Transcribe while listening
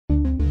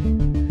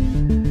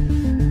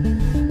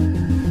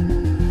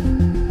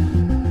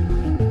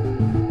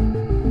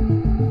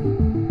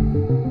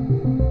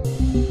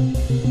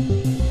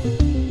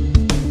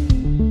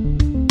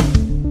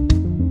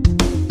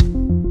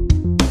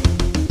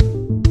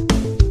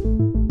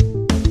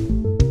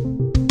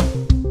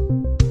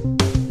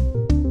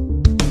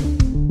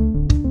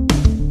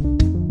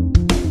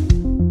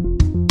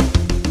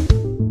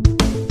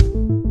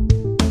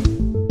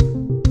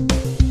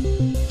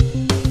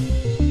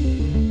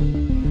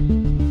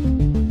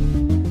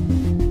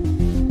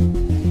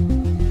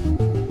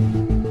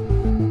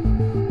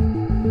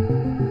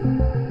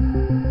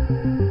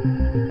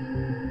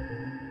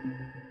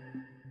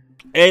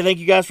Hey, thank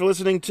you guys for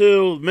listening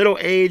to Middle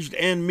Aged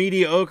and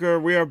Mediocre.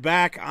 We are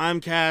back.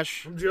 I'm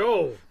Cash. I'm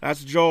Joel.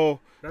 That's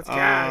Joel. That's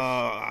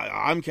Cash.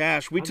 I'm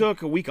Cash. We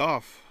took a week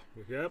off.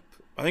 Yep.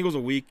 I think it was a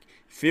week.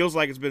 Feels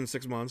like it's been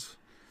 6 months.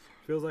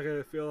 Feels like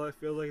it's been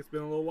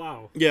a little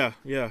while. Yeah.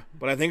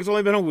 But I think it's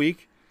only been a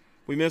week.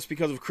 We missed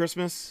because of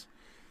Christmas.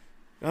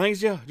 I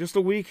think it's, just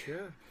a week. Yeah.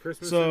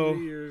 Christmas So, and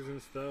New Year's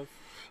and stuff.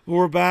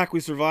 We're back. We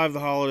survived the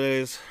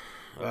holidays.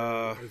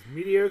 As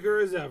mediocre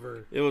as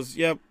ever. It was,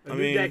 yep. A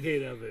new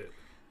decade of it.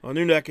 A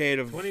new decade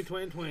of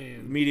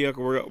 2020.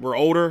 mediocre. We're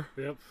older.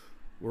 Yep.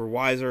 We're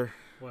wiser.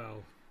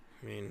 Well,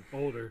 I mean,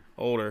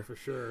 older. For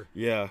sure.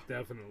 Yeah.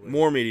 Definitely.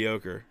 More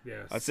mediocre.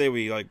 Yes. I'd say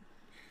we,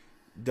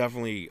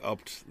 definitely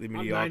upped the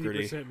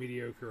mediocrity. I'm 90%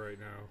 mediocre right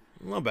now.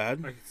 Not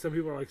bad. Like, some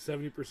people are like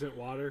 70%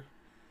 water.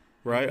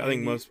 Right? I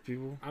think most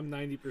people. I'm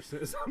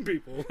 90%. Some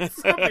people.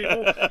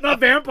 Not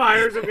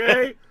vampires,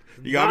 okay?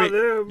 You got Not me.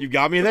 them. You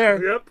got me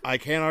there. Yep. I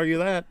can't argue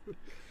that.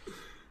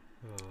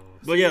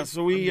 But yeah,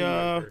 so we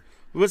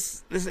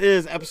this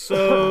is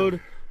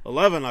episode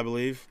 11, I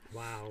believe.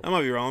 Wow. I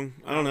might be wrong.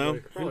 I don't know.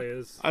 Probably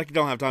is. I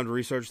don't have time to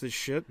research this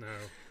shit. No.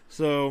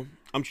 So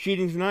I'm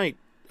cheating tonight.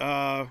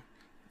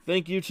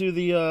 Thank you to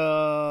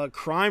the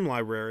Crime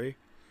Library.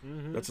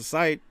 Mm-hmm. That's a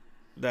site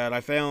that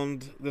I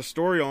found this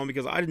story on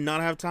because I did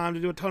not have time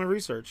to do a ton of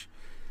research.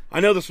 I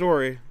know the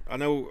story. I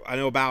know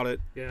about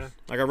it. Yeah.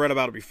 Like I read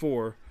about it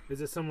before. Is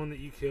it someone that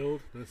you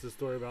killed? And it's a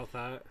story about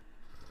that.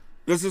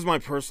 This is my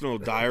personal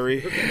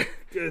diary. Okay,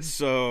 good.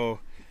 So,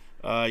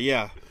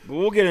 yeah. But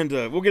we'll get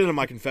into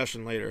my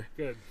confession later.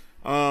 Good.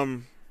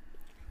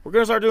 We're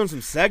gonna start doing some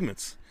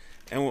segments,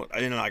 and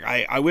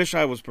I wish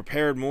I was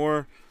prepared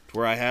more to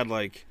where I had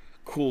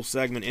cool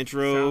segment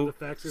intro,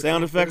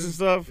 sound effects and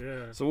stuff.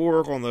 Yeah. So we'll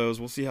work on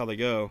those. We'll see how they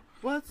go.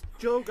 What's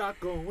Joe got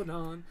going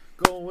on?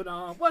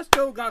 What's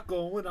Joe got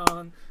going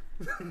on?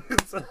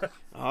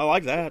 I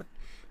like that.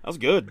 That was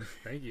good.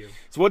 Thank you.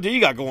 So what do you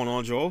got going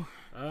on, Joel?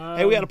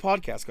 Hey, we had a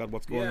podcast called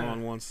What's Going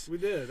On once. We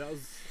did. That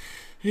was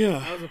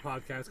a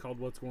podcast called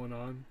What's Going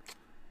On.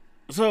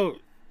 So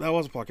that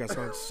was a podcast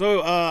called.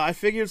 So I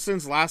figured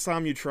since last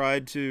time you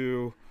tried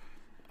to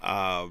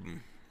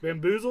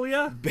Bamboozle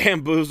ya?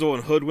 Bamboozle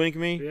and hoodwink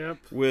me Yep.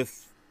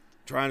 with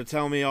trying to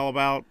tell me all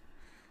about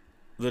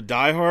the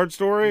Die Hard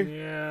story.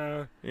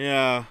 Yeah.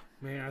 Yeah.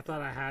 Man, I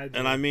thought I had you.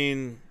 And I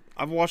mean,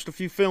 I've watched a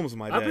few films in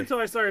my day. Up until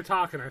I started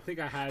talking, I think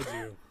I had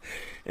you.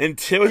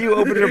 Until you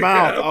opened your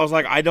mouth, I was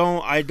like, I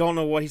don't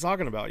know what he's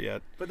talking about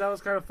yet. But that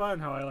was kind of fun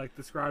how I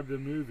described the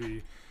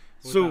movie.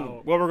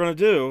 So what we're gonna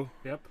do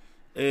Yep.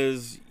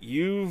 is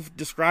you've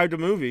described a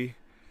movie,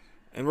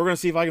 and we're gonna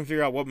see if I can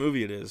figure out what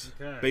movie it is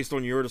based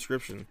on your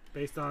description.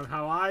 Based on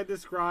how I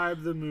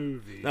described the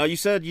movie. Now you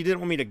said you didn't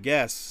want me to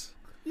guess.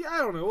 Yeah, I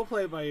don't know. We'll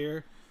play it by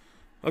ear.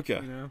 Okay.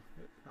 You know,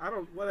 I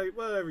don't.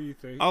 Whatever you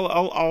think.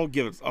 I'll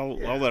give it. I'll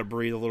let it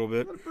breathe a little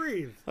bit. Let it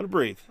breathe. Let it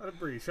breathe. Let it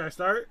breathe. Should I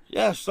start?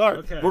 Yeah, start.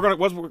 Okay. We're gonna.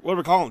 What are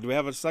we calling? Do we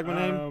have a segment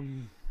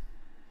name?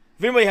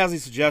 If anybody has any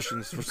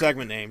suggestions for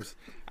segment names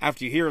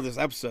after you hear this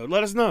episode,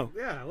 let us know.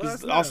 Yeah, let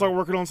us know. I'll start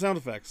working on sound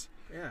effects.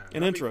 Yeah,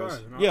 and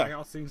intros. And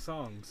I'll sing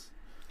songs.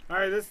 All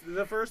right, this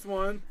the first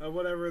one of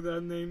whatever the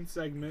unnamed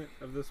segment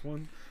of this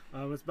one.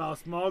 It's about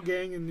a small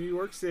gang in New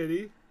York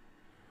City.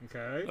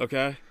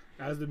 Okay.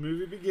 As the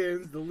movie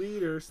begins, the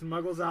leader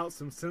smuggles out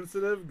some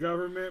sensitive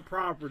government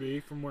property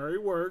from where he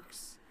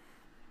works.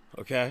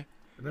 Okay.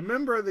 And a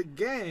member of the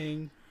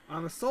gang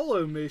on a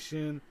solo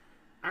mission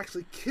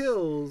actually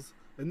kills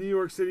a New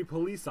York City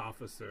police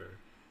officer.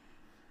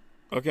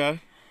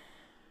 Okay.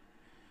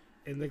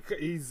 And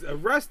he's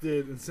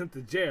arrested and sent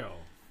to jail.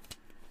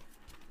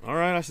 All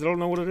right, I still don't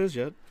know what it is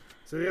yet.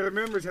 So the other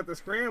members have to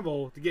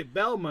scramble to get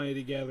bail money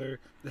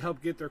together to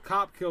help get their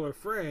cop killer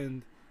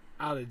friend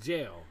out of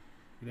jail.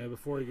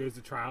 Before he goes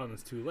to trial and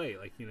it's too late.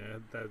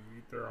 That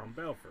they're on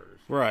bail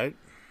first. Right.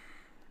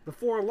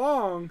 Before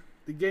long,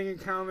 the gang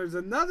encounters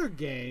another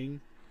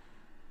gang,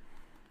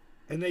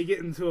 and they get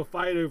into a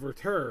fight over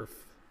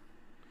turf.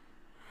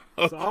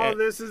 Okay. So all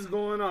this is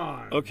going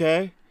on.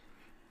 Okay.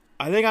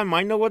 I think I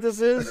might know what this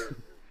is.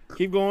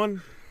 Keep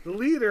going. The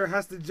leader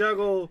has to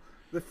juggle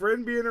the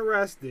friend being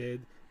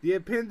arrested, the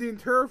impending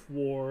turf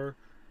war,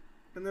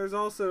 and there's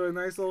also a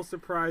nice little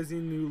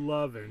surprising new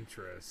love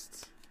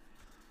interest.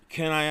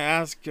 Can I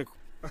ask?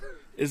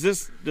 Does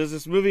this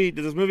movie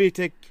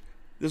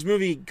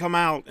come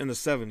out in the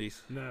 70s?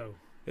 No.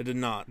 It did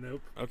not.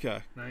 Nope. Okay.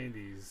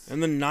 90s.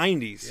 In the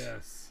 90s.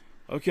 Yes.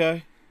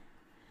 Okay.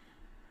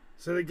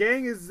 So the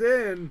gang is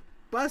then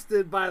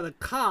busted by the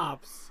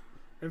cops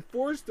and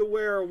forced to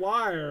wear a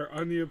wire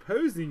on the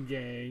opposing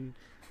gang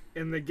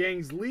and the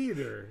gang's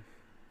leader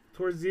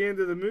towards the end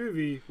of the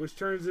movie, which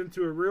turns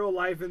into a real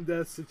life and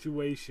death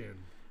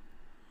situation.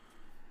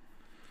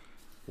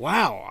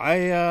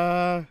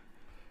 Wow.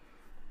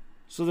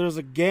 So there's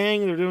a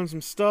gang, they're doing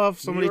some stuff,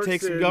 somebody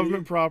takes some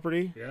government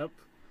property. Yep.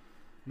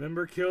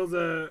 Member kills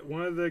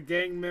one of the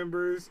gang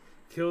members,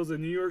 kills a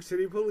New York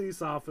City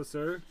police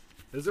officer,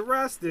 is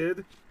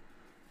arrested.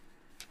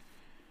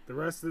 The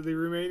rest of the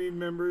remaining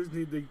members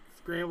need to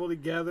scramble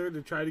together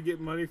to try to get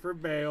money for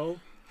bail.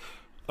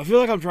 I feel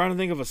like I'm trying to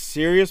think of a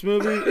serious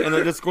movie, and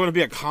that it's going to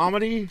be a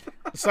comedy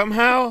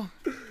somehow.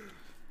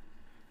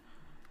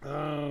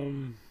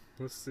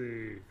 Let's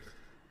see.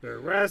 They're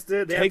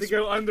arrested. They have to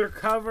go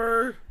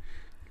undercover.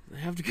 They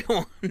have to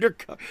go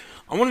undercover.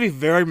 I'm going to be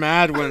very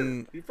mad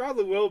when... You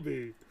probably will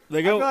be.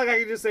 They go, I feel like I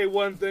can just say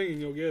one thing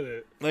and you'll get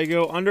it. They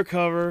go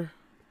undercover.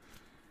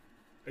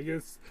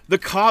 Against... The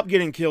cop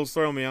getting killed is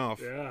throwing me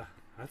off. Yeah,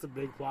 that's a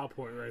big plot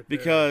point right there.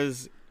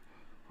 Because,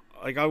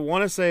 like, I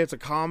want to say it's a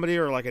comedy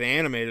or, like, an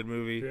animated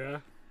movie. Yeah.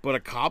 But a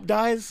cop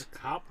dies? The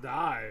cop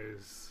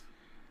dies.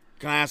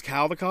 Can I ask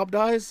how the cop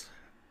dies?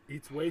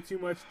 Eats way too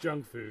much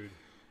junk food.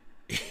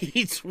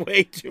 Eats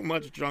way too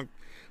much junk.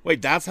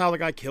 Wait, that's how the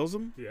guy kills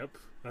him? Yep.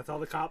 That's how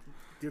the cop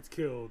gets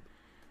killed.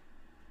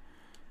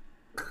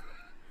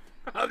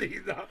 How do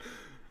you know?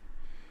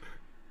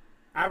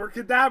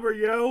 Abracadabra,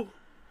 yo.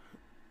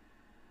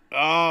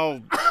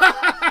 Oh.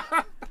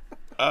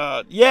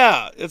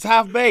 Yeah, it's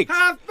half-baked.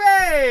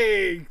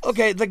 Half-baked!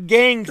 Okay, the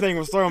gang thing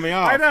was throwing me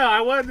off. I know,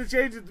 I wanted to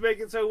change it to make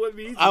it so it wouldn't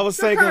be easy. I was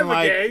thinking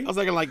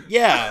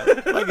yeah,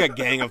 like a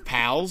gang of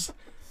pals.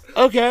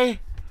 Okay.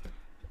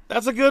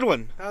 That's a good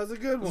one. That was a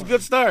good one. It's a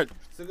good start.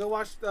 So go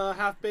watch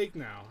Half-Baked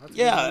now.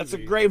 That's a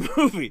great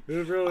movie.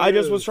 It really I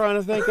just was trying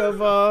to think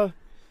of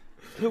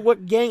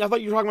what gang. I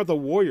thought you were talking about the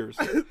Warriors.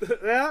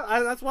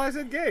 Yeah, that's why I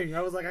said gang.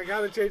 I was like, I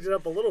gotta change it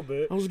up a little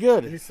bit. That was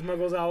good. And he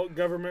smuggles out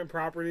government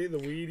property, the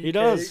weed he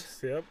does.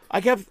 Takes.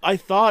 Yep. I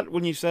thought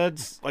when you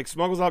said like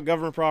smuggles out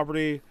government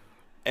property,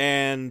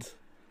 and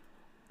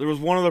there was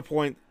one other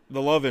point,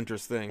 the love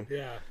interest thing.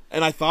 Yeah.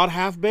 And I thought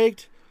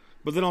Half-Baked,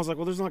 but then I was like,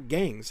 well, there's not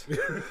gangs.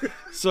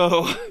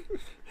 So,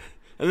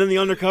 and then the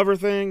undercover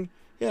thing.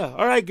 Yeah.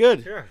 All right.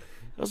 Good. Yeah.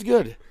 That was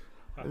good.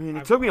 I mean,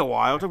 it took me a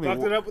while. It fucked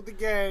it up with the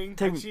gang.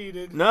 I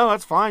cheated. No,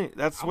 that's fine.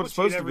 That's what it's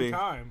supposed to be. Every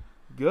time.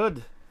 Good.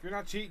 If you're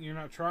not cheating, you're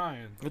not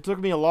trying. It took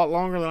me a lot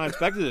longer than I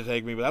expected it to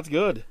take me, but that's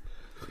good.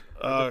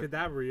 Look at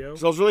that, Rio.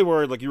 So I was really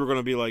worried, like you were going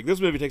to be like, this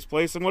movie takes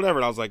place in whatever,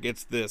 and I was like,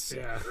 it's this.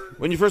 Yeah.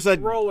 When you first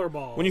said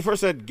Rollerball. When you first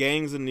said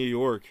gangs in New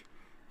York,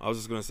 I was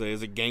just going to say,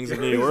 is it gangs of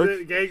New York? Is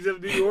it gangs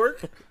of New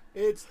York?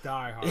 It's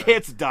Die Hard.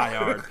 It's Die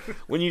Hard.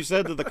 When you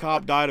said that the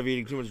cop died of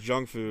eating too much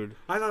junk food,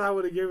 I thought I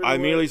would have given it I away.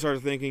 immediately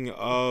started thinking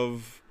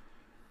of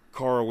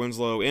Carl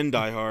Winslow in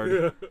Die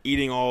Hard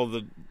eating all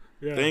the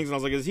things, and I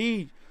was like, did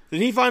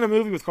he find a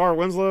movie with Carl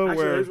Winslow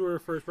Actually, where his were her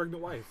first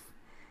pregnant wife.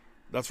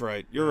 That's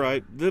right. You're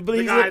right. The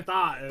guy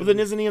thought. But then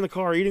isn't he in the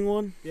car eating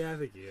one? Yeah, I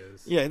think he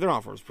is. Yeah, they're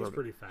not for his program.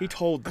 Pretty fast. He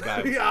told the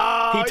guy.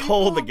 He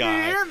told the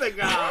guy. Me and the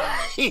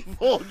guy. He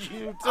fooled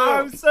you too.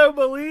 I'm so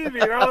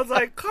believing. I was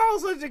like,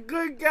 Carl's such a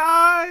good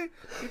guy.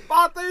 He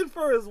fought things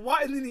for his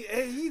wife, and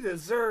then he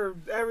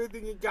deserved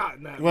everything he got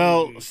in that movie.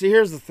 Well, see,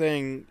 here's the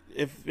thing.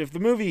 If the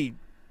movie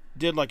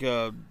did like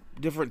a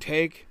different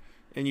take,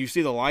 and you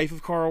see the life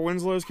of Carl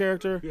Winslow's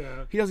character,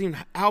 he doesn't even.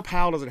 Al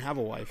Powell doesn't have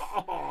a wife.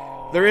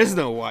 Aww. There is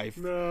no wife.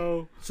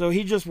 No. So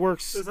he just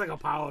works. It's like a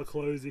pile of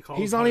clothes.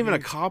 He's not even a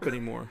cop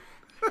anymore.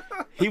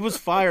 He was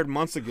fired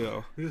months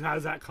ago. He just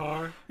has that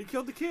car. He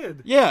killed the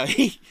kid. Yeah,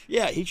 he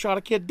shot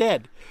a kid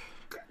dead.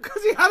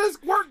 Because he had a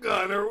squirt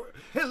gun, or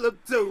it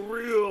looked so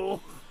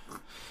real.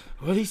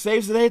 Well, he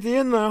saves the day at the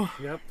end, though.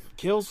 Yep.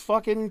 Kills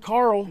fucking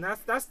Carl. And I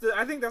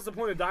think that's the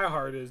point of Die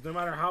Hard is no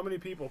matter how many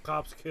people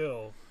cops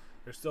kill,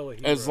 they're still a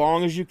hero. As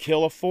long as you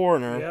kill a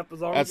foreigner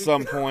at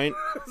some point.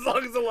 As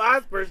long as the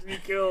last person you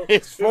kill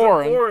is a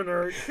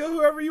foreigner, kill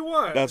whoever you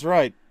want. That's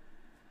right.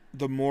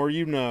 The more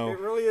you know. It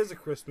really is a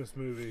Christmas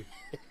movie.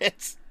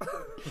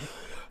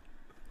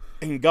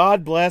 And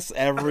God bless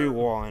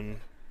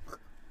everyone.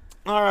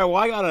 All right,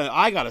 well,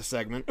 I got a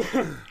segment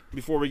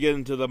before we get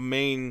into the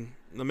main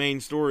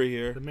story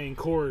here. The main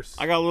course.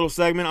 I got a little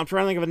segment. I'm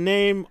trying to think of a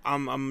name.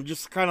 I'm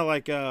just kind of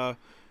like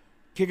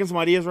kicking some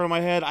ideas around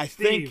my head. I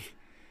think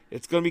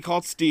it's going to be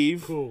called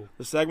Steve. Cool.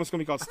 The segment's going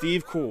to be called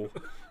Steve Cool.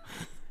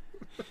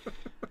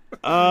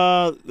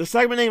 The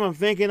segment name I'm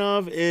thinking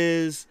of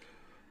is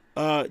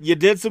you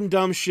did some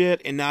dumb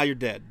shit and now you're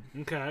dead.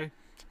 Okay.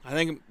 I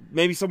think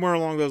maybe somewhere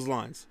along those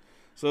lines.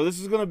 So this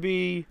is going to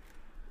be...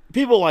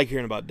 People like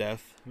hearing about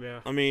death. Yeah.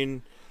 I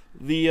mean,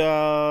 the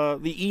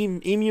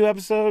emu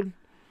episode,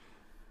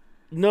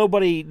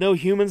 no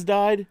humans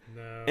died.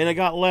 No. And it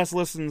got less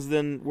listens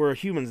than where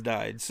humans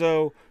died.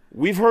 So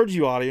we've heard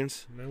you,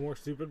 audience. No more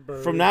stupid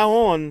birds. From now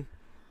on,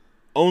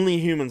 only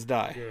humans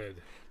die. Good.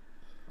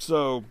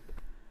 So,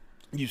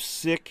 you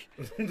sick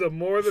the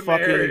more the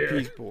fucking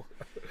merrier. people.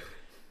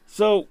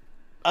 So,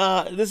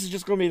 this is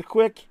just going to be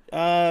quick.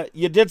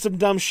 You did some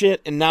dumb shit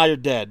and now you're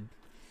dead.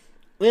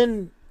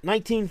 In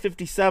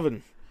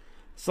 1957,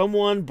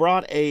 someone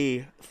brought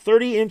a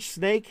 30-inch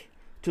snake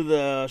to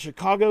the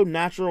Chicago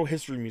Natural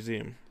History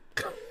Museum.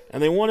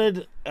 And they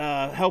wanted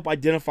help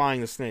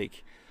identifying the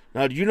snake.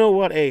 Now, do you know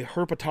what a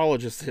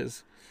herpetologist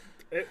is?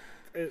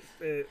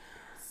 It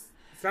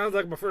sounds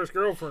like my first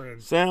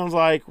girlfriend. Sounds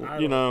like, I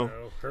don't know.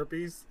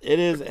 Herpes? It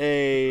is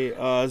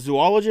a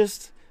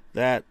zoologist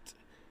that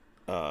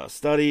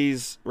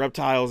studies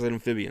reptiles and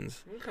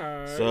amphibians.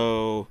 Okay.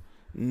 So,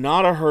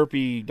 not a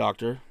herpes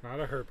doctor.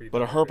 Not a herpes but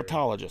doctor. a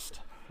herpetologist.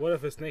 What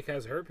if a snake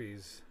has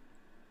herpes?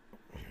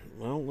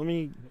 Well, let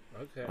me.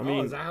 Okay. I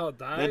mean, is that how it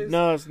dies?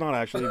 No, it's not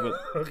actually,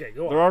 but Okay,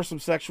 go on. there are some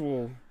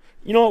sexual.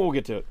 You know what? We'll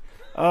get to it.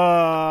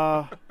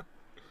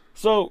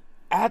 So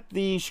at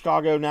the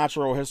Chicago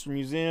Natural History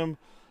Museum,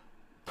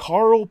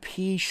 Carl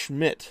P.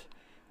 Schmidt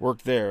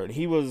worked there, and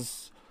he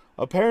was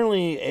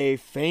apparently a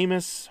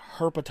famous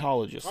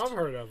herpetologist. I've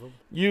heard of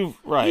him.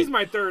 Right? He's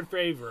my third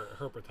favorite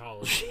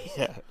herpetologist.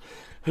 Yeah.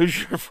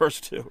 Who's your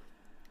first two?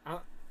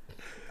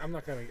 I'm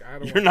not gonna. I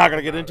don't You're wanna not talk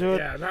gonna get about into it?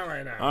 Yeah, not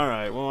right now. All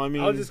right. Well, I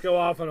mean, I'll just go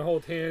off on a whole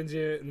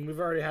tangent, and we've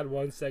already had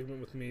one segment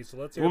with me, so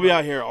let's hear. we'll be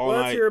out here all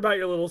Let's night, hear about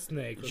your little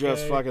snake. Okay?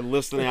 just fucking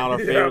listing out our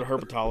Yeah. favorite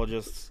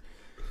herpetologists.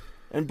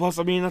 And plus,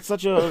 I mean, that's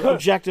such an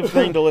objective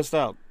thing to list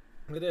out.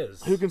 It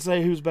is. Who can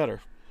say who's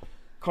better?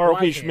 Carl Well,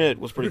 I P. can. Schmidt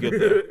was pretty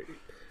good there.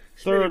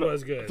 Schmidt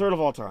was good. Third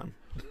of all time.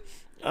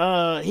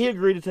 He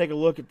agreed to take a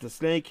look at the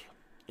snake,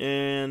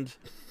 and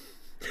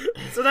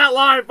So that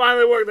line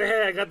finally worked.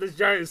 Hey, I got this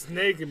giant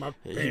snake in my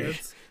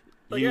pants.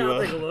 Like, yeah,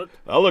 I'll take a look.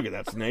 I'll look at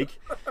that snake.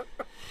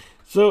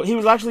 So he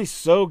was actually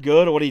so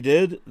good at what he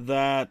did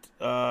that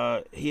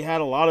he had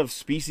a lot of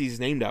species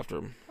named after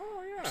him.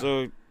 Oh yeah.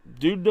 So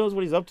dude knows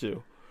what he's up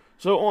to.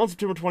 So on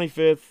September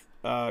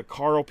 25th,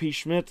 Carl P.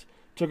 Schmidt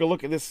took a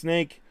look at this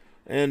snake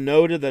and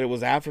noted that it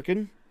was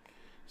African.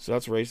 So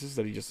that's racist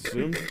that he just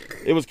assumed.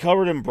 It was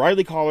covered in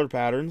brightly colored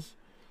patterns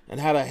and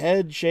had a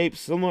head shape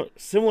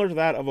similar to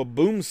that of a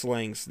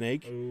boomslang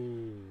snake,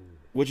 Ooh.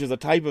 which is a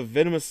type of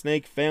venomous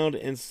snake found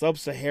in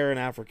sub-Saharan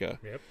Africa.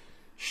 Yep.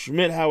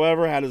 Schmidt,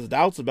 however, had his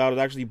doubts about it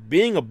actually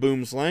being a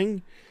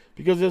boomslang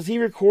because, as he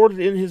recorded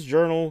in his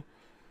journal,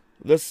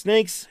 the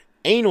snake's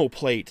anal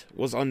plate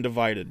was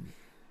undivided.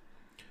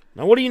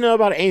 Now, what do you know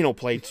about anal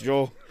plates,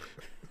 Joel?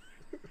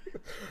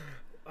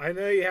 I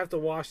know you have to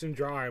wash and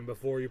dry them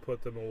before you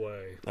put them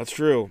away. That's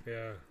true.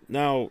 Yeah.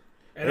 Now,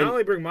 And I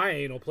only bring my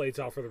anal plates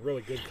out for the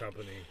really good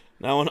company.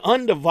 an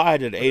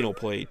undivided anal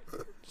plate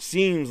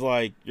seems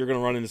like you're going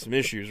to run into some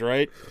issues,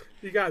 right?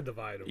 You gotta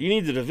divide them. You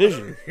need the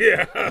division.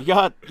 Yeah. You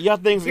got things that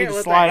You need can't to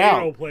let slide that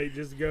out. anal plate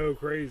just go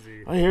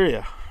crazy. I hear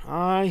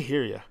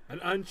you. An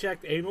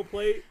unchecked anal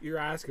plate, you're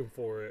asking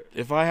for it.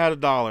 If I had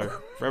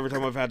 $1 for every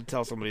time I've had to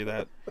tell somebody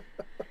that.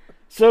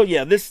 So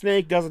yeah, this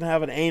snake doesn't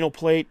have an anal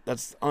plate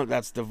that's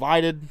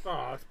divided.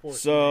 Oh, that's poor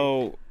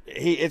So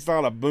it's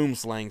not a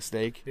boomslang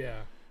snake. snake.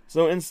 Yeah.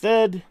 So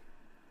instead,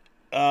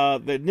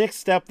 the next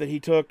step that he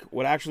took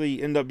would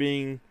actually end up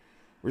being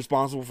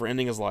responsible for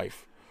ending his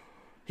life.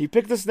 He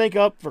picked the snake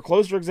up for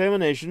closer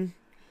examination,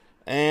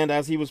 and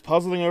as he was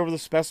puzzling over the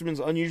specimen's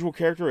unusual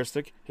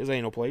characteristic, his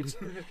anal plates,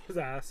 His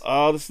ass.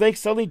 the snake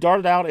suddenly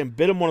darted out and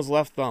bit him on his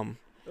left thumb,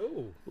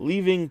 Ooh.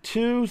 leaving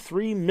 2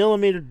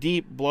 3-millimeter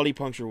deep bloody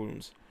puncture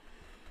wounds.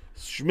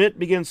 Schmidt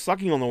began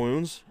sucking on the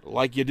wounds,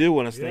 like you do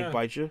when a snake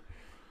bites you.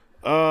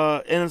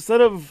 And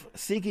instead of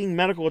seeking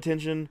medical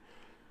attention,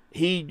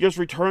 he just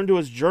returned to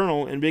his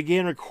journal and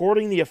began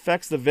recording the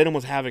effects the venom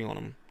was having on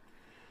him.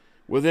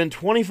 Within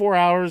 24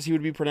 hours, he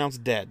would be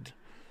pronounced dead.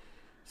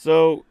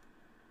 So,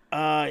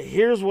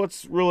 here's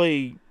what's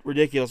really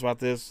ridiculous about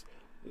this.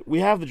 We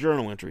have the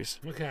journal entries.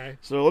 Okay.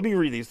 So let me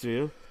read these to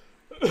you.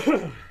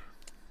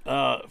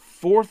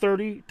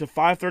 4:30 to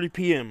 5:30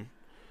 p.m.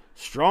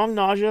 Strong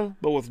nausea,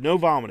 but with no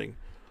vomiting.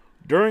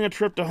 During a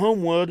trip to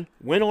Homewood,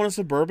 went on a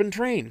suburban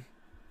train.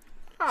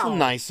 It's a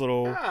nice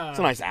little. It's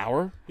a nice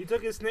hour. He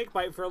took his snake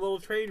bite for a little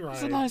train ride.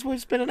 It's a nice way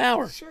to spend an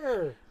hour.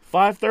 Sure.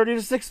 5:30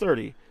 to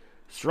 6:30.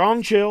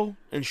 Strong chill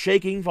and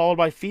shaking, followed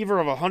by fever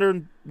of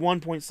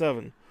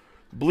 101.7.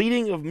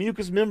 Bleeding of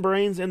mucous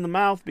membranes in the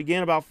mouth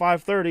began about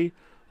 5:30,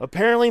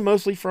 apparently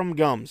mostly from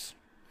gums.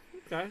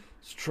 Okay.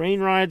 This train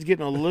ride's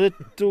getting a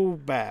little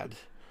bad.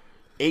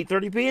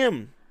 8:30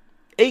 p.m.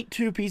 Ate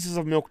 2 pieces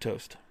of milk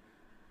toast.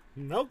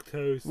 Milk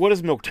toast. What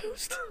is milk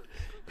toast?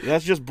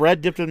 That's just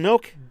bread dipped in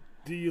milk?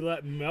 Do you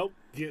let milk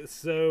get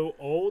so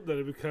old that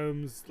it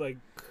becomes like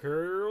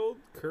curdled?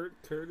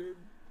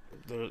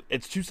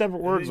 It's 2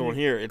 separate words then on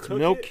you here. It's cook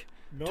milk, it?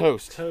 Milk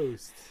toast.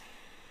 toast.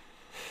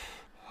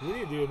 We need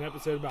to do an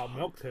episode about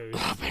milk toast.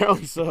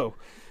 Apparently so.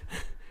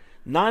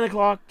 9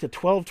 o'clock to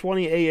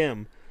 12:20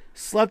 a.m.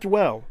 Slept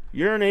well.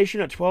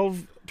 Urination at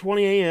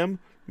 12:20 a.m.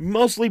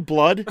 Mostly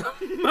blood.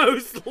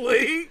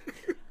 Mostly.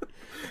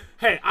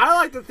 Hey, I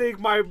like to think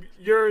my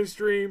urine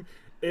stream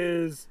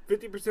is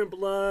 50%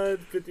 blood,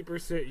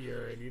 50%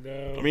 urine, you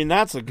know? I mean,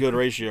 that's a good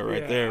ratio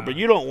right there. Yeah. But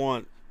you don't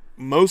want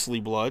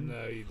mostly blood.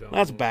 No, you don't.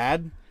 That's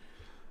bad.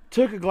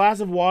 Took a glass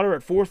of water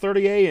at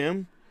 4:30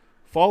 a.m.,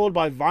 followed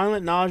by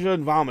violent nausea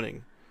and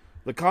vomiting.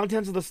 The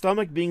contents of the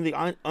stomach being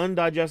the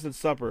undigested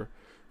supper.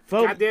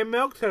 Goddamn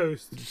milk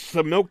toast.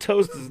 The milk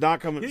toast is not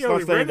coming. It's He not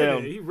only staying rented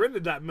down. it. He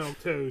rented that milk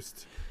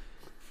toast.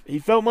 He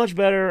felt much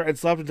better and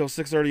slept until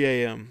 6:30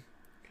 a.m.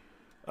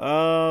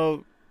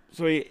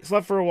 So he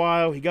slept for a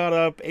while. He got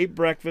up, ate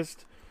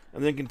breakfast,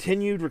 and then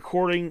continued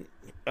recording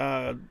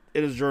in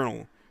his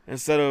journal.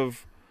 Instead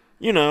of,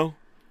 you're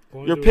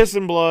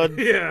pissing blood,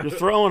 Yeah. you're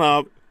throwing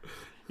up,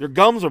 your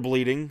gums are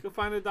bleeding, Go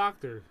find a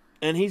doctor.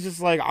 and he's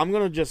just like, I'm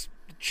gonna just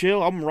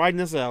chill. I'm riding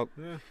this out.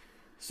 Yeah.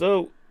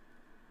 So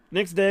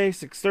next day,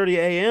 6:30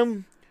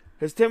 a.m.,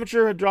 his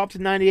temperature had dropped to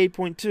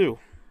 98.2.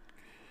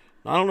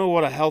 I don't know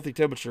what a healthy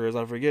temperature is.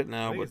 I forget I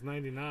now, think but it's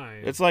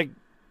 99. it's like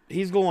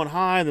he's going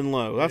high and then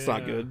low. That's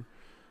not Yeah.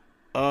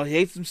 good. He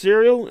ate some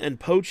cereal and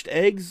poached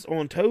eggs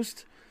on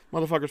toast.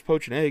 Motherfucker's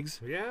poaching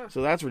eggs. Yeah.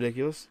 So that's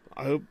ridiculous.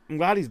 I'm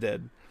glad he's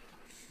dead.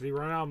 Did he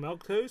run out of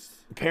milk toast?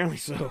 Apparently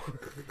so.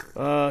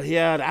 He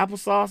had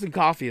applesauce and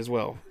coffee as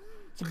well.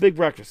 It's a big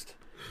breakfast,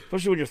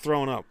 especially when you're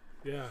throwing up.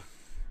 Yeah.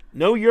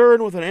 No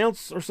urine with an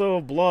ounce or so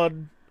of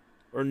blood,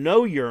 or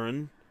no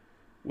urine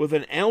with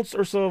an ounce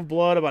or so of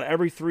blood about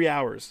every 3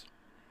 hours.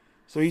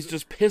 So he's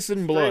just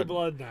pissing Straight blood.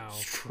 blood now.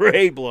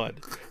 Straight blood.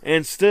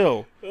 And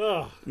still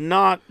Ugh.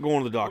 not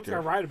going to the I'm doctor.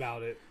 gonna write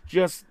about it.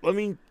 Just let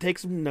me take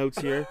some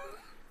notes here.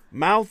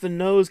 Mouth and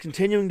nose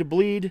continuing to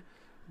bleed,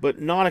 but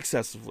not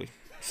excessively.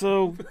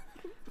 So,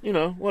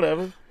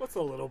 whatever. What's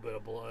a little bit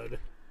of blood?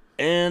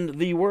 And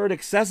the word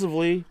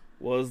excessively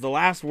was the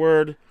last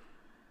word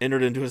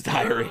entered into his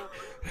diary.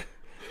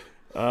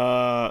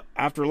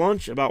 After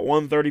lunch, about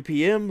 1:30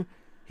 p.m.,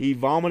 he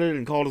vomited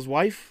and called his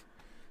wife.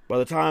 By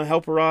the time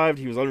help arrived,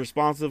 he was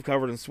unresponsive,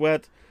 covered in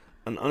sweat,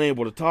 and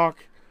unable to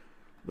talk.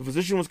 The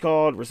physician was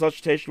called,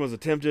 resuscitation was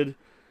attempted,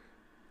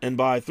 and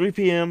by 3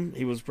 p.m.,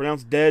 he was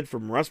pronounced dead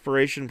from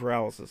respiration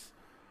paralysis.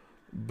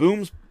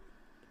 Boom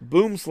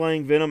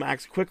slaying venom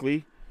acts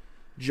quickly.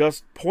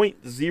 Just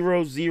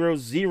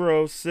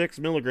 0.0006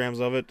 milligrams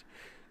of it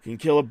can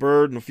kill a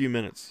bird in a few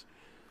minutes.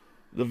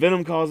 The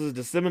venom causes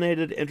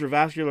disseminated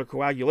intravascular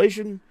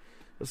coagulation,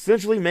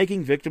 essentially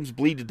making victims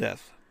bleed to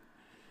death.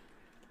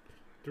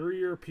 Through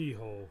your pee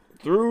hole.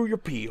 Through your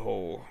pee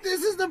hole.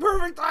 This is the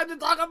perfect time to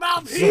talk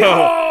about pee So,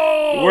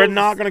 holes! we're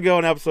not going to go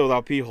an episode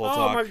without pee hole Oh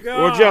talk. my god.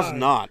 We're just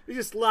not. You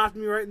just slapped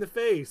me right in the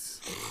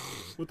face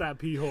with that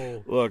pee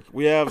hole. Look,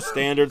 we have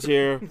standards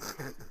here.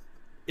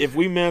 If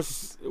we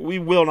miss, we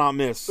will not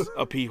miss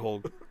a pee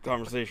hole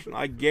conversation.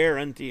 I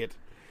guarantee it.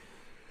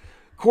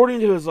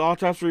 According to his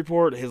autopsy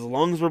report, his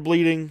lungs were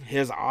bleeding,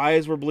 his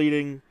eyes were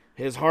bleeding,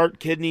 his heart,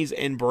 kidneys,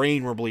 and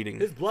brain were bleeding.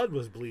 His blood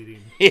was bleeding.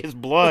 His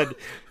blood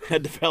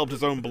had developed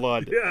his own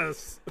blood.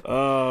 Yes.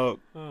 Uh,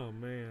 Oh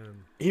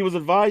man. he was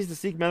advised to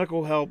seek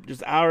medical help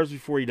just hours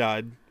before he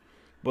died,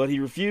 but he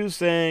refused,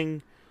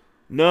 saying,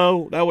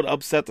 "No, that would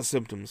upset the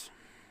symptoms."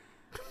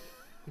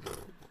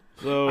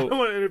 I don't So,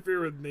 want to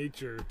interfere with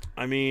nature.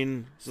 I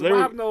mean, so So they what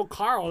were happened to old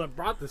Carl that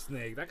brought the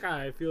snake? That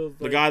guy feels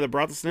the like guy that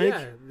brought the snake.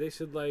 Yeah, they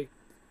should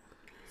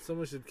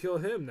someone should kill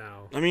him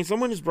now. I mean,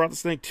 someone just brought the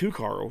snake to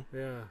Carl,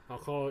 Yeah, I'll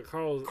call it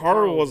Carl.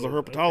 Carl was the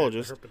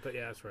herpetologist.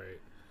 Yeah, that's right.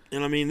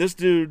 and I mean, this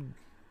dude,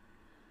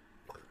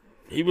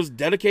 he was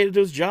dedicated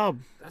to his job.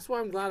 That's why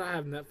I'm glad I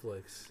have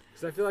Netflix.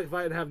 Because I feel like if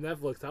I didn't have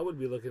Netflix, I would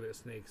be looking at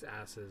snakes'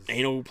 asses.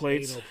 Anal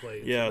plates. Anal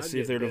plates. Yeah, I'd see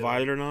if get they're bit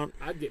divided on- or not.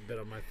 I'd get bit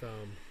on my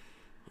thumb.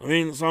 I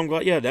mean, so I'm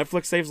glad. Yeah,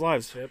 Netflix saves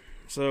lives. Yep.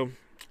 So,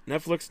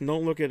 Netflix,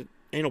 don't look at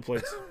anal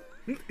plates.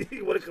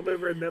 You want to come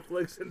over to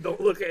Netflix and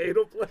don't look at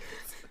anal plates?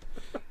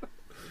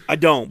 I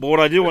don't, but what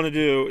I do want to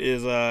do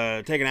is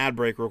take an ad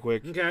break real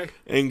quick Okay.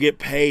 and get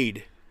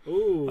paid.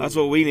 Ooh. That's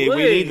what we need. We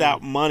Wait. need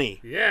that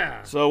money.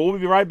 Yeah. So we'll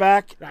be right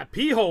back, That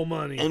pee hole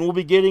money. and we'll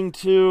be getting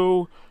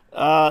to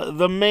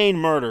the main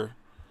murder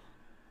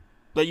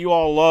that you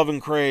all love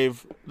and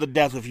crave, the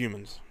death of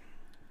humans.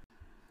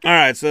 All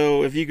right,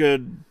 so if you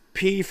could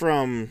pee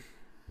from...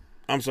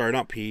 I'm sorry,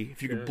 not pee.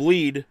 If you could Yeah.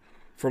 bleed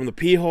from the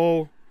pee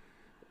hole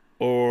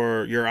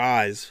or your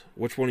eyes,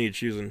 which one are you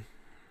choosing?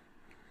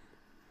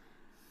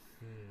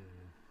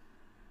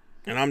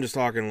 And I'm just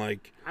talking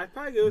like I'd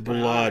probably go with my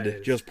blood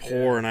eyes. just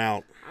pouring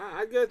out.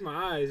 I'd go with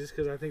my eyes just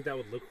because I think that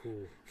would look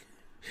cool.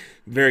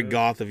 Very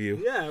goth of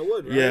you. Yeah, it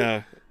would, right?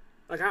 Yeah.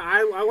 Like,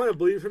 I want to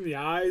bleed from the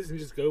eyes and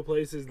just go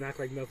places and act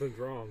like nothing's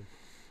wrong.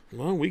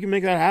 Well, we can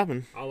make that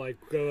happen. I'll,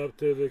 go up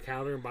to the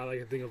counter and buy,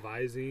 a thing of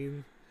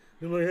Visine.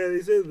 And I'm like, hey,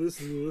 they said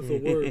this will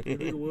work. You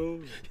think it will?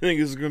 You think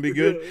this is going to be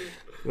good?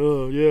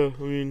 Oh, yeah.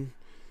 I mean,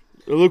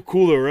 it looked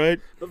cool though, right?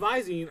 The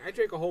Visine, I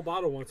drank a whole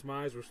bottle once.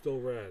 My eyes were still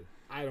red.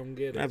 I don't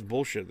get it. That's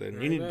bullshit then.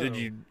 I Did know.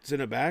 you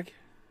send it back?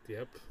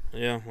 Yep.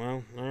 Yeah,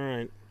 well, all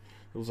right.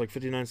 It was like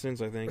 59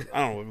 cents, I think.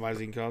 I don't know what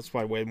Visine costs.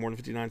 Probably way more than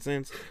 59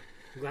 cents.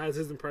 I'm glad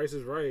his price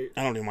is right.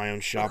 I don't do my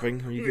own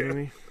shopping. Are you kidding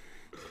me?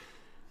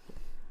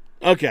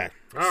 Okay,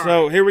 All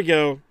so here we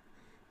go.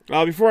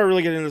 Before I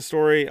really get into the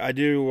story, I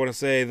do want to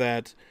say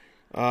that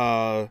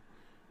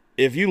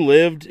if you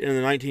lived in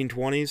the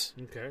 1920s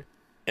Okay.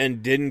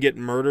 and didn't get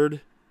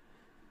murdered,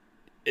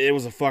 it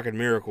was a fucking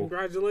miracle.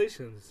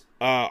 Congratulations.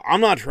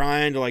 I'm not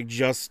trying to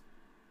just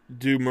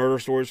do murder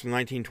stories from the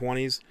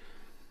 1920s,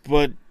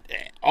 but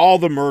all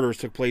the murders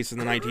took place in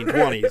the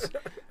 1920s,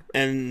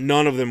 and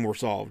none of them were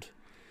solved.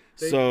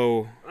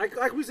 So,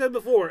 Like we said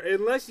before,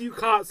 unless you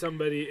caught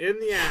somebody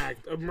in the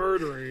act of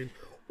murdering,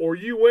 or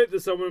you went to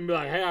someone and be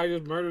like, hey, I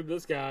just murdered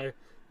this guy,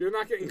 you're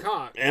not getting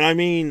caught. and I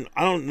mean,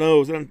 I don't know,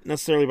 it's not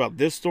necessarily about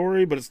this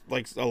story, but it's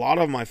like a lot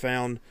of them I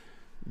found,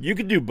 you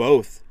could do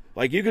both.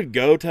 Like, you could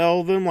go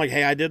tell them,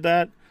 hey, I did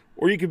that,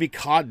 or you could be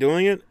caught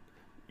doing it.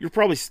 You're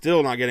probably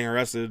still not getting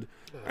arrested,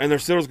 and they're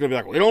still just going to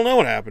be like, we don't know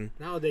what happened.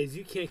 Nowadays,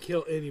 you can't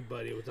kill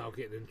anybody without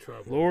getting in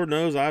trouble. Lord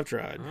knows I've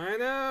tried. I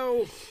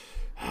know.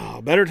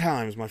 Better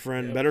times, my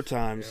friend, Yep. better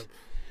times. Yep.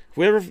 If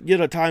we ever get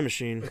a time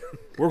machine,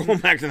 we're going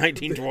back to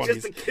 1920s.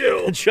 Just to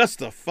kill. Just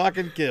to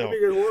fucking kill. That'd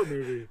be a good horror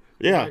movie.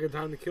 Yeah. Back in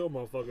time to kill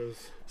motherfuckers.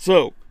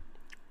 So,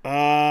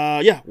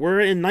 yeah, we're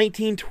in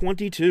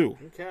 1922.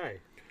 Okay.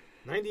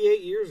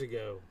 98 years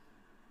ago.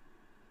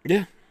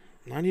 Yeah,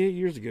 98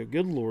 years ago.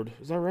 Good Lord.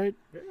 Is that right?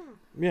 Yeah.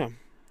 Yeah.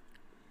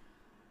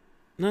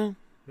 No?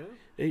 No?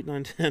 8,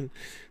 9, 10.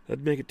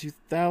 That'd make it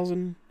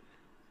 2000.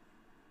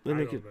 That'd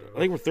make it. don't know. I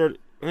think we're 30.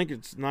 I think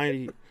it's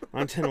 90,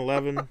 9, 10,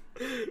 11.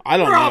 I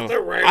don't We're off the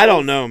know. rails. I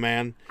don't know,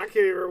 man. I can't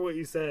even remember what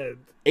you said.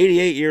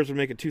 88 years would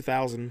make it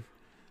 2000.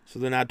 So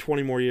then add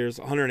 20 more years.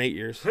 108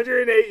 years.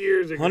 108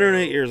 years ago.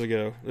 108 years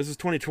ago. This is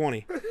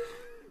 2020.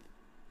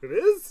 It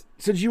is?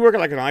 Since you work at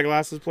like an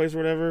eyeglasses place or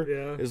whatever,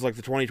 Yeah. is like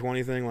the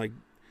 2020 thing like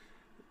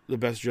the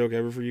best joke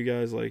ever for you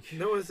guys? Like,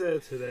 No one said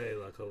it today,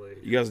 luckily.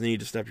 you guys need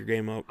to step your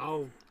game up.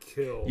 I'll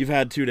kill. You've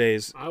had 2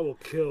 days. I will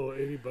kill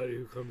anybody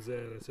who comes in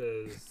and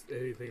says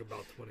anything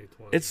about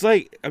 2020. It's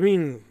like, I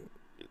mean,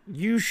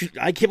 you should.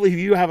 I can't believe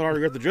you haven't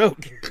already got the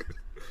joke.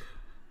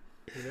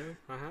 You know,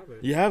 I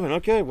haven't. You haven't?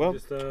 Okay, well,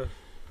 Just,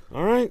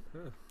 all right.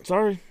 yeah.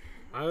 Sorry.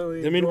 I only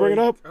Didn't mean to bring it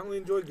up. I only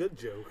enjoy good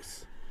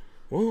jokes.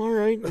 Well, all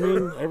right. I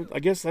mean, I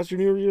guess that's your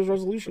New Year's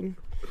resolution.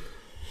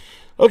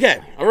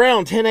 Okay,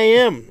 around 10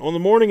 a.m. on the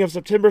morning of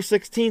September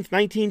 16th,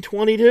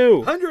 1922.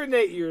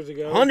 108 years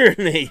ago.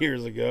 108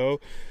 years ago,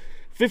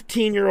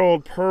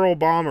 15-year-old Pearl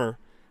Bomber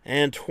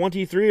and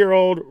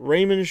 23-year-old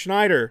Raymond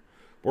Schneider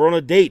were on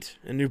a date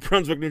in New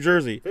Brunswick, New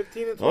Jersey.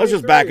 15 and 23. Well, let's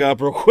just back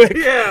up real quick.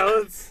 Yeah,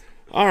 let's.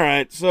 All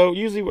right, so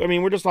usually, I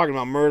mean, we're just talking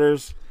about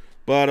murders,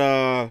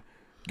 but,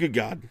 good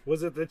God.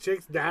 Was it the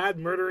chick's dad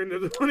murdering the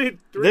 23-year-old?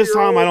 This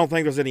time, I don't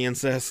think there's any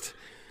incest.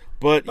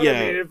 But, But yeah.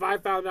 I mean, if I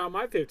found out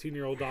my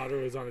 15-year-old daughter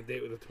was on a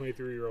date with a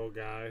 23-year-old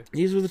guy.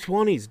 These were the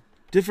 20s.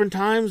 Different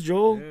times,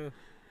 Joel. Yeah.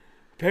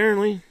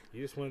 Apparently.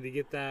 You just wanted to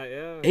get that,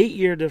 yeah.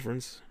 8-year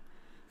difference.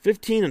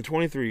 15 and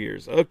 23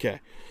 years. Okay.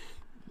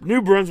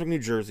 New Brunswick, New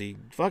Jersey.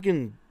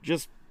 Fucking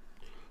just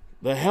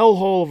the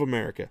hellhole of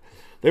America.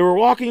 They were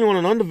walking on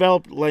an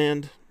undeveloped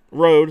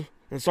road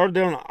and started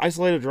down an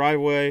isolated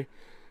driveway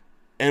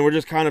and were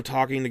just kind of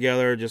talking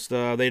together. Just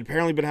they'd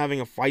apparently been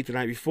having a fight the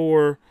night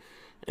before,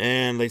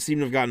 and they seem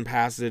to have gotten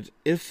past it,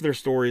 if their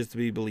story is to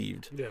be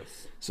believed.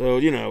 Yes. So,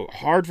 you know,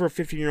 hard for a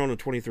 15-year-old and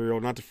a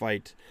 23-year-old not to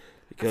fight.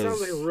 That sounds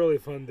Because like a really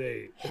fun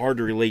date. hard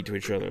to relate to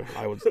each other,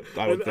 I would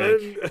An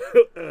think.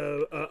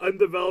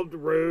 undeveloped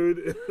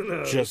road.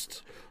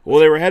 Well,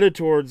 they were headed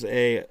towards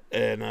an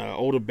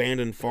old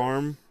abandoned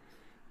farm,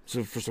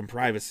 so for some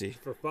privacy,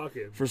 For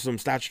fucking. for some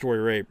statutory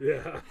rape,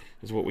 Yeah.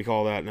 is what we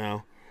call that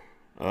now.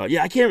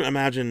 Yeah, I can't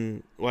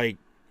imagine, like,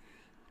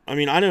 I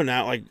mean, I know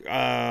now, like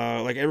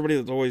everybody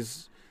that's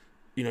always,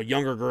 you know,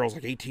 younger girls,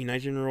 like 18,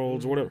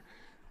 19-year-olds, or whatever.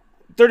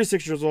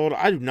 36 years old,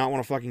 I do not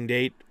want to fucking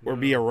date or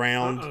be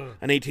around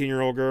an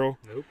 18-year-old girl.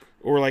 Nope.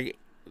 Or, like,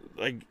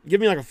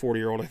 give me, like, a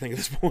 40-year-old, I think, at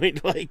this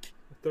point. Like,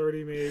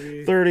 30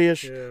 maybe.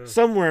 30-ish. Yeah.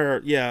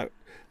 Somewhere, yeah.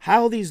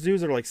 How these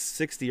dudes that are, like,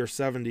 60 or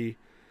 70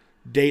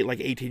 date, like,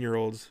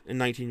 18-year-olds and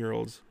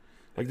 19-year-olds.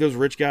 Like, those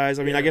rich guys.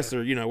 I mean, I Yeah. guess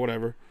they're, you know,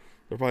 whatever.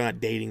 They're probably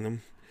not dating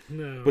them.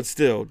 No. But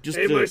still, just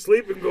Ain't much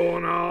sleeping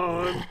going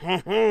on.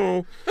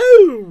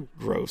 Ooh,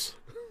 gross.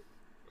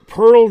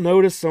 Pearl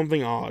noticed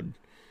something odd.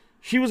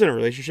 She was in a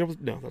relationship with...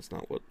 No, that's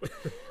not what...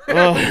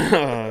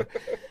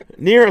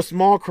 near a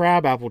small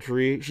crabapple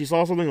tree, she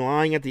saw something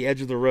lying at the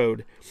edge of the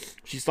road.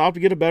 She stopped to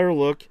get a better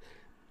look,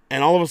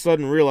 and all of a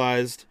sudden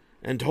realized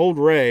and told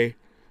Ray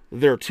that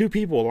there are 2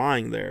 people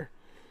lying there.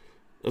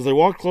 As they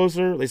walked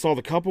closer, they saw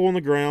the couple on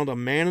the ground, a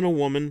man and a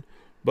woman,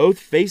 both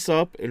face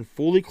up and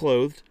fully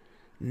clothed.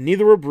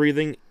 Neither were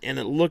breathing, and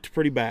it looked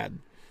pretty bad.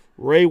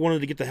 Ray wanted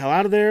to get the hell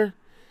out of there,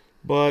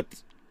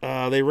 but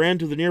they ran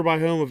to the nearby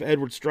home of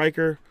Edward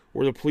Stryker,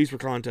 where the police were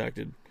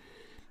contacted.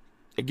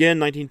 Again,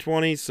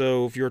 1920,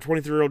 so if you're a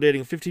 23-year-old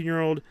dating a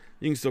 15-year-old,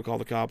 you can still call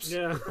the cops.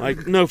 Yeah.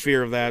 Like, no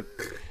fear of that.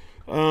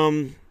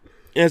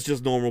 It's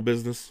just normal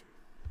business.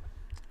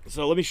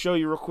 So let me show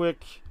you real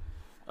quick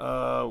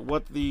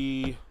what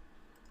these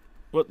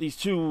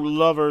 2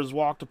 lovers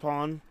walked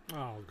upon.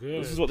 Oh,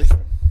 good. This is what they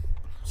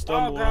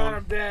stumbled God, on.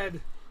 I'm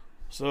dead.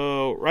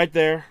 So, right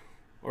there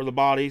are the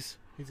bodies.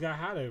 He's got a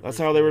hat over That's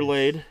his how they were face.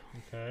 laid.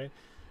 Okay.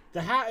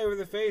 The hat over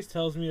the face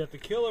tells me that the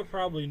killer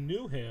probably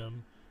knew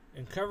him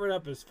and covered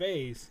up his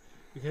face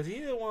because he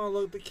didn't want to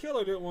look. The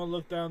killer didn't want to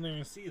look down there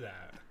and see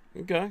that.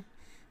 Okay.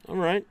 All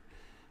right.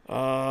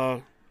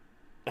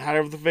 Hat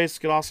over the face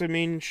could also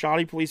mean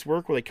shoddy police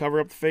work where they cover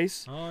up the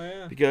face Oh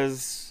yeah.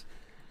 because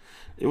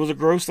it was a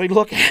gross thing to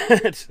look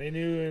at. They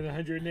knew in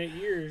 108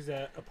 years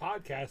that a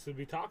podcast would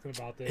be talking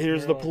about this.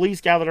 Here's They're the like,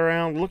 police gathered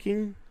around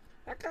looking.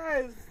 That guy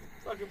is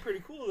fucking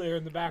pretty cool there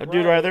in the back. That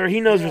dude right there, he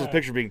knows Yeah. there's a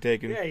picture being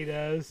taken. Yeah, he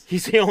does.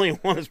 He's the only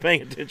one that's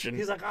paying attention.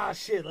 He's like, oh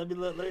shit, let me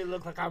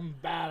look like I'm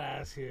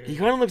badass here. He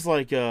kind of looks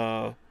like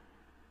who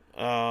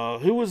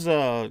was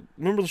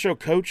remember the show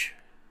Coach?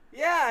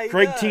 Yeah, he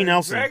Craig does. T.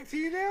 Nelson. Craig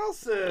T.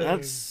 Nelson.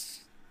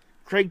 That's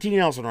Craig T.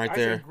 Nelson right I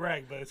there. said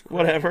Greg, but it's Craig.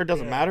 Whatever, it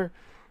doesn't Yeah. matter.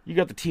 You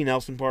got the T.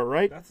 Nelson part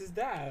right. That's his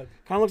dad.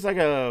 Kind of looks like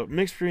a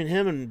mix between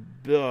him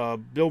and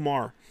Bill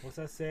Maher. What's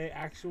that say?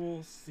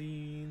 Actual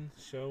scene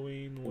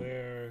showing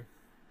where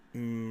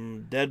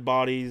Dead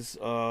bodies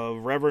of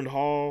Reverend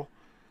Hall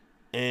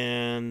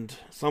and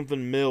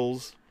something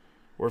Mills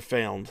were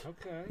found.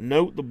 Okay.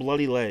 Note the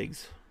bloody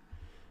legs.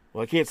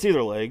 Well, I can't see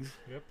their legs.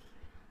 Yep.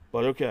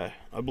 But okay,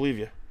 I believe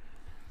you.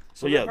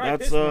 So Well, yeah,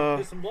 that's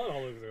that's some blood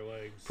all over their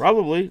legs.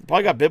 probably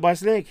got bit by a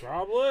snake.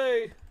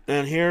 Probably.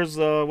 And here's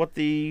what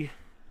the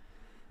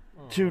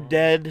two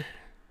dead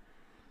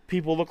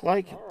people look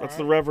like. All That's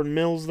the right. Reverend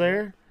Mills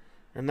there,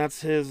 and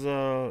that's his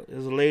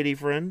lady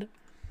friend.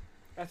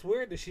 That's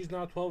weird that she's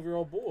not a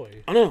 12-year-old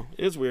boy. I know,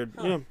 it's weird.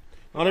 Yeah,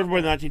 not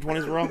everybody in the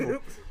 1920s were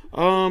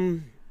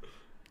awful.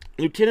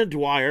 Lieutenant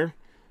Dwyer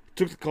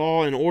took the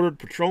call and ordered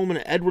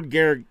Patrolman Edward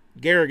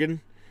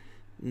Garrigan,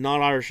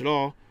 not Irish at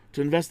all,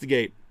 to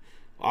investigate.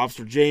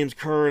 Officer James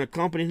Curran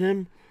accompanied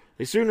him.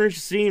 They soon reached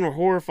the scene where,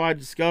 horrified,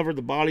 discovered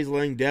the bodies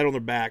laying dead on their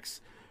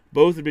backs.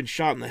 Both had been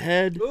shot in the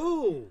head.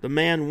 Ooh. The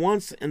man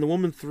once and the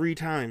woman 3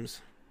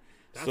 times.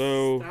 That's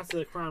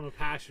a crime of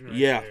passion right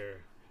Yeah. there.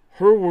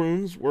 Her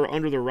wounds were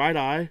under the right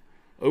eye,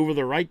 over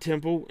the right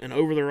temple, and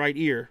over the right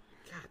ear,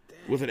 God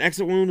damn. with an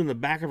exit wound in the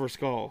back of her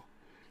skull.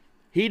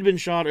 He'd been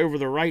shot over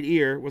the right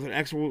ear with an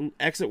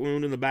exit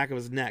wound in the back of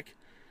his neck,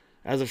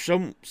 as if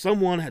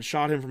someone had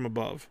shot him from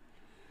above.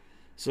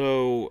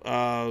 So,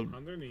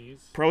 On their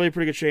knees. probably a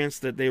pretty good chance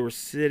that they were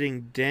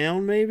sitting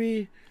down,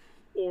 maybe?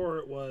 Or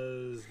it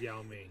was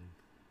Yao Ming.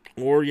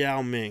 Or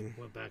Yao Ming.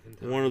 Went back in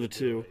time. One of the to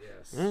two. do it,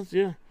 yes. Well,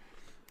 yeah.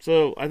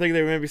 So, I think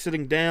they were maybe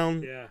sitting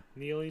down. Yeah.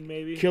 Kneeling,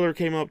 maybe? Killer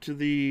came up to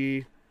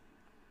the...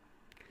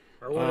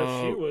 Or what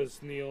if she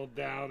was kneeled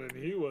down and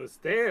he was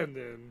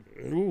standing?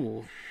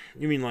 Ooh.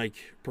 You mean like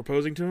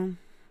proposing to him?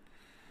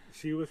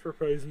 She was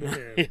proposing to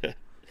him. Yeah.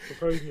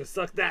 Proposing to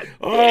suck that.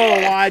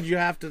 Oh, why'd you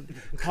have to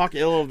talk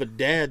ill of the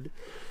dead?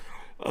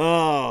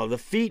 Oh, the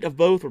feet of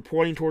both were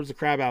pointing towards the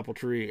crabapple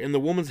tree, and the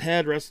woman's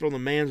head rested on the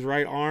man's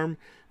right arm,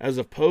 as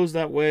if posed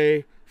that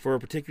way for a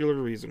particular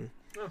reason.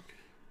 Oh.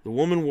 The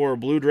woman wore a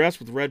blue dress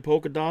with red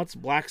polka dots,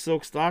 black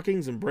silk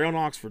stockings, and brown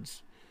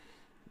Oxfords.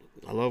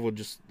 I love when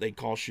just they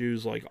call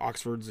shoes like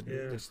Oxfords and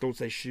Yeah. they just don't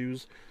say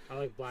shoes. I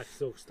like black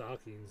silk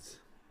stockings.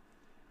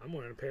 I'm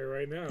wearing a pair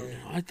right now.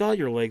 I thought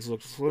your legs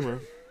looked slimmer.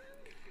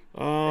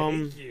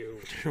 Thank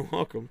you. You're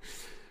welcome.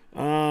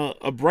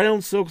 A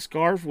brown silk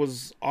scarf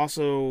was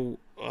also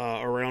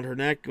around her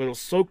neck, but it was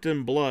soaked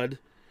in blood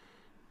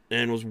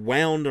and was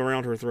wound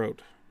around her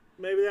throat.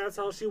 Maybe that's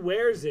how she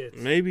wears it.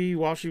 Maybe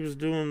while she was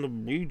doing the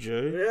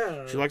BJ,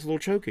 Yeah. she likes a little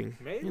choking.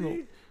 Maybe. You know,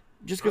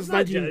 just I'm because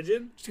not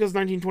judging.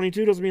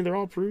 1922 doesn't mean they're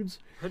all prudes.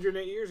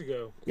 108 years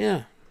ago.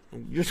 Yeah,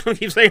 you're just gonna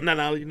keep saying that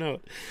now that you know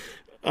it.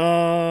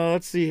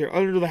 Let's see here.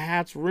 Under the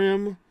hat's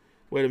rim.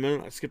 Wait a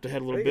minute, I skipped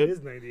ahead a I little think bit. it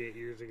is 98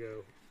 years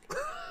ago.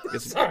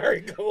 It's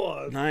Sorry, go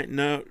on. 8,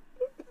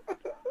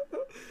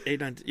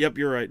 9, yep,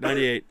 you're right.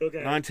 98.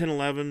 Okay. 9, 10,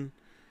 11.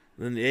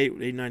 Then the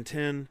 8, 9,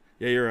 10.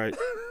 Yeah, you're right.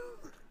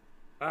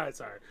 All right,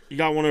 sorry. You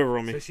got one over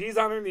on So me. she's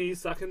on her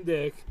knees sucking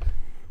dick,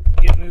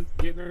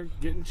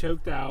 getting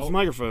choked out. This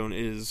microphone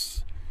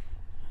is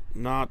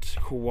not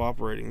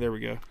cooperating. There we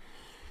go.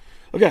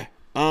 Okay.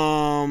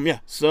 Yeah.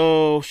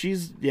 So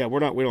we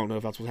don't know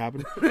if that's what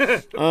happened.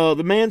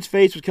 The man's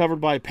face was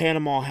covered by a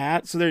Panama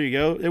hat. So there you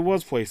go. It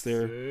was placed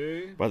there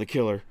See? by the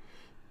killer.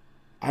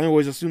 I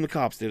always assumed the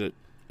cops did it.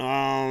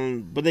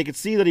 But they could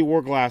see that he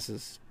wore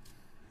glasses.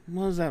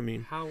 What does that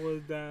mean? How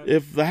was that?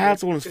 If the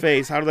hat's on his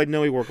face, how do they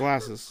know he wore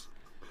glasses?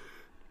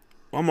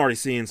 I'm already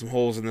seeing some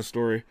holes in this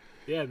story.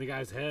 Yeah, the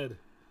guy's head.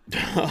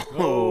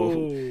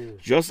 Oh.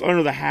 Just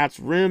under the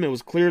hat's rim, it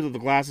was clear that the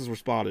glasses were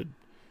spotted.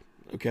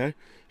 Okay?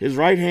 His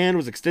right hand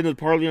was extended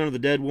partly under the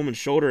dead woman's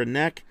shoulder and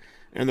neck,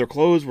 and their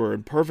clothes were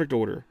in perfect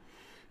order.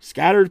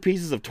 Scattered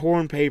pieces of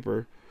torn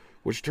paper,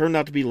 which turned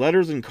out to be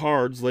letters and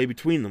cards, lay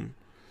between them.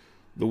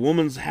 The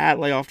woman's hat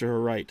lay off to her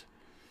right.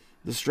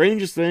 The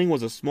strangest thing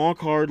was a small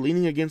card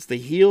leaning against the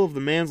heel of the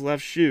man's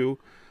left shoe,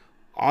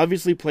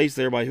 obviously placed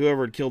there by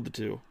whoever had killed the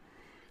two.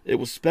 It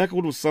was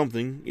speckled with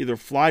something, either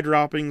fly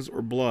droppings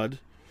or blood.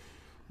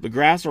 The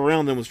grass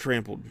around them was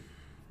trampled.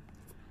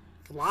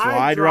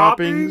 Fly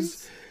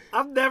droppings?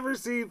 I've never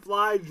seen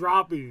fly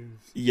droppings.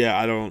 Yeah,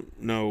 I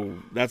don't know.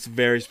 That's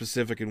very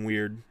specific and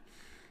weird.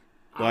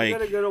 I'm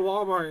gonna go to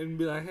Walmart and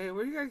be like, "Hey,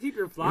 where you gonna keep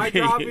your fly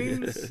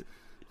droppings?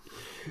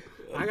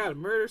 I gotta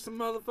murder some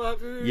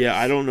motherfuckers." Yeah,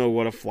 I don't know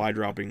what a fly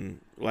dropping,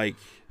 like,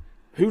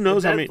 who knows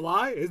Is how that many...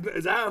 fly?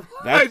 Is that a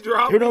fly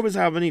dropping? Who knows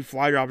how many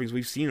fly droppings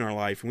we've seen in our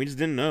life, and we just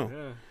didn't know.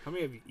 Yeah. How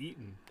many have you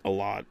eaten? A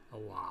lot. A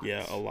lot.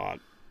 Yeah, a lot.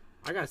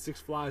 I got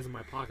 6 flies in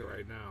my pocket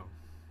right now.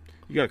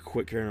 You gotta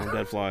quit carrying on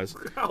dead flies.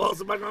 How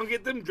else am I gonna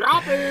get them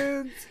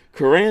droppings?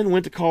 Curran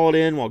went to call it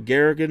in while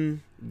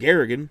Garrigan,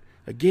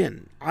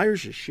 again,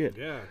 Irish as shit.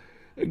 Yeah.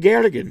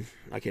 Garrigan,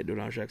 I can't do an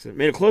Irish accent,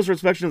 made a closer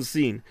inspection of the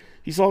scene.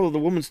 He saw that the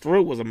woman's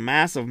throat was a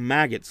mass of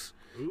maggots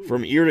Ooh.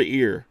 from ear to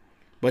ear,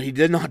 but he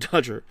did not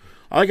touch her.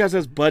 I like how it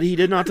says, but he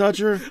did not touch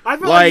her. I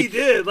feel like he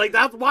did. Like,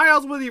 that's why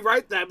else would he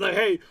write that? Like,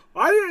 hey,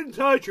 I didn't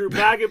touch your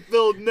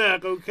maggot-filled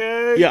neck,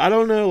 okay? Yeah, I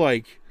don't know,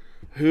 like,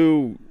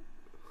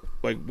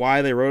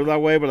 why they wrote it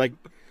that way, but, like,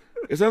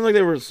 it sounds like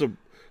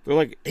they're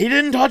like, he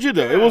didn't touch it,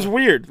 though. Yeah. It was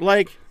weird.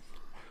 Like,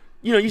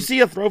 you know, you see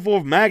a throw full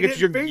of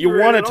maggots, you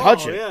want to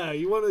touch it. Yeah,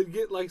 you want to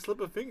get, like, slip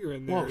a finger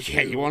in there. Well,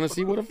 yeah, you want to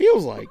see what it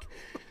feels like.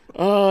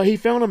 He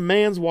found a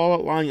man's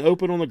wallet lying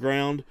open on the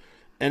ground,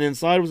 and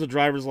inside was a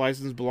driver's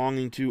license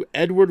belonging to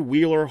Edward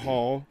Wheeler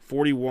Hall,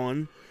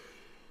 41,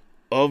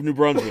 of New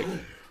Brunswick.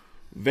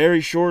 Very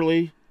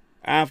shortly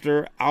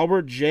after,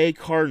 Albert J.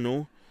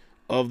 Cardinal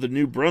of the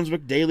New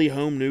Brunswick Daily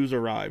Home News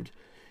arrived.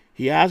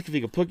 He asked if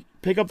he could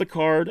pick up the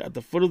card at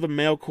the foot of the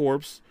male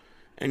corpse,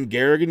 and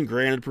Garrigan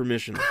granted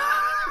permission.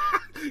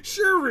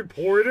 Sure,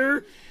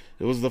 reporter.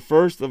 It was the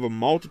first of a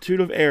multitude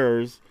of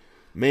errors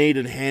made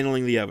in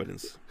handling the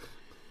evidence.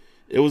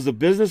 It was the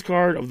business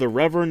card of the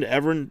Reverend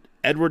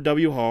Edward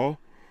W. Hall,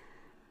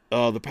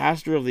 the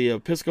pastor of the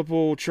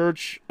Episcopal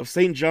Church of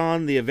St.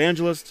 John the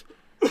Evangelist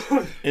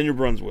in New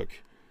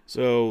Brunswick.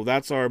 So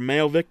that's our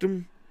male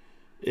victim,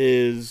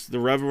 is the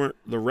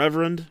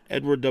Reverend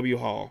Edward W.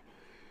 Hall.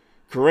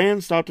 Curran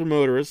stopped a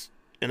motorist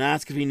and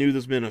asked if he knew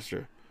this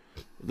minister.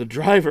 The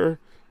driver,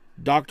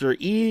 Dr.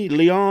 E.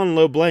 Leon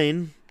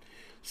Loblain,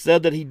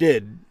 said that he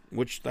did,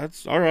 which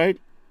that's all right.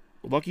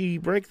 Lucky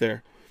break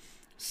there.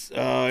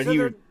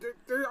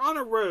 They're on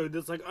a road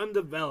that's like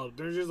undeveloped.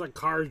 There's just like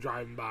cars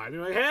driving by. And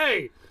they're like,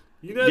 hey,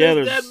 you know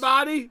this dead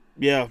body?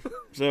 Yeah.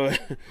 So,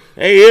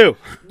 hey, you.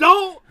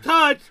 Don't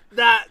touch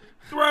that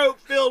throat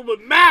filled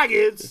with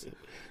maggots.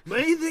 But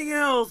anything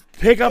else,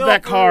 pick up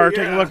that car,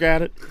 take a look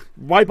at it,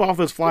 wipe off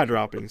those fly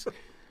droppings.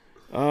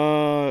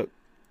 I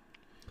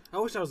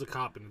wish I was a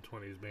cop in the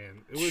 20s,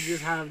 man. It would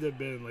just have to have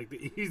been like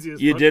the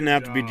easiest. You didn't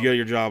have to be doing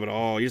your job at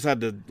all. You just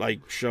had to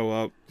like show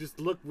up. Just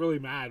look really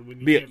mad when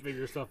you can't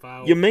figure stuff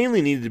out. You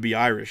mainly needed to be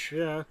Irish.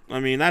 Yeah.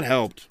 I mean, that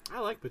helped. I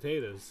like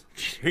potatoes.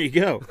 There you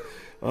go.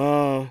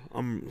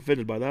 I'm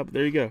offended by that, but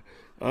there you go.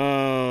 Do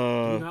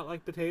you not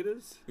like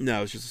potatoes?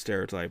 No, it's just a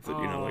stereotype that,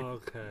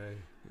 okay.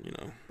 You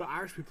know. But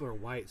Irish people are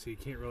white, so you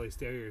can't really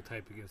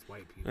stereotype against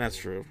white people. That's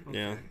true. Okay.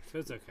 Yeah. So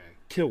it's okay.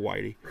 Kill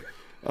Whitey.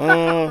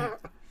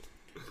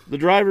 The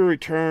driver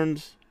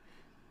returned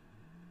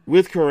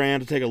with Curran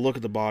to take a look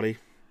at the body,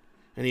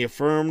 and he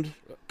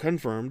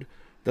confirmed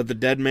that the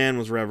dead man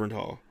was Reverend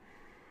Hall.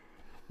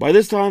 By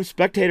this time,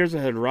 spectators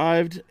had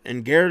arrived,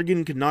 and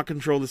Garrigan could not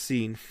control the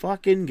scene.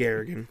 Fucking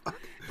Garrigan.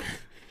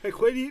 Hey,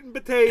 quit eating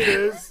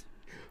potatoes.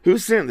 Who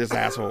sent this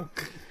asshole?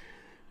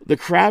 The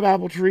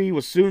crabapple tree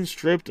was soon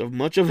stripped of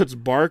much of its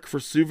bark for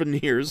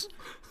souvenirs.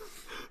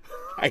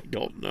 I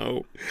don't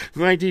know.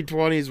 The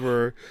 1920s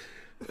were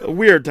a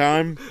weird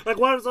time. Like,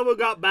 what if someone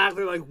got back,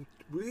 they're like,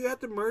 were you at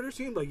the murder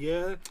scene? Like,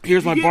 yeah.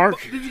 Here's my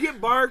bark. Did you get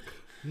bark?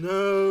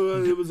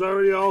 No, it was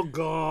already all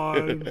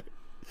gone.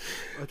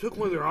 I took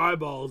one of their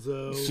eyeballs,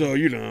 though. So,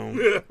 you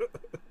know.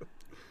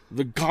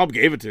 The cop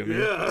gave it to me.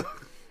 Yeah.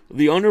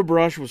 The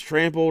underbrush was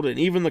trampled, and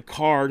even the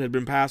card had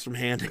been passed from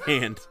hand to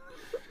hand.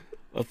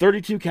 A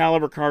 .32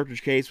 caliber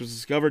cartridge case was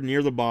discovered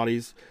near the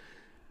bodies,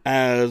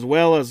 as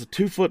well as a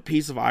 2-foot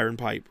piece of iron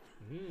pipe.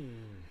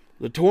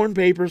 The torn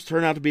papers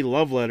turned out to be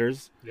love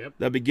letters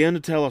that began to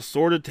tell a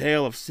sordid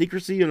tale of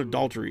secrecy and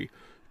adultery,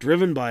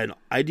 driven by an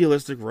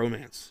idealistic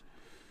romance.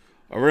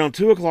 Around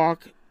 2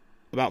 o'clock,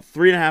 about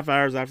 3.5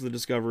 hours after the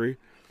discovery,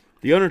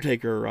 the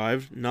Undertaker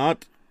arrived,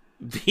 not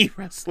the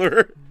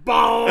wrestler.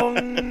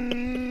 Bong!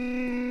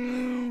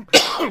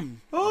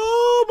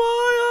 Oh,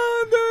 my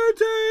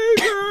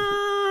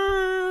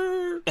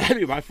Undertaker! That'd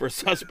be my first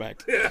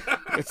suspect.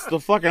 It's the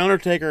fucking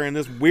Undertaker and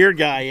this weird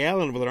guy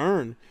yelling with an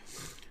urn.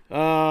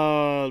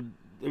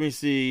 Let me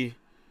see.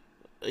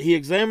 He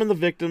examined the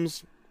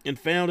victims and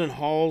found in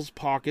Hall's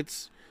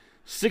pockets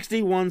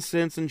 61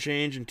 cents and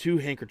change and 2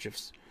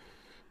 handkerchiefs.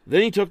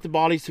 Then he took the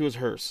bodies to his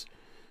hearse.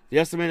 The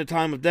estimated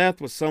time of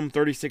death was some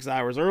 36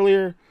 hours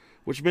earlier,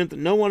 which meant that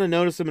no one had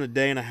noticed him in a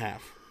day and a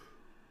half.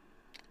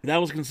 That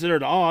was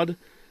considered odd,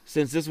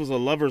 since this was a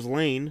lover's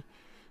lane,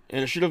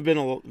 and it should have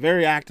been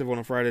very active on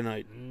a Friday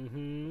night.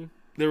 Mm-hmm.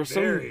 There was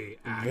very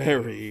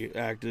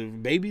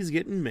active babies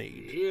getting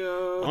made.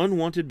 Yeah.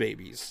 Unwanted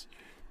babies.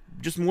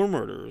 Just more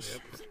murders.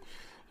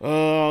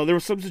 There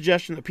was some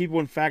suggestion that people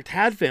in fact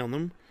had found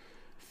them,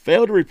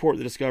 failed to report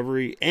the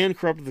discovery, and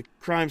corrupted the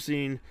crime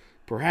scene,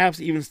 perhaps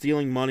even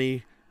stealing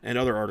money and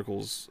other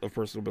articles of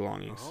personal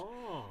belongings.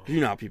 Oh. You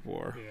know how people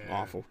are. Yeah.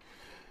 Awful.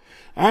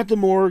 At the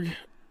morgue,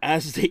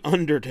 as the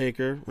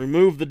Undertaker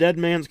removed the dead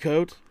man's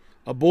coat,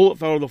 a bullet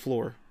fell to the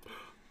floor.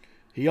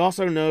 He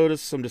also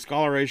noticed some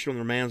discoloration on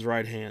the man's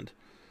right hand.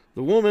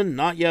 The woman,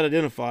 not yet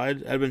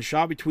identified, had been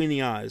shot between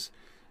the eyes,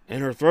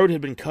 and her throat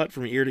had been cut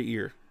from ear to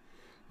ear.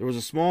 There was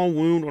a small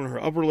wound on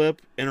her upper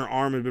lip, and her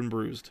arm had been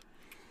bruised.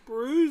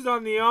 Bruised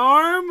on the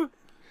arm?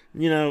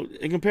 You know,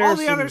 in comparison...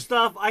 All the other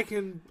stuff I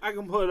can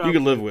put up. You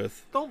can live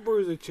with. Don't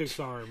bruise a chick's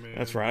arm, man.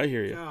 That's right, I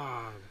hear you.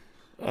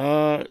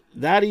 God.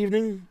 That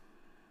evening,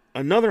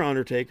 another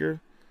Undertaker...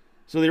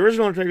 So the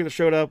original Undertaker that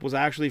showed up was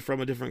actually from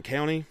a different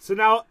county. So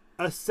now...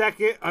 a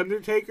second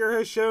Undertaker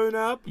has shown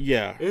up.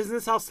 Yeah. Isn't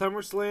this how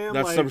SummerSlam?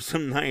 That's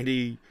some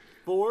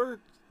 94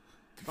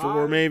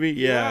 4, maybe.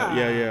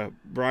 Yeah.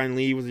 Brian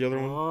Lee was the other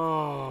one.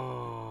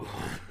 Oh.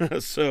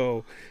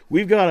 So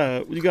we got a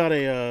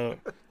little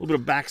bit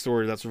of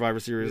backstory to that Survivor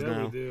Series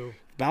now. We do.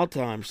 About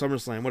time,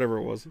 SummerSlam, whatever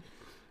it was.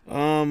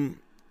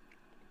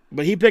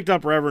 But he picked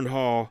up Reverend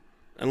Hall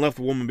and left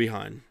the woman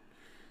behind.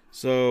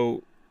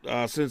 So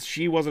since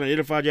she wasn't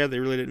identified yet, they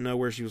really didn't know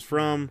where she was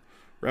from.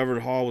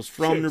 Reverend Hall was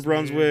from New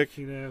Brunswick.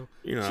 Man,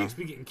 you know, chicks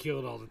be getting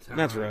killed all the time.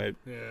 That's right.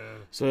 Yeah.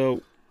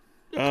 So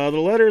the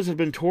letters had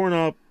been torn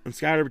up and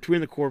scattered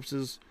between the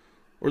corpses,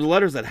 or the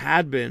letters that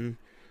had been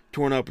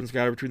torn up and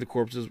scattered between the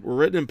corpses were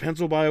written in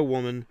pencil by a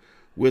woman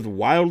with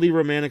wildly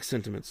romantic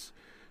sentiments.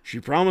 She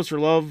promised her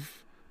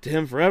love to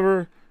him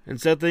forever and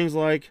said things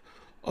like,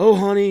 "Oh,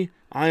 honey,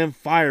 I am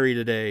fiery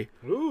today.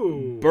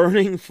 Ooh.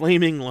 Burning,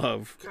 flaming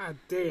love." God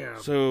damn.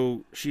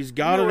 So she's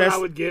got you know an what I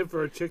would give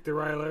for a chick to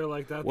write a letter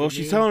like that. Well, to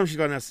she's me? telling him she's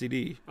got an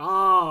STD.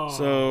 Oh.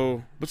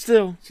 So, but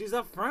still. She's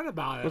upfront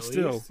about it. But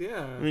still. Least.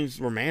 Yeah. I mean, it's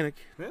romantic.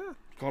 Yeah.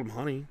 Called him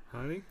honey.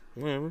 Honey.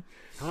 Whatever.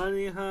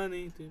 Honey,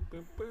 honey.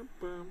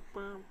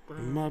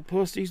 My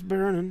pussy's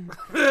burning.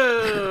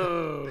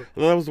 Oh.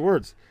 Well, that was the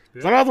words. Yeah.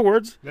 Is that not the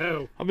words?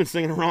 No. I've been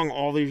singing it wrong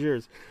all these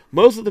years.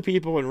 Most of the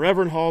people in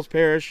Reverend Hall's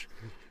parish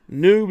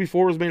knew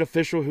before it was made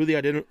official who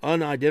the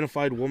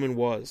unidentified woman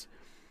was.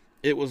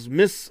 It was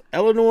Miss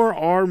Eleanor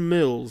R.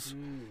 Mills,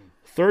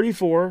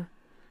 34,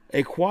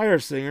 a choir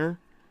singer,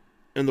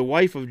 and the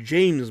wife of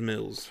James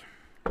Mills.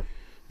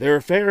 Their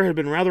affair had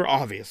been rather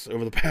obvious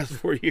over the past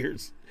 4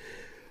 years.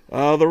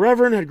 The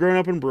Reverend had grown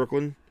up in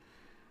Brooklyn,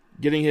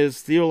 getting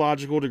his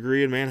theological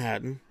degree in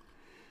Manhattan.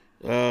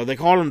 They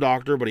called him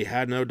doctor, but he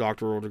had no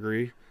doctoral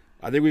degree.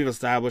 I think we've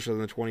established in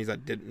the 20s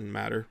that didn't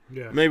matter.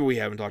 Yeah. Maybe we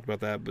haven't talked about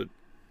that, but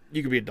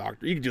you could be a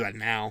doctor. You could do that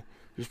now.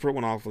 Just print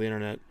one off of the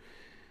internet.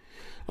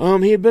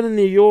 He had been in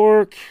New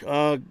York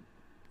and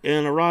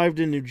arrived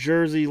in New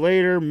Jersey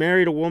later,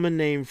 married a woman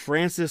named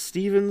Frances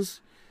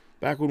Stevens,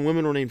 back when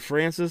women were named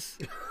Frances.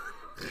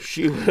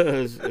 She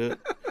was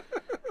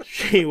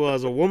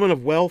a woman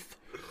of wealth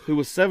who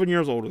was 7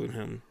 years older than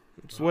him.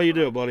 That's the way you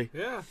do it, buddy.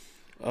 Yeah.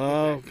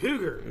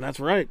 Cougar. That's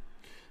right.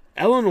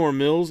 Eleanor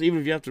Mills, even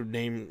if you have to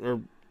name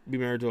or be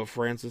married to a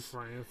Frances.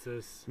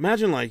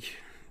 Imagine, like,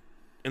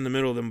 in the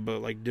middle of them, but,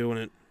 like, doing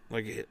it.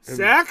 Like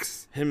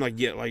sex? Him, like,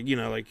 yeah, like, you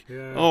know, like,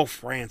 yeah. Oh,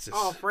 Frances.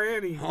 Oh,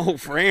 Franny. Oh,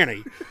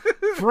 Franny.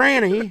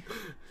 Franny.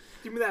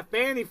 Give me that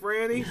fanny,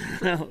 Franny.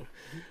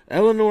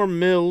 Eleanor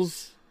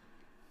Mills,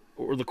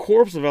 or the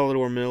corpse of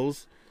Eleanor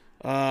Mills,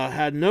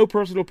 had no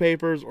personal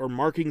papers or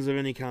markings of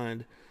any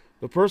kind.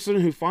 The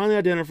person who finally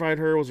identified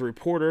her was a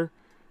reporter,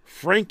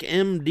 Frank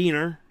M.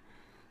 Diener,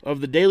 of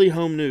the Daily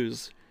Home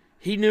News.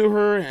 He knew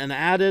her and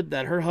added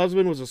that her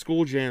husband was a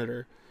school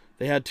janitor.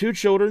 They had 2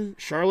 children,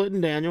 Charlotte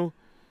and Daniel.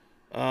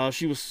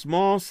 She was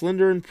small,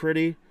 slender, and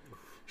pretty.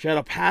 She had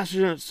a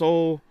passionate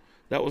soul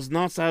that was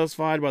not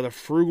satisfied by the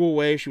frugal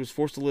way she was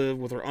forced to live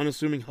with her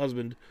unassuming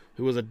husband,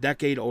 who was a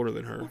decade older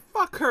than her. Well,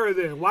 fuck her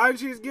then. Why did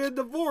she get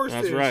divorced?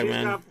 That's then? right, She's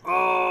man.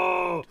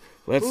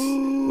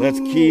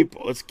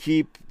 Let's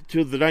keep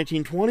to the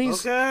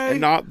 1920s, okay,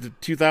 and not the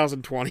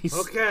 2020s.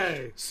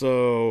 Okay.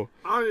 So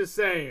I'm just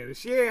saying, if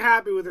she ain't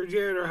happy with her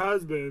janitor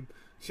husband,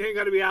 she ain't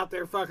got to be out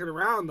there fucking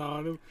around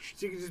on him.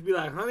 She can just be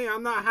like, "Honey,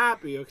 I'm not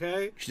happy."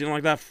 Okay. She didn't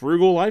like that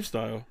frugal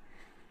lifestyle.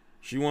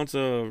 She wants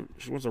a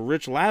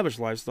rich, lavish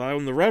lifestyle.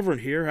 And the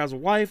Reverend here has a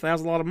wife that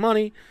has a lot of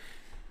money.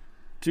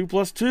 2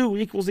 + 2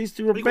 equals these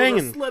two are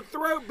banging. A slit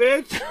throat,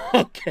 bitch.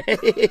 Okay.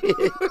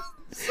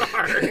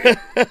 Sorry.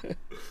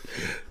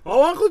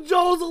 Oh, Uncle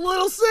Joel's a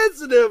little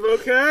sensitive,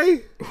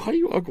 okay? Why are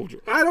you Uncle Joel?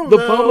 I don't know.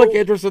 The public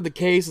interest in the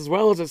case, as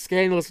well as its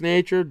scandalous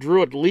nature,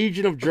 drew a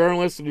legion of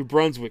journalists in New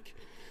Brunswick.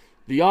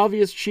 The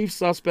obvious chief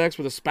suspects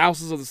were the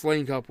spouses of the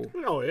slain couple.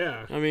 Oh,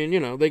 yeah. I mean, you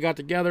know, they got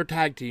together,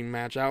 tag team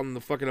match out in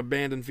the fucking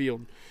abandoned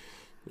field.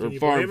 Or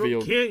farm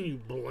field. Can you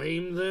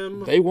blame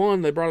them? They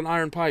won. They brought an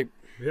iron pipe.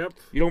 Yep.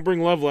 You don't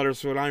bring love letters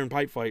to an iron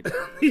pipe fight.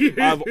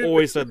 I've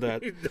always said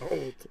that. You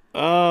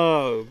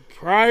don't.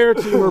 Prior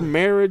to her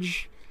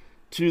marriage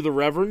to the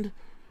Reverend,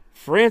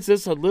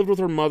 Frances had lived with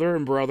her mother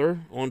and brother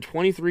on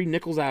 23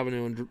 Nichols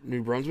Avenue in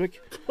New Brunswick.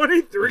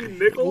 23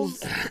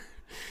 Nichols? Nichols.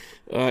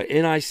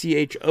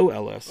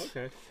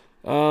 Okay.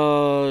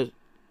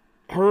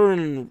 Her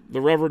and the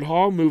Reverend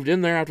Hall moved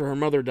in there after her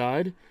mother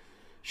died.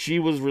 She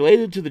was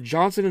related to the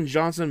Johnson &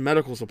 Johnson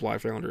medical supply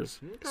founders.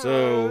 Okay.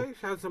 So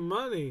she had some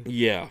money.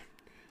 Yeah.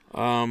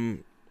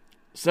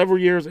 Several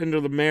years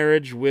into the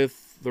marriage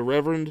with the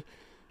Reverend,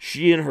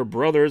 she and her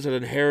brothers had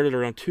inherited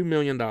around $2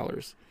 million.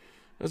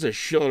 That's a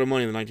shitload of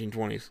money in the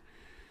 1920s.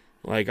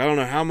 Like, I don't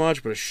know how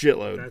much, but a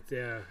shitload.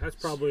 That's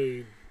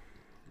probably,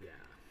 yeah.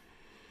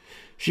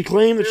 She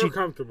claimed that they were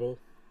comfortable.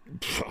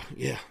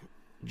 Yeah.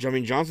 I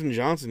mean, Johnson &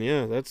 Johnson,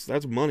 yeah,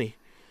 that's money.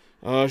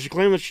 She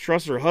claimed that she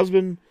trusted her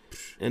husband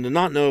and did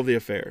not know of the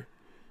affair.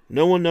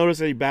 No one noticed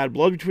any bad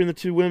blood between the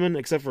two women,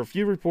 except for a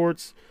few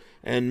reports,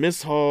 and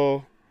Miss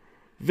Hall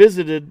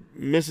visited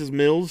Mrs.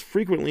 Mills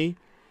frequently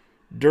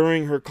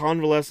during her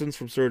convalescence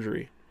from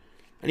surgery.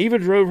 and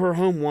even drove her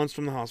home once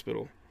from the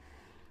hospital.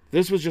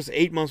 This was just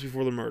 8 months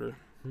before the murder.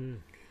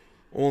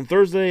 On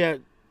Thursday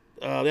at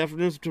the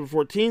afternoon of September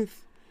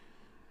 14th,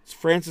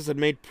 Frances had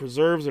made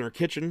preserves in her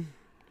kitchen.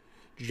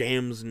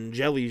 Jams and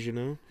jellies, you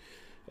know.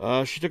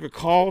 She took a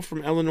call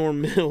from Eleanor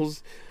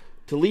Mills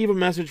to leave a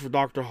message for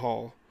Dr.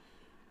 Hall.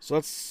 So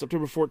that's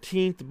September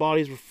 14th. The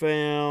bodies were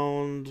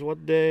found,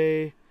 what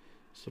day?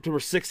 September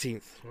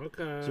 16th.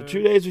 Okay. So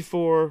 2 days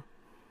before,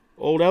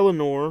 old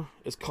Eleanor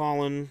is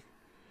calling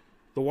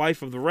the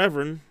wife of the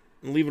Reverend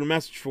and leaving a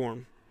message for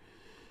him.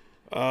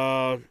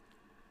 That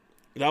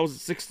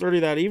was at 6:30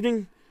 that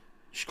evening.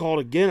 She called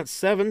again at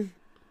 7,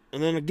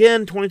 and then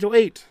again 20 to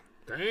 8.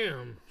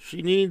 Damn.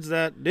 She needs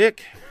that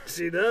dick.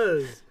 She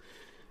does.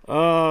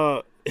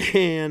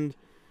 And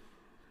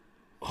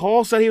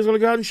Hall said he was going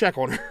to go out and check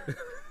on her.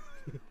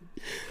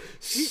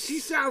 She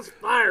sounds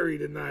fiery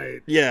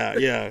tonight. Yeah.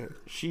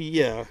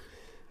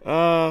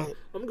 I'm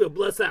gonna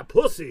bless that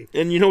pussy.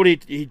 And you know what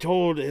he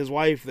told his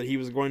wife that he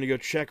was going to go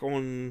check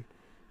on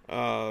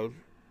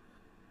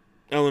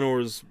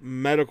Eleanor's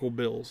medical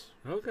bills.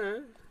 Okay.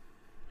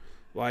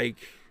 Like,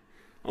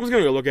 I'm just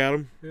gonna go look at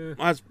them. Yeah.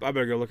 I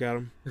better go look at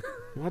them.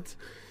 What?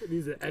 It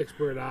needs an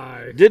expert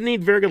eye. Didn't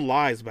need very good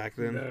lies back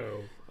then.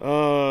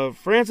 No.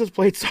 Frances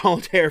played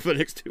solitaire for the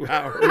next 2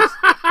 hours.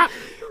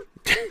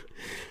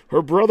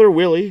 Her brother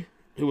Willie,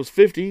 who was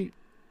 50,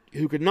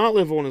 who could not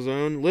live on his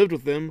own, lived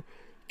with them,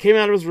 came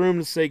out of his room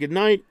to say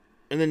goodnight,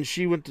 and then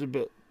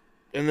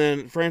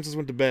Frances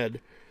went to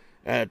bed.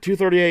 At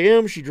 2:30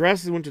 a.m., she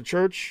dressed and went to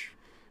church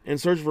in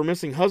search of her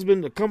missing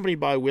husband, accompanied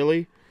by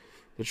Willie.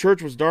 The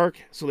church was dark,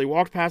 so they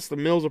walked past the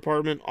Mills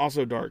apartment,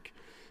 also dark.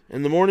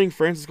 In the morning,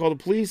 Frances called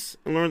the police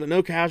and learned that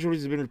no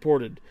casualties had been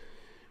reported.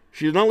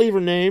 She did not leave her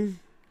name,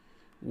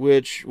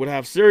 which would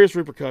have serious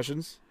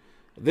repercussions.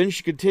 Then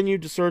she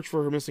continued to search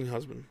for her missing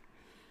husband.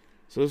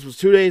 So this was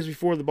 2 days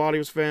before the body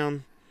was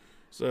found.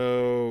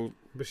 So...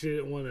 But she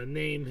didn't want to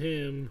name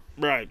him.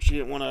 Right. She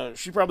didn't want to...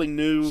 She probably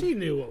knew... She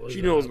knew what was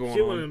She knew what was going on.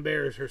 She wouldn't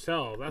embarrass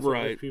herself. That's what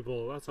Right. rich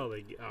people... That's how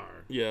they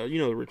are. Yeah, you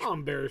know the rich... I'll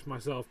embarrass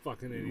myself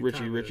fucking any Richie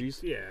time.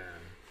 Richies. Yeah.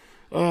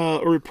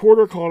 A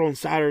reporter called on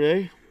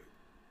Saturday,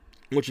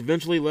 which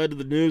eventually led to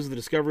the news of the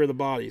discovery of the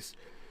bodies.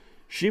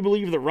 She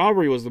believed that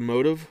robbery was the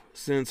motive,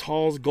 since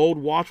Hall's gold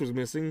watch was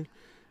missing,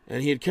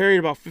 and he had carried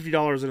about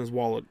 $50 in his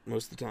wallet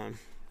most of the time.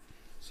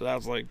 So that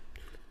was like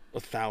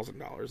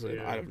 $1,000.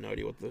 Yeah. I have no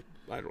idea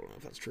I don't know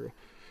if that's true.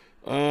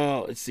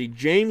 Let's see.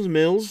 James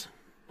Mills,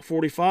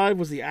 45,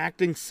 was the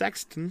acting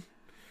sexton,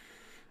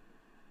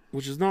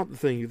 which is not the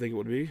thing you think it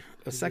would be.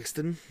 A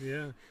sexton.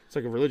 Yeah. It's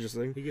like a religious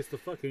thing. He gets to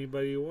fuck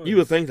anybody he wants. You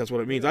would think that's what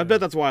it means. Yeah. I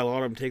bet that's why a lot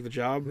of them take the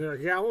job. They're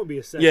like, yeah, I want to be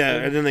a sexton. Yeah,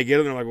 and then they get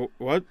it and they're like,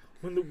 what?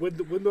 When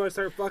do I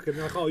start fucking?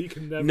 They're like, oh, you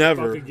can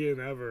Never. fuck again,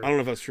 ever. I don't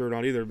know if that's true or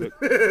not either, but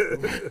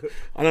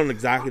I don't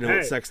exactly know what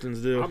Hey,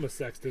 sextons do. I'm a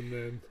sexton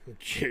then.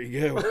 Here you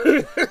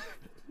go.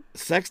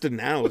 Sexton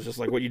now is just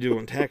like what you do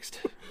on text.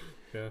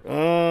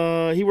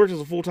 Yeah. He works as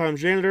a full-time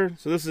janitor.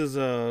 So this is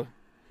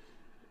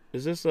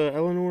this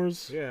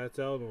Eleanor's? Yeah, it's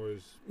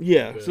Eleanor's.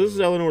 Yeah, so this is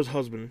Eleanor's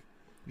husband,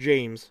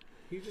 James.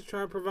 He's just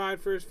trying to provide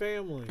for his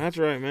family. That's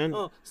right, man.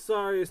 Oh,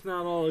 sorry, it's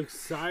not all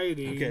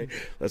exciting. Okay,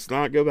 let's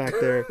not go back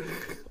there.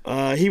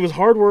 He was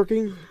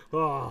hardworking,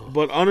 Oh,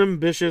 but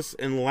unambitious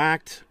and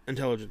lacked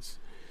intelligence.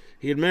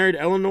 He had married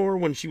Eleanor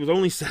when she was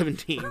only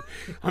 17.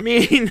 I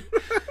mean,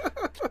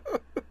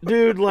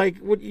 dude, like,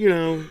 what, you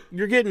know,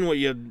 you're getting what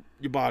you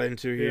bought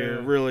into here,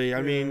 Yeah. really.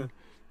 I mean,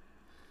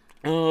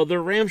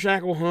 their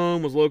ramshackle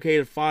home was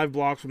located 5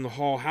 blocks from the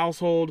Hall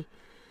household.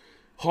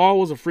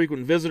 Hall was a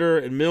frequent visitor,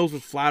 and Mills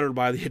was flattered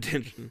by the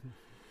attention.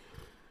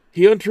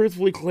 He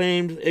untruthfully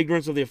claimed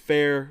ignorance of the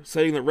affair,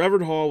 saying that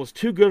Reverend Hall was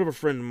too good of a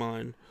friend of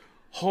mine.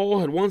 Hall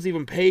had once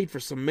even paid for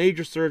some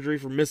major surgery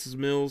for Mrs.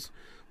 Mills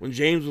when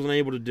James was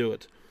unable to do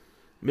it.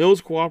 Mills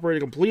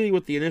cooperated completely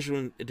with the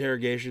initial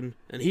interrogation,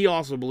 and he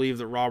also believed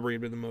that robbery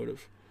had been the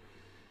motive.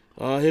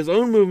 His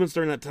own movements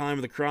during that time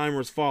of the crime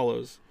were as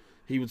follows.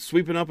 He was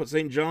sweeping up at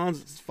St.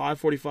 John's at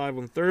 5:45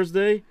 on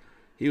Thursday.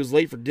 He was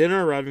late for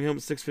dinner, arriving home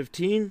at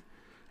 6:15.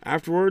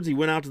 Afterwards, he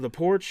went out to the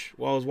porch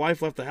while his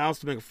wife left the house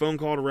to make a phone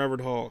call to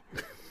Reverend Hall.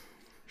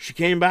 She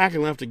came back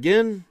and left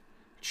again,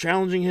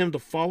 challenging him to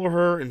follow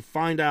her and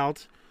find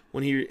out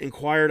when he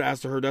inquired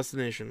as to her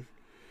destination.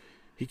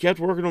 He kept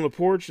working on the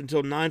porch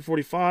until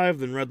 9:45,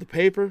 then read the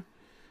paper.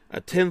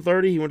 At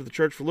 10:30, he went to the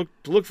church to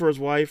look for his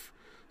wife,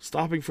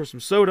 stopping for some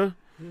soda,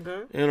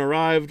 okay. and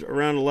arrived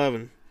around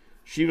 11.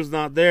 She was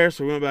not there,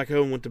 so he went back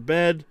home and went to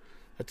bed.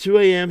 At 2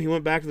 a.m., he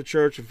went back to the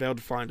church and failed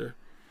to find her.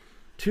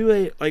 2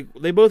 a.m., like,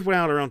 they both went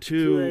out around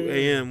 2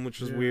 a.m., which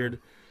was weird.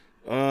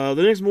 The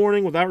next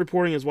morning, without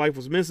reporting his wife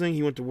was missing,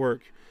 he went to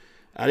work.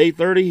 At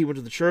 8:30, he went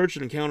to the church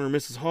and encountered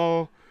Mrs.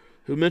 Hall,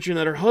 who mentioned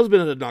that her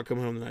husband had not come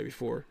home the night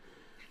before.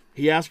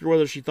 He asked her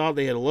whether she thought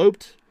they had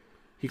eloped.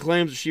 He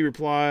claims that she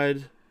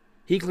replied,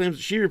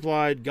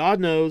 God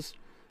knows,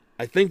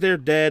 I think they're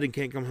dead and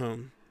can't come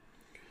home.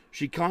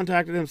 She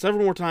contacted him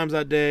several more times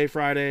that day,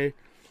 Friday,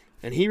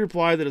 and he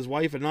replied that his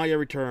wife had not yet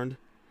returned.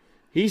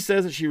 He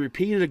says that she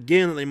repeated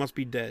again that they must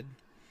be dead.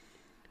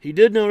 He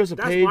did notice a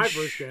That's page. my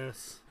first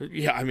guess.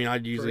 Yeah, I mean,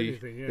 I'd usually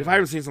anything, yeah. if I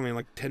haven't seen something in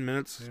like 10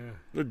 minutes, Yeah,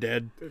 they're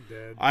dead. they're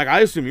dead.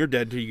 I assume you're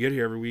dead till you get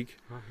here every week.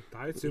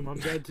 I assume I'm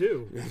dead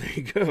too. Yeah, there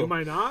you go. Am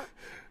I not?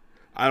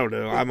 I don't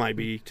know. I might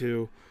be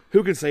too.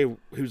 Who can say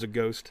who's a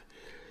ghost?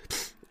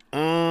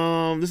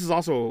 This is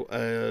also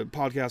a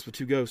podcast with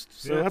two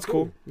ghosts, so Yeah, that's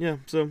cool. cool. Yeah,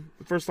 so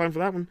first time for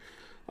that one.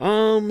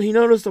 He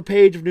noticed a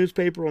page of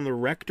newspaper on the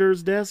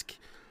rector's desk.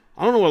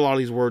 I don't know what a lot of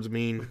these words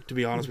mean, to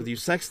be honest with you.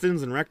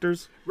 Sextons and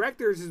rectors.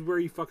 Rectors is where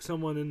you fuck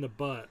someone in the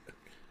butt.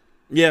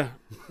 Yeah,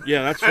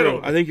 that's I true.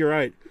 don't- I think you're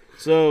right.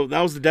 So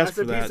that was the desk That's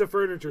a for that. piece of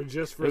furniture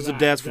just for It was a that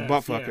desk for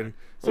butt yeah. fucking.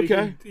 So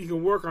Okay. you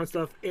can work on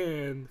stuff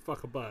and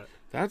fuck a butt.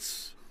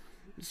 That's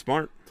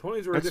smart.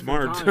 20s were That's a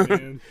different smart. time,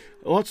 man.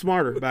 A lot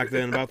smarter back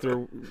then about their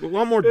a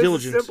lot more It was a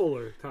diligence.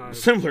 simpler time.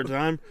 Simpler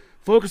time.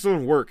 Focus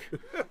on work.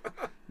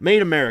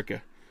 Made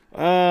America.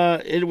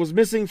 It was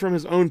missing from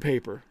his own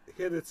paper.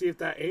 He had to see if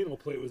that anal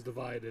plate was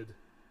divided.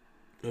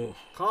 Ugh.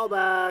 Call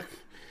back.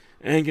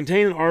 And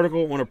contained an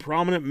article on a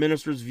prominent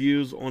minister's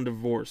views on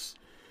divorce.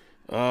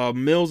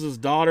 Mills's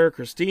daughter,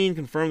 Christine,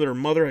 confirmed that her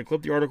mother had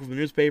clipped the article from the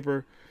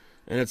newspaper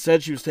and had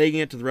said she was taking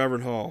it to the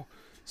Reverend Hall.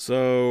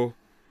 So,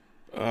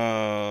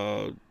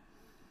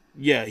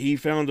 yeah, he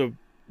found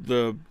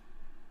the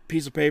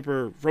piece of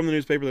paper from the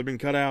newspaper that had been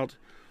cut out.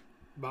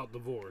 About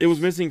divorce. It was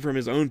missing from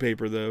his own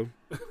paper, though.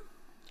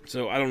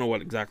 So I don't know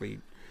what exactly.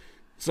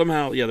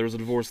 Somehow, yeah, there was a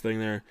divorce thing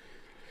there.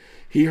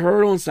 He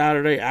heard on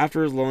Saturday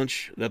after his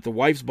lunch that the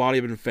wife's body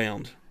had been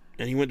found,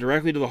 and he went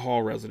directly to the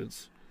Hall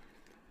residence.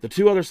 The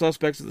two other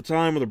suspects at the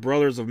time were the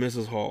brothers of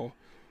Mrs. Hall,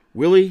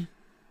 Willie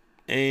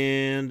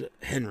and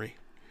Henry.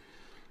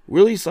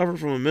 Willie suffered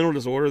from a mental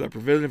disorder that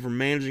prevented him from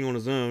managing on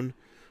his own,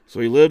 so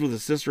he lived with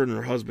his sister and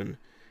her husband.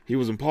 He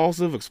was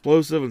impulsive,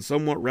 explosive, and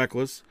somewhat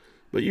reckless,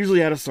 but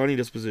usually had a sunny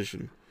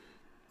disposition.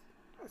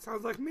 That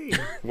sounds like me.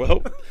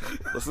 Well,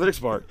 that's the next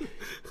part.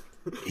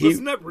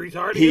 Listen up,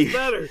 retard. he- It gets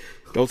better.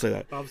 Don't say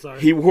that. I'm sorry.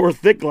 He wore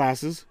thick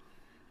glasses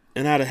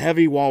and had a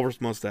heavy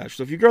walrus mustache.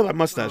 So if you grow that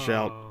mustache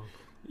out, Oh.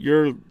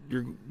 you're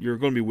going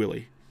to be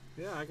Willie.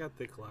 Yeah, I got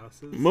thick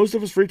glasses. Most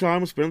of his free time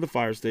was spent at the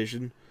fire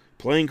station,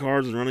 playing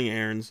cards and running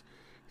errands,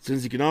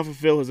 since he could not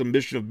fulfill his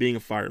ambition of being a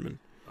fireman.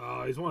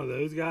 Oh, he's one of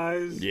those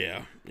guys.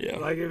 Yeah.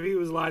 Like if he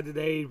was alive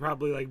today, he'd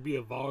probably like be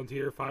a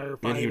volunteer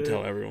firefighter. And he would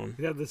tell everyone.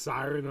 He'd have the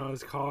siren on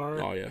his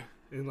car Oh, yeah.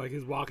 and like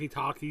his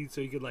walkie-talkie,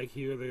 so you could like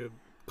hear the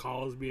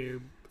calls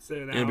being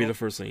sent out. And it'd be the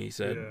first thing he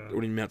said Yeah.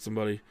 when he met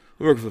somebody.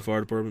 I work for the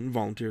fire department,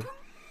 volunteer.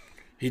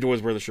 He'd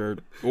always wear the shirt.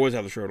 Always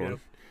have the shirt on. Yep.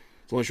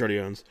 It's the only shirt he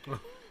owns.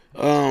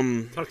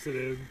 Tucks it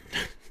in.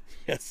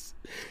 Yes.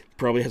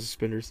 Probably has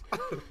suspenders.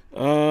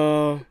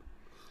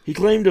 He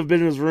claimed to have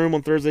been in his room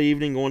on Thursday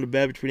evening, going to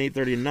bed between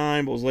 8:30 and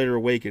 9, but was later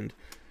awakened.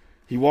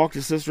 He walked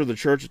his sister to the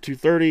church at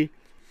 2:30,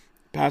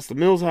 passed the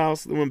Mills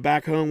house, then went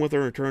back home with her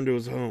and returned to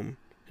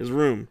his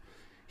room.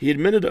 He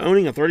admitted to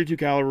owning a .32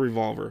 caliber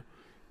revolver,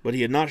 but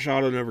he had not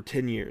shot it in over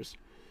 10 years.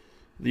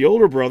 The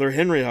older brother,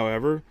 Henry,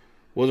 however,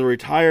 was a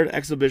retired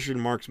exhibition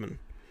marksman.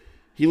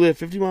 He lived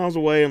 50 miles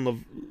away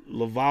in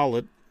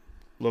Lavalette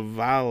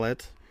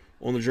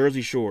on the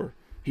Jersey Shore.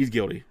 He's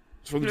guilty.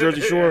 He's from the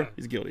Jersey Shore. Yeah.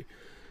 He's guilty.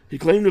 He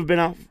claimed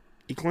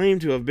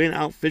to have been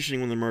out fishing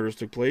when the murders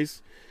took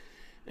place,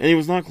 and he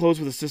was not close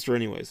with his sister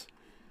anyways.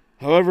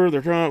 However,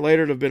 there turned out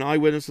later to have been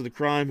eyewitness to the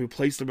crime who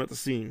placed him at the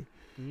scene.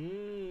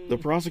 The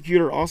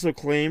prosecutor also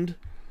claimed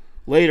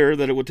later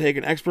that it would take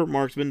an expert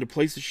marksman to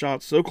place the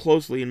shot so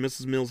closely in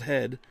Mrs. Mills'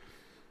 head,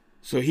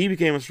 so he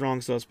became a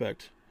strong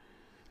suspect.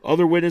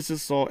 Other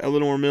witnesses saw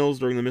Eleanor Mills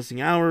during the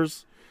missing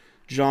hours.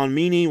 John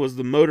Meany was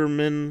the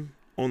motorman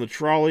on the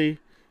trolley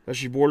that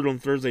she boarded on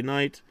Thursday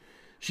night.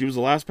 She was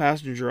the last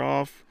passenger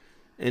off,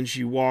 and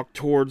she walked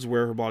towards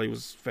where her body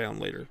was found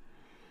later.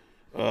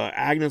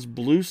 Agnes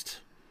Blust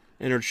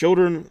and her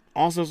children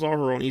also saw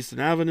her on Easton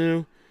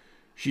Avenue.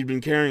 She'd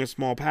been carrying a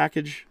small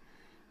package.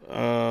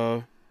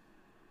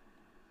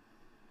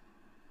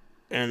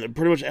 And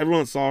pretty much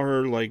everyone that saw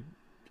her, like,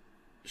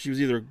 she was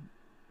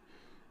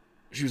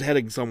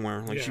heading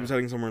somewhere. Like, she Yeah. was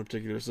heading somewhere in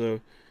particular. So,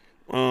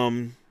 let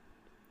me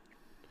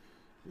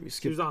He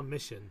skip. was on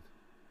mission.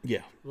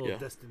 Yeah, Little yeah.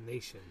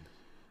 destination.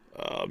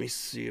 Let me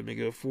see. Let me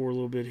go forward a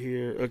little bit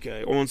here.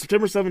 Okay. On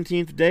September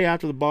 17th, the day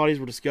after the bodies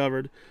were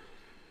discovered,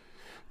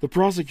 the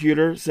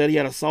prosecutor said he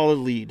had a solid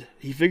lead.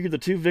 He figured the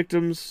two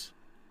victims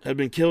had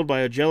been killed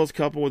by a jealous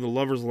couple in the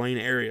Lover's Lane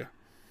area.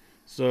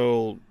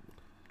 So,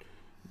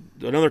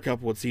 another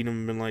couple had seen them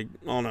and been like,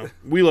 oh no,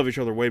 we love each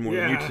other way more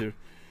than you Yeah. two.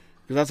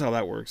 Because that's how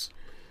that works.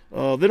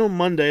 Then on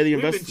Monday, the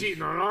We've been investigation...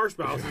 cheating on our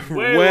spouses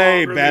way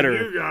way better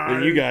longer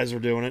than you guys are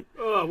doing it.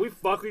 Oh, we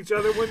fuck each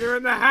other when they're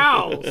in the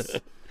house.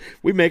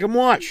 We make them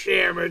watch.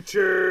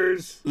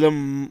 Amateurs.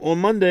 On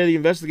Monday, the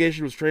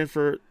investigation was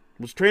transferred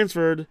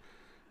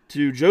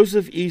to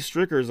Joseph E.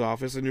 Stricker's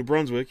office in New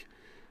Brunswick,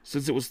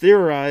 since it was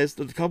theorized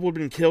that the couple had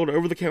been killed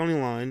over the county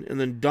line and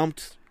then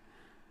dumped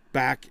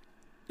back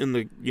in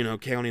the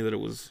county that it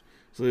was.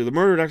 So the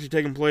murder had actually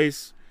taken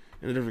place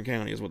in a different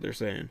county, is what they're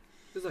saying.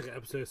 This is like an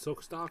episode of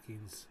Silk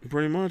Stockings.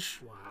 Pretty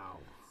much. Wow.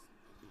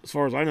 As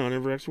far as I know, I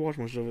never actually watched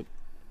much of it.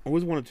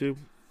 Always wanted to.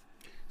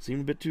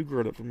 Seemed a bit too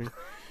grown up for me.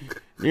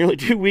 Nearly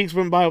 2 weeks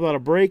went by without a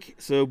break,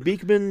 so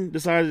Beekman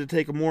decided to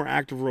take a more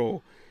active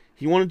role.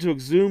 He wanted to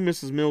exhume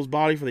Mrs. Mills'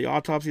 body for the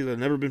autopsy that had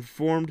never been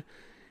performed.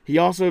 He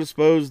also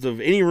disposed of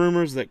any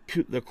rumors that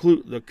the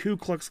Ku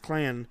Klux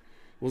Klan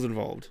was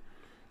involved.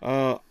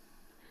 I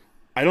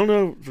don't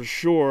know for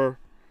sure,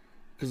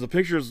 because the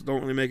pictures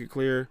don't really make it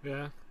clear.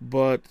 Yeah.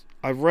 But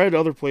I've read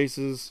other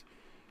places.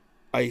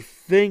 I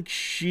think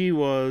she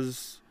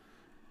was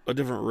a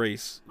different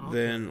race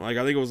than, like,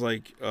 I think it was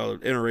like an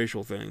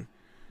interracial thing.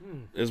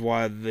 Is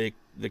why the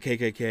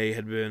KKK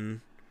had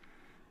been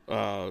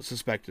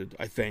suspected.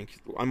 I think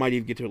I might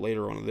even get to it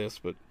later on in this,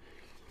 but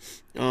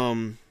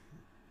the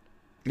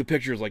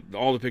pictures, like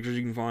all the pictures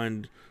you can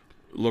find,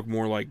 look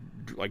more like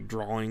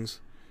drawings.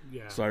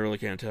 Yeah. So I really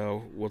can't tell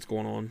what's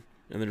going on,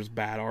 and they're just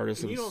bad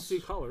artists. And you don't see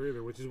color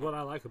either, which is what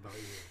I like about you.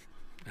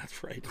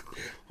 That's right.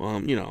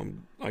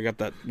 I got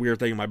that weird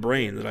thing in my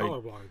brain that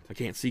I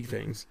can't see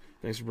things.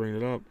 Thanks for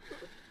bringing it up.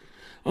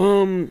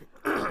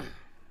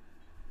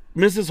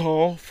 Mrs.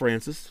 Hall,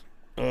 Frances,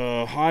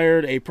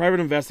 hired a private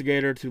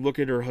investigator to look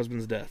into her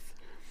husband's death.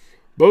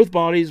 Both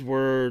bodies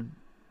were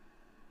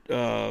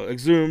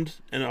exhumed,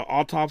 and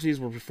autopsies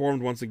were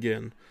performed once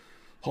again.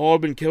 Hall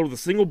had been killed with a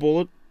single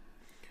bullet,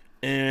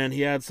 and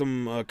he had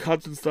some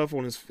cuts and stuff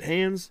on his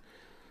hands,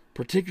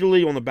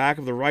 particularly on the back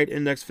of the right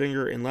index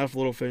finger and left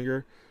little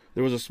finger.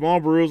 There was a small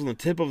bruise on the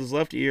tip of his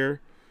left ear,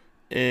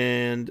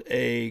 and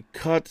a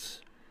cut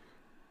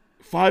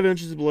 5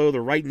 inches below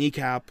the right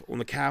kneecap on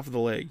the calf of the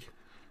leg.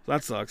 So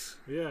that sucks.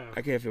 Yeah.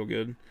 I can't feel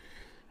good.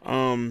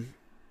 Mrs.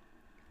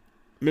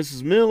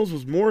 Mills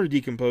was more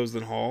decomposed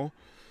than Hall,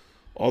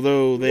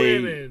 although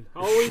women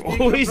always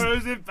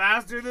decomposing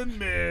faster than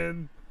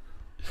men.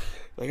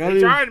 They're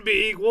trying to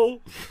be equal.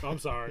 I'm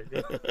sorry.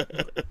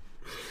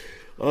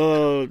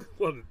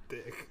 What a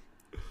dick.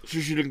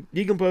 She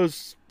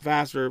decomposed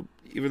faster,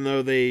 even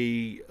though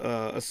they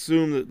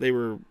assumed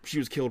that she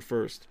was killed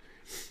first.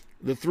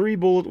 The 3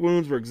 bullet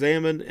wounds were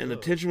examined, and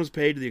attention was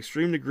paid to the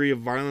extreme degree of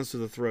violence to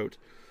the throat.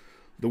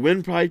 The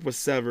windpipe was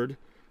severed,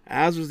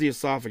 as was the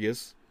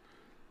esophagus,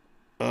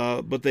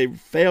 but they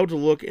failed to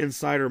look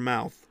inside her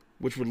mouth,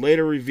 which would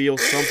later reveal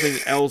something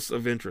else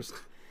of interest.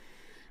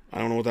 I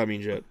don't know what that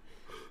means yet.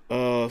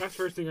 That's the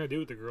first thing I do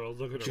with the girl is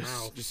look at her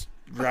mouth. Just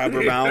grab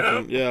her mouth.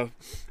 And, yeah.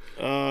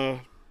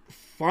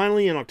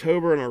 Finally, in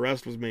October, an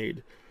arrest was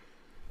made.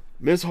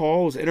 Miss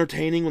Hall was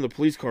entertaining when the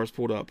police cars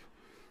pulled up.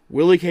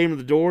 Willie came to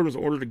the door and was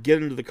ordered to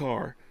get into the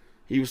car.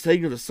 He was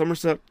taken to the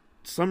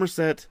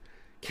Somerset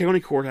County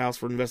Courthouse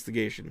for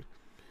investigation.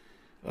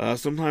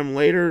 Sometime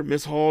later,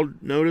 Miss Hall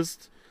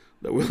noticed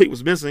that Willie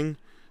was missing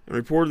and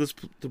reported this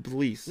to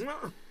police.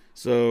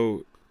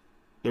 So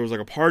there was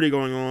like a party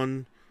going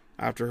on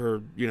after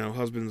her,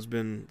 husband's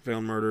been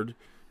found murdered.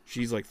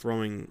 She's like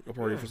throwing a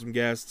party for some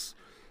guests,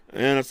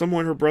 and at some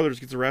point her brother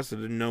just gets arrested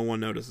and no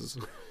one notices.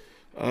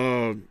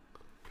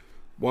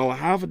 While a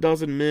half a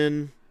dozen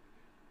men.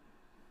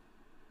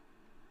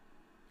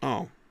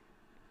 Oh.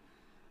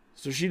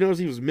 So she knows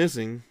he was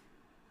missing.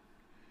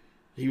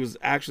 He was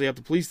actually at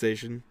the police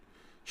station.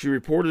 She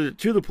reported it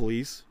to the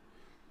police,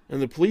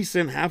 and the police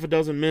sent half a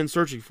dozen men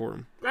searching for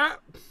him.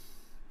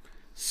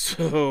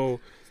 So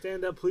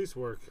stand-up police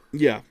work.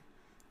 Yeah.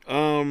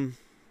 On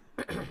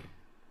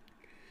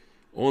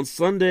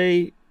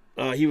Sunday,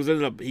 he was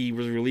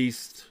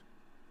released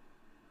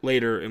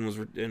later and was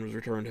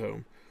returned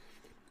home.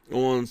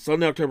 On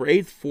Sunday, October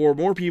 8th, 4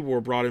 more people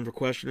were brought in for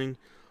questioning.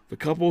 The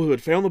couple who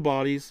had found the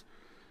bodies,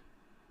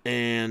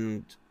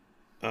 and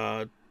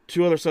 2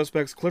 other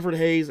suspects, Clifford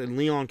Hayes and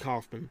Leon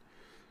Kaufman.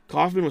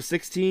 Kaufman was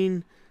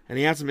 16, and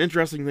he had some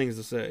interesting things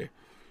to say.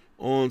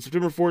 On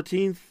September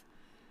 14th,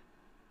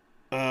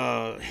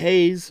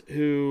 Hayes,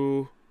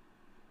 who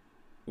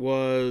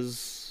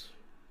was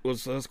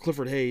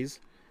Clifford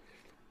Hayes,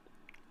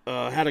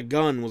 had a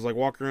gun, was like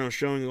walking around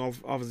showing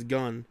off his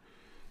gun.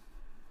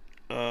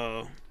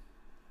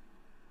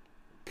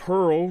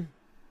 Pearl,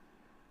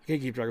 I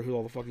can't keep track of who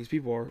all the fuck these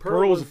people are.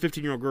 Pearl was a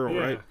 15-year-old girl,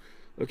 right?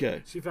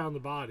 Okay. She found the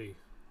body.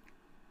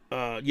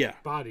 Yeah.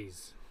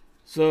 Bodies.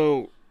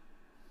 So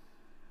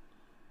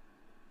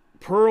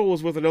Pearl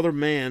was with another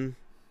man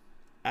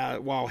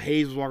while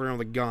Hayes was walking around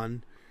with a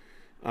gun.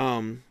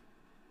 And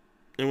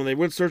when they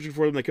went searching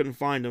for them, they couldn't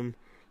find him.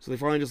 So they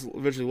finally just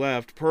eventually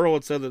left. Pearl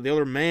had said that the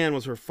other man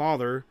was her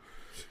father,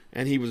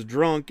 and he was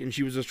drunk, and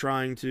she was just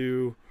trying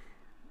to,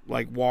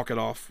 walk it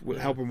off,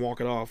 help him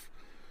walk it off.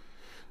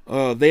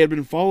 They had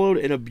been followed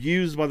and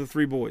abused by the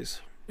 3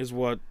 boys, is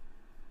what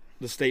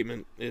the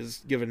statement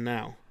is given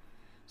now.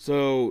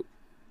 So,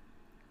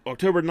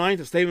 October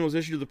 9th, a statement was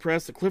issued to the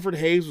press that Clifford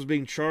Hayes was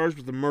being charged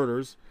with the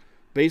murders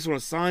based on a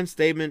signed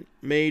statement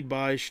made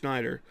by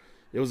Schneider.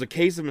 It was a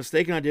case of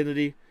mistaken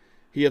identity.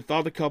 He had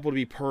thought the couple to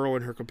be Pearl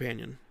and her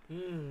companion.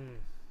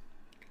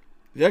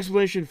 The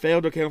explanation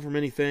failed to account for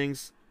many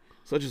things,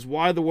 such as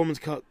why the woman's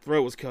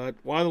throat was cut,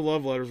 why the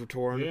love letters were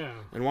torn,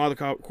 and why the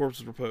corpse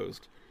was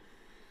proposed.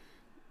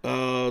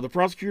 The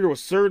prosecutor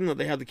was certain that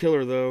they had the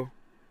killer, though,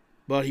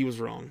 but he was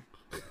wrong.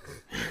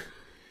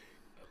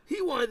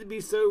 He wanted to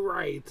be so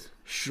right.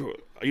 Sure.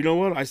 You know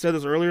what? I said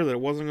this earlier that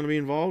it wasn't going to be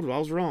involved, but I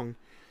was wrong.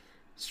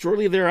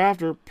 Shortly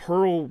thereafter,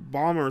 Pearl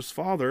Bomber's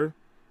father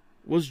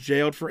was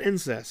jailed for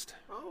incest.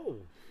 Oh.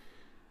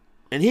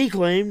 And he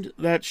claimed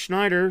that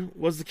Schneider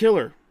was the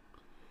killer.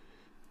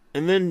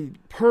 And then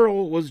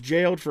Pearl was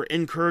jailed for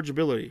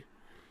incorrigibility.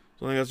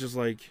 So I think that's just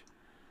like,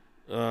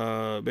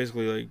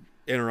 basically like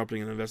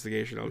interrupting an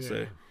investigation, I would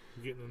say.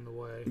 Getting in the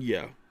way.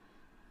 Yeah.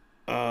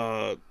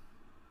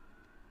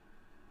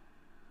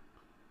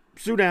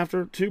 Soon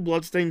after, 2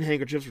 bloodstained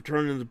handkerchiefs were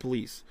turned into the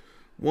police.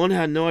 One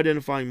had no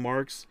identifying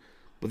marks,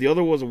 but the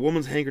other was a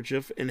woman's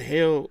handkerchief,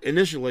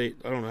 initially,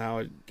 I don't know how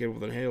I came up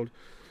with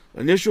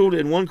initialed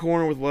in one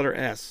corner with the letter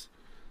S.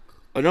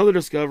 Another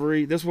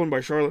discovery, this one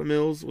by Charlotte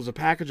Mills, was a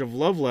package of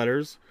love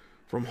letters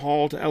from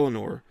Hall to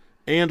Eleanor,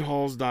 and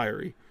Hall's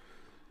diary.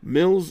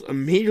 Mills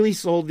immediately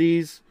sold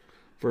these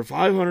for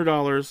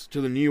 $500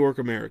 to the New York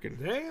American.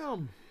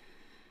 Damn.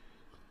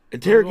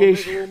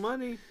 Interrogation. Make a little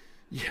money.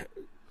 Yeah.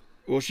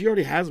 Well, she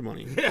already has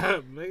money.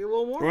 Yeah, make a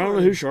little more. Or I don't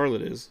know who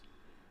Charlotte is.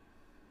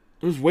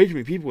 There's way too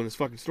many people in this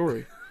fucking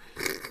story.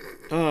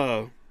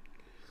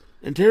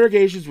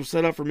 Interrogations were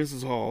set up for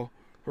Mrs. Hall,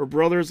 her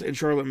brothers, and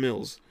Charlotte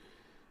Mills.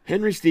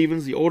 Henry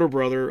Stevens, the older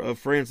brother of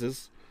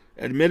Frances,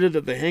 admitted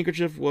that the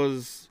handkerchief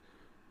was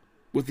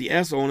with the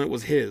S on it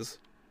was his.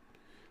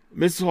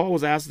 Mrs. Hall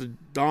was asked to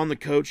don the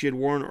coat she had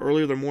worn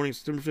earlier the morning of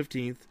September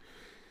 15th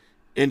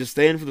and to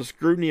stand for the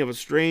scrutiny of a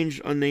strange,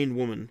 unnamed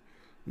woman.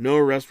 No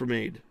arrests were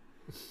made.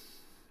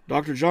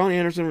 Dr. John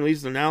Anderson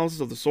released an analysis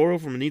of the soil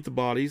from beneath the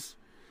bodies,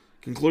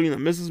 concluding that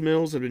Mrs.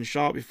 Mills had been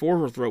shot before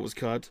her throat was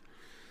cut,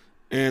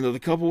 and that the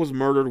couple was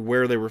murdered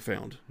where they were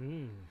found.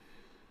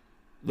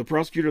 The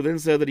prosecutor then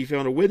said that he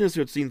found a witness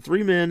who had seen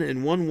 3 men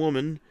and 1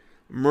 woman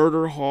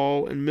murder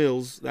Hall and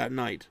Mills that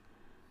night.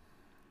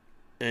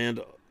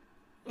 And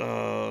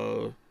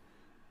one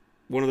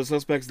of the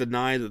suspects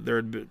denied that there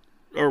had been,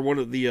 or one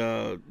of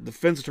the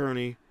defense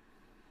attorney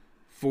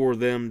for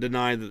them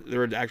denied that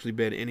there had actually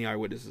been any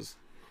eyewitnesses.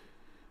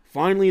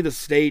 Finally, the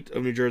state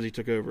of New Jersey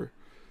took over.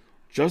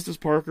 Justice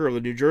Parker of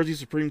the New Jersey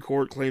Supreme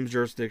Court claims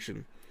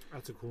jurisdiction.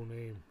 That's a cool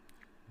name.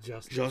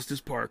 Justice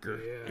Parker.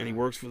 Yeah. And he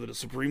works for the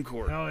Supreme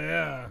Court. Oh,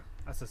 yeah.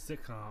 That's a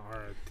sitcom or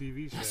a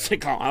TV show.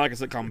 Sitcom. I like a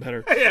sitcom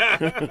better. Yeah.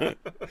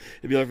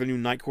 It'd be like the new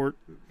Night Court.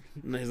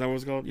 Is that what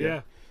it's called?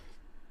 Yeah.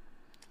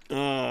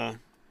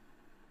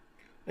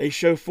 A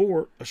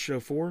chauffeur,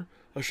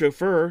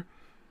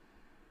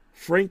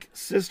 Frank's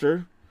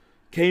sister,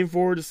 came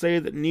forward to say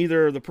that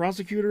neither the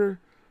prosecutor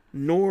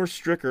nor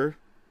Stricker,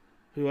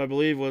 who I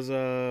believe was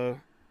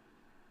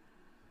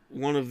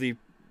one of the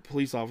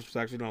police officers,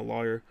 actually not a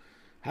lawyer,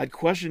 had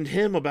questioned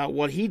him about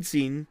what he'd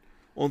seen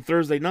on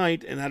Thursday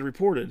night and had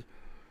reported.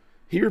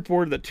 He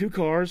reported that 2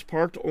 cars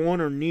parked on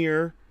or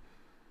near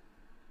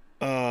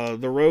the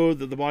road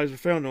that the bodies were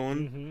found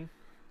on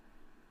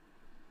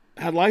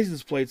had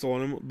license plates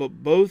on them,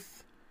 but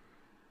both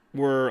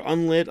were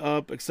unlit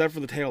up except for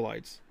the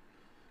taillights.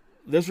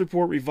 This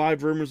report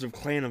revived rumors of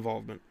Klan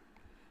involvement.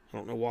 I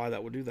don't know why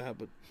that would do that,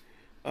 but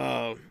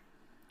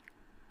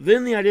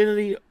then the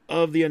identity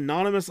of the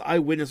anonymous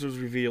eyewitness was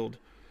revealed.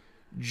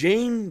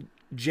 Jane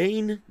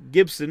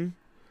Gibson,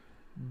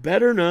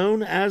 better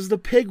known as the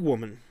Pig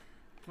Woman.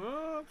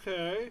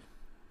 Okay.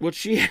 What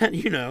she had,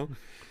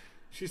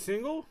 She's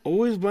single?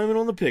 always blaming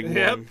on the Pig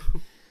Woman.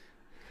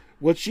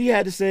 What she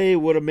had to say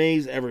would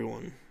amaze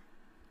everyone.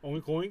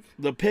 Oink oink.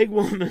 The Pig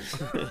Woman. That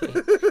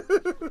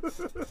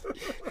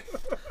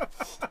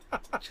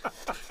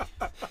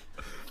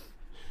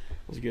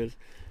was good.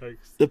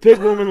 Thanks. The Pig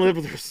Woman lived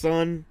with her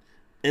son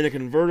in a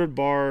converted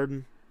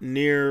barn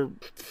near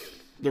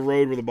the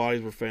road where the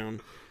bodies were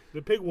found.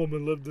 The Pig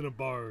Woman lived in a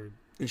barn.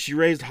 And she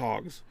raised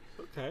hogs.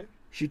 Okay.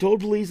 She told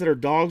police that her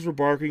dogs were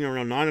barking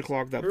around 9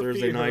 o'clock that Her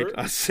Thursday feet night. hurt.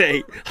 I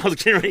was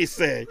getting ready to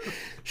say.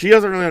 She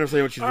doesn't really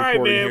understand what she's All right,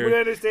 reporting man, here. we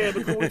understand,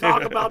 but can we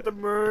talk about the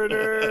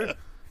murder?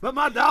 But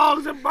my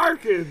dogs are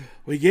barking.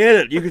 We get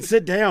it. You can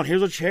sit down.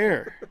 Here's a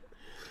chair.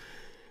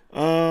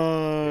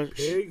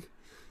 Pig?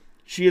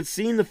 She had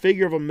seen the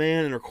figure of a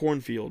man in her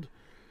cornfield.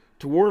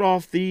 To ward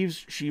off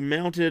thieves, she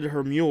mounted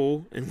her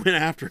mule and went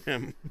after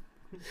him.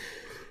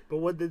 But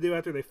what did they do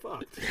after they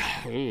fucked?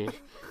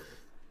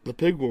 The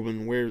Pig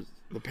Woman wears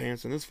the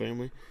pants in this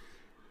family.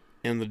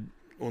 And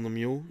on the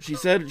mule. She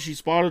said she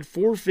spotted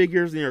 4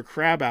 figures near a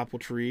crabapple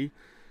tree,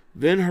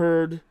 then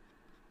heard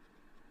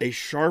a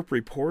sharp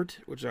report,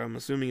 which I'm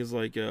assuming is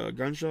like a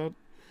gunshot,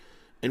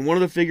 and one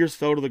of the figures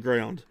fell to the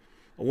ground.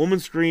 A woman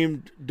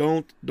screamed,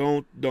 "Don't,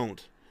 don't,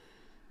 don't."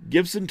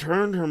 Gibson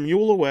turned her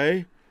mule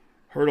away,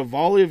 heard a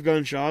volley of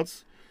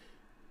gunshots,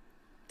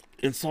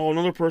 and saw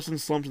another person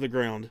slump to the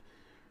ground.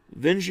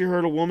 Then she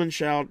heard a woman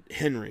shout,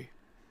 "Henry."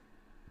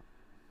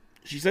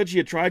 She said she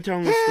had tried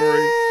telling the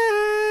story.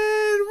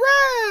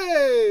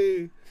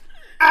 Henry!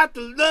 At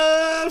the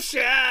Love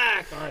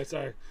Shack! Alright,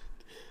 sorry.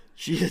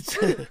 She had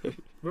said,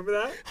 Remember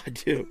that? I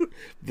do.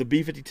 The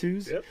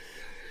B-52s? Yep.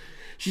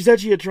 She said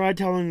she had tried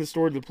telling the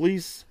story to the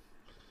police,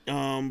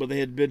 but they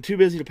had been too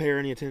busy to pay her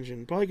any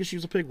attention. Probably because she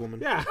was a pig woman.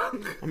 Yeah.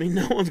 I mean,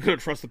 no one's going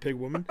to trust the Pig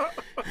Woman.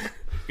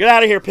 Get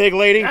out of here, pig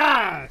lady.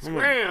 Ah,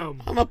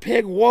 scram. I'm a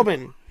pig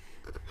woman.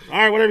 All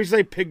right, whatever you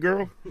say, pig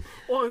girl.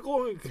 Oink,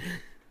 oink.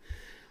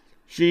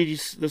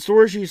 The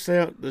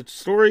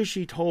story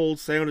she told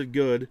sounded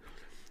good,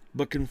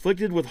 but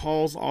conflicted with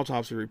Hall's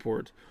autopsy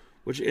report,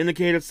 which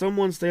indicated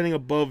someone standing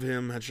above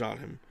him had shot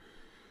him.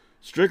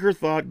 Stricker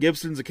thought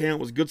Gibson's account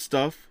was good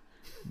stuff,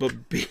 but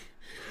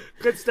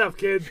Good stuff,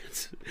 kid.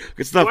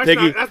 good stuff, Well,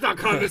 piggy. that's not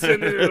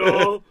condescending at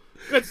all.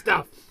 Good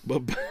stuff.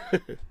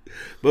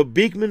 But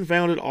Beekman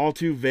found it all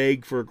too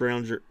vague for a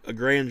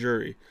grand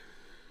jury.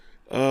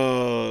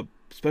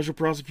 Special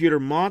Prosecutor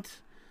Mott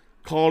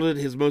called it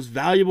his most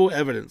valuable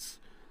evidence,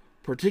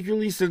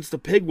 particularly since the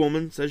pig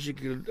woman said she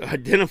could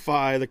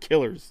identify the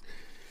killers.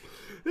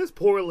 This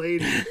poor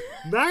lady,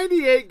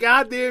 98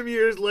 goddamn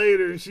years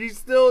later, she's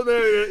still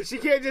there. She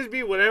can't just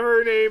be whatever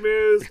her name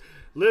is,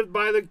 lived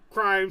by the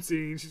crime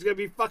scene. She's gonna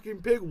be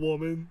fucking pig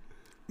woman.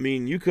 I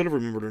mean, you could have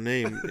remembered her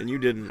name, and you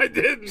didn't. I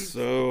didn't.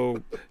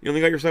 So, you only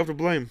got yourself to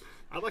blame.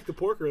 I like the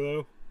porker,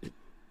 though.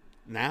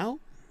 Now?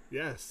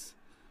 Yes.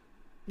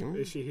 Oh.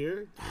 Is she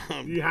here?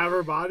 Do you have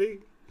her body?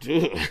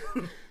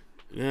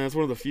 Yeah, it's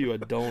one of the few I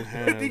don't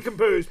have. It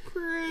decomposed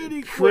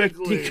pretty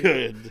quickly. Pretty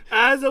good.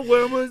 As a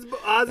woman's You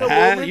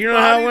know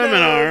how body women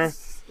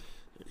does.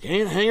 are.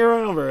 Can't hang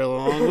around very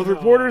long with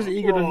reporters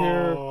eager to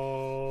hear.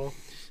 Aw,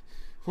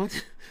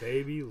 What?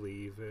 baby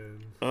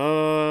leaving.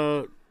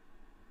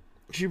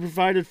 She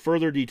provided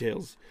further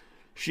details.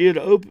 She had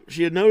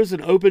noticed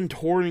an open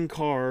touring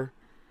car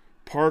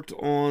parked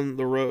on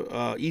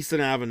the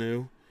Easton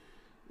Avenue,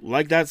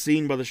 like that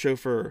seen by the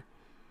chauffeur.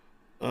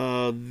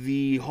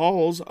 The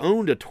Halls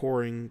owned a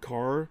touring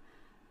car.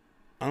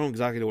 I don't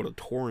exactly know what a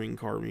touring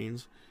car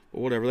means,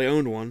 but whatever. They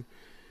owned one.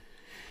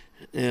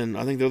 And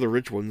I think they're the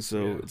rich ones,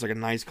 so It's like a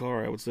nice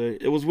car, I would say.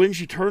 It was when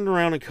she turned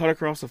around and cut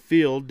across a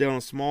field down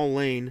a small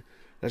lane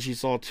that she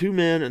saw 2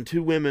 men and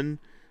 2 women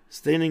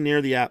standing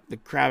near the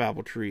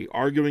crabapple tree,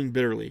 arguing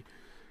bitterly.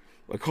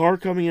 A car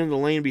coming into the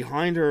lane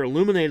behind her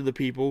illuminated the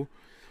people,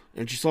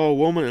 and she saw a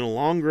woman in a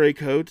long gray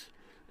coat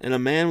and a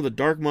man with a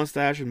dark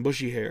mustache and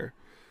bushy hair,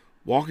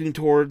 walking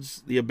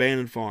towards the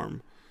abandoned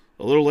farm.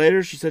 A little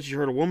later, she said she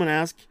heard a woman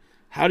ask,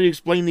 "How do you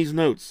explain these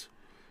notes?"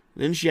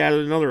 Then she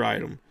added another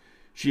item.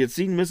 She had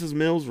seen Mrs.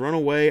 Mills run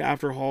away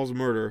after Hall's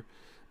murder,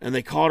 and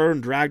they caught her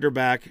and dragged her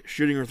back,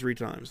 shooting her 3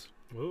 times.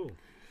 Ooh.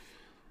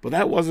 But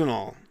that wasn't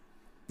all.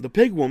 The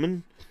pig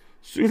woman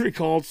soon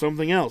recalled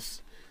something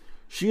else.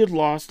 She had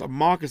lost a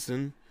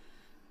moccasin,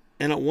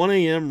 and at 1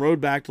 a.m. rode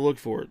back to look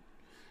for it.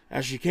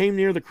 As she came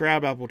near the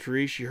crabapple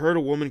tree, she heard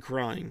a woman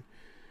crying.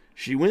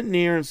 She went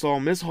near and saw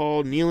Miss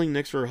Hall kneeling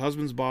next to her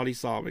husband's body,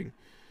 sobbing.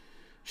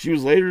 She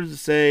was later to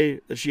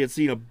say that she had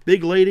seen a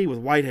big lady with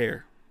white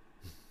hair.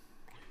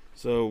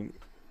 So,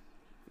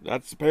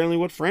 that's apparently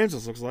what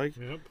Frances looks like.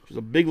 Yep. She's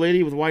a big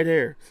lady with white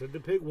hair. Said the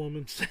pig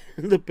woman.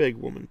 The pig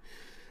woman.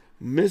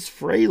 Miss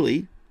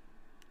Fraley,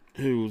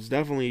 who's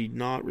definitely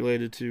not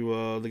related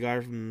to the guy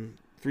from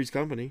Three's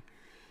Company,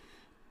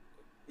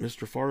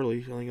 Mr. Farley,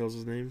 I think that was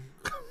his name.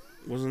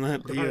 Wasn't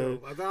that the...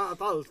 I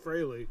thought it was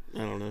Fraley. I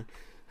don't know.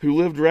 Who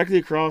lived directly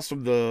across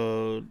from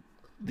the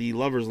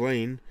Lover's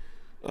Lane,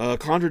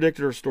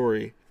 contradicted her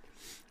story.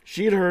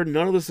 She had heard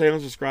none of the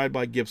sounds described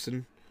by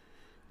Gibson,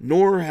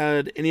 nor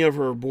had any of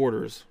her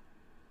boarders,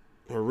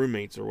 her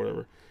roommates or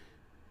whatever,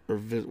 or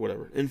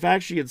whatever. In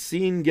fact, she had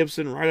seen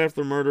Gibson right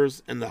after the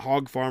murders, and the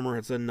hog farmer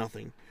had said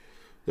nothing.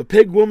 The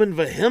pig woman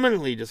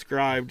vehemently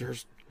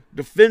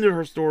defended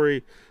her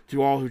story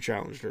to all who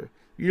challenged her.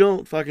 You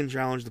don't fucking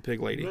challenge the pig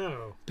lady.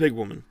 No. Pig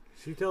woman.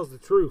 She tells the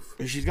truth.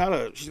 And she's got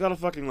a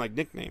fucking like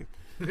nickname.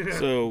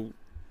 So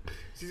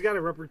She's got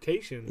a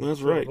reputation. That's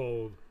to right.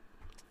 uphold.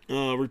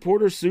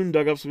 Reporters soon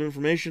dug up some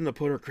information that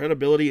put her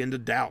credibility into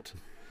doubt.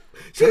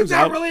 She's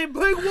not really a pig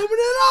woman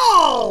at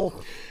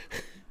all.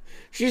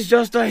 She's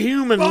just a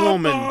human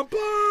woman. Bum,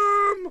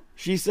 bum.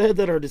 She said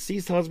that her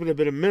deceased husband had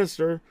been a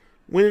minister,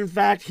 when in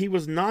fact he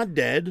was not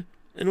dead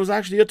and was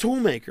actually a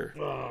toolmaker.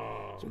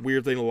 Oh. It's a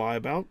weird thing to lie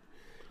about.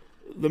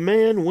 The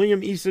man,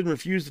 William Easton,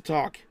 refused to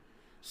talk,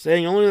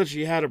 saying only that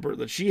she had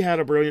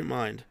a brilliant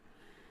mind.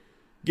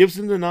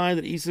 Gibson denied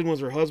that Easton was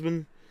her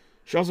husband.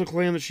 She also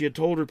claimed that she had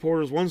told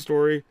reporters one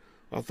story,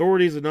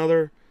 authorities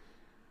another,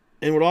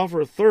 and would offer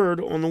a third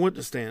on the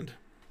witness stand.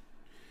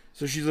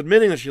 So she's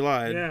admitting that she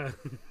lied, Yeah.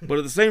 but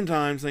at the same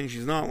time saying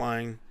she's not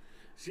lying.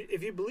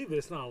 If you believe it,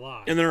 it's not a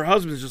lie. And then her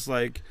husband's just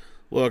like,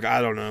 look,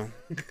 I don't know.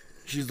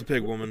 She's the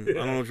pig woman. I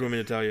don't know what you want me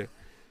to tell you.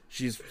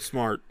 She's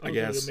smart, I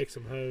guess. To make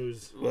some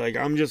hose. Like,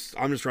 I'm just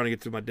trying to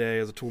get through my day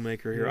as a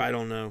toolmaker here. I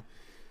don't know.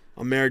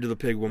 I'm married to the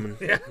pig woman.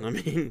 Yeah. I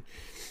mean,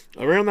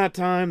 around that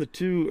time, the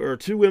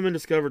two women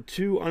discovered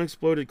 2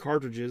 unexploded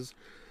cartridges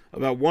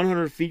about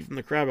 100 feet from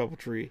the crabapple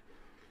tree.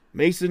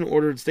 Mason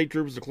ordered state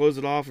troopers to close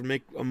it off and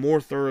make a more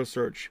thorough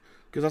search,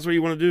 because that's what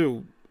you want to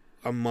do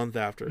a month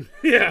after.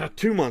 Yeah.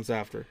 2 months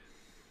after.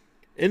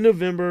 In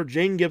November,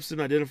 Jane Gibson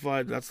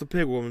identified... That's the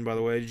pig woman, by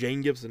the way.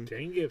 Jane Gibson.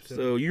 Jane Gibson.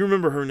 So you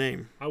remember her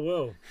name. I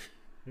will.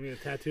 I'm going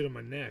to tattoo it on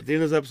my neck. At the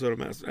end of this episode,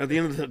 at the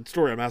end of the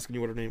story, I'm asking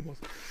you what her name was.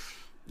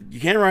 You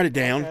can't write it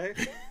down.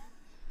 Okay.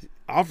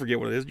 I'll forget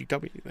what it is. You tell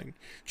me anything.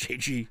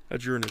 JG,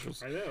 that's your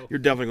initials. I know. You're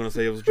definitely going to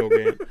say it was Joe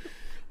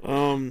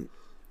Gant.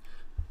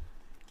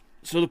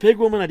 So the pig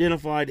woman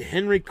identified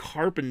Henry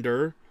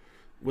Carpenter,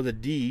 with a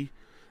D,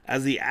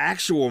 as the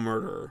actual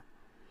murderer.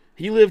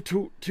 He lived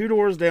two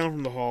doors down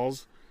from the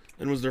Halls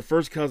and was their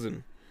first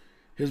cousin.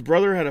 His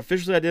brother had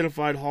officially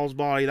identified Hall's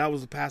body. That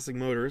was a passing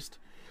motorist.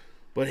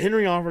 But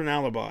Henry offered an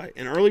alibi,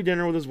 an early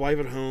dinner with his wife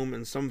at home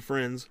and some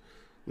friends,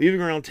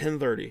 leaving around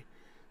 10:30.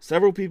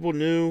 Several people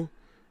knew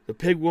the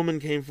pig woman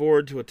came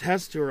forward to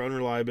attest to her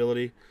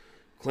unreliability,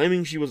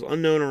 claiming she was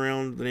unknown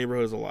around the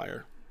neighborhood as a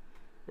liar.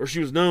 Or she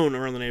was known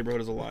around the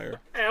neighborhood as a liar.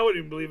 I wouldn't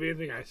even believe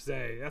anything I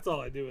say. That's all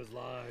I do is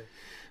lie.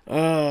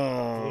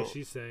 What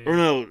she's saying. Or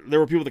no, there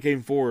were people that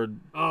came forward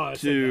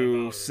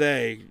to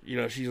say,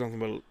 she's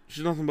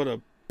nothing but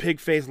a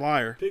pig-faced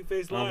liar.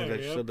 Pig-faced liar. I don't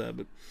think they said that,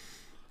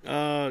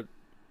 but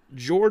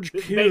George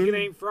this Kuhn. Bacon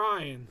ain't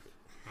frying.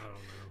 I don't know.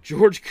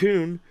 George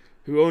Kuhn,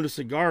 who owned a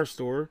cigar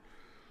store,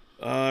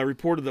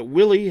 reported that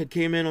Willie had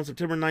came in on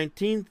September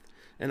 19th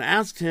and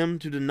asked him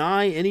to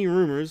deny any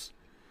rumors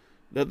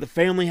that the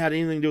family had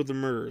anything to do with the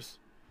murders.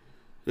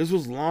 This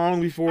was long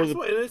before That's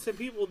what innocent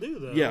people do,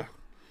 though.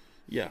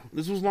 Yeah.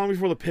 This was long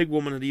before the pig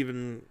woman had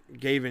even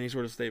gave any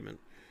sort of statement.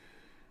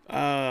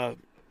 Let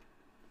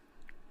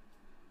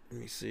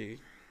me see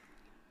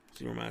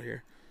where I'm at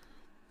here.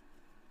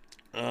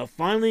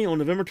 Finally, on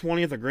November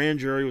 20th, a grand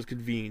jury was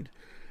convened.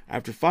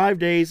 After 5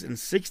 days and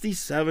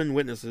 67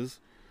 witnesses,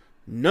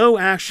 no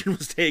action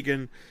was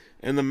taken,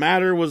 and the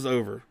matter was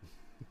over.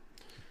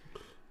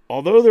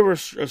 Although there were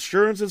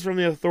assurances from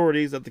the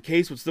authorities that the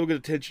case would still get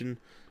attention,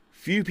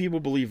 few people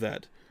believed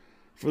that.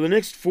 For the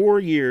next 4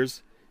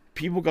 years,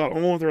 people got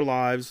on with their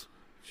lives.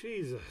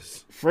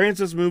 Jesus.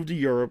 Francis moved to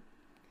Europe,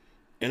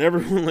 and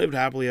everyone lived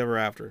happily ever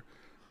after.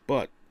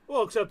 But...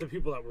 well, except the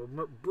people that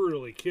were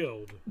brutally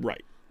killed.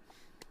 Right.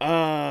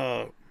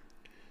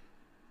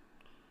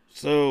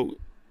 So,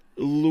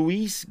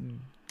 Louise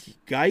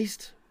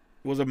Geist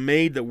was a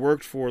maid that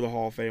worked for the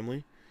Hall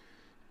family,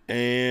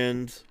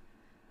 and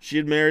she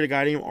had married a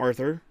guy named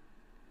Arthur,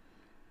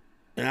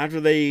 and after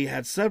they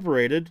had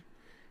separated,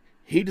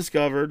 he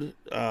discovered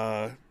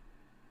that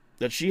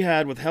she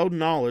had withheld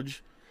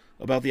knowledge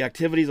about the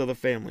activities of the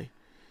family.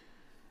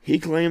 He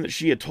claimed that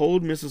she had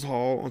told Mrs.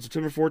 Hall on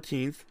September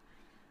 14th,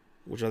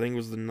 which I think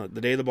was the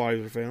day the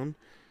bodies were found,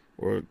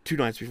 or 2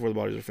 nights before the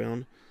bodies were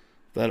found,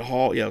 that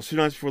Hall, it was 2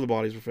 nights before the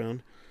bodies were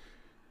found,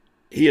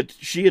 she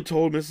had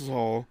told Mrs.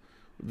 Hall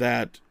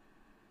that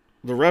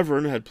the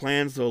Reverend had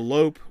plans to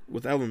elope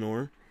with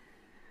Eleanor,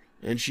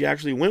 and she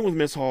actually went with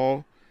Miss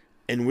Hall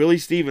and Willie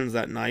Stevens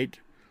that night,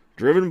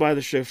 driven by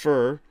the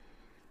chauffeur,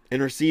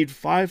 and received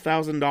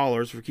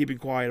 $5,000 for keeping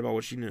quiet about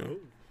what she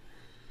knew.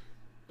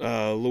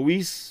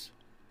 Louise,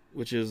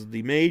 which is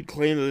the maid,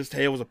 claimed that this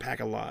tale was a pack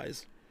of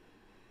lies.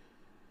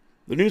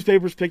 The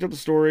newspapers picked up the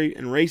story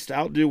and raced to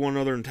outdo one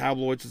another in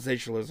tabloid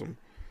sensationalism.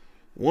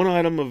 One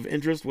item of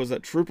interest was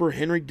that Trooper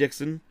Henry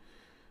Dixon,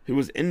 who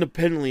was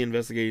independently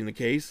investigating the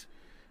case,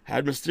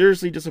 had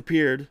mysteriously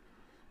disappeared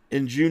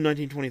in June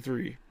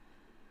 1923.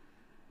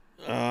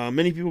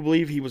 Many people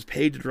believe he was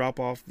paid to drop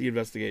off the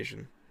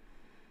investigation.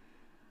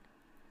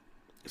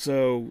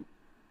 So,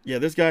 yeah,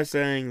 this guy's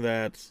saying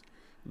that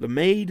the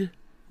maid,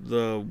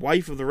 the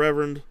wife of the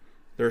Reverend,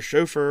 their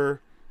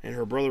chauffeur, and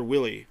her brother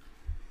Willie.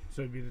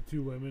 So it'd be the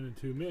 2 women and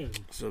 2 men.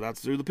 So that's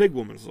through the pig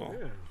woman song.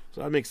 Yeah.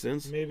 So that makes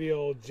sense. Maybe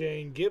old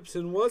Jane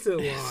Gibson wasn't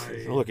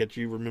lying. Look at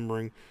you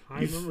remembering.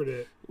 I remembered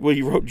it. Well,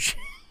 you wrote...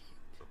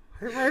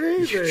 I didn't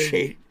write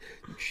anything.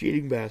 You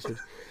cheating bastard.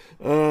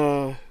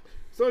 So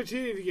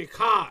cheating to get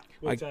caught.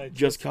 Which I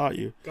just caught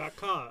you. Got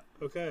caught.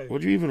 Okay.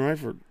 What'd you even write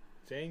for?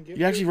 Jane Gibson?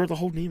 You actually wrote the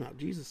whole name out.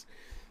 Jesus.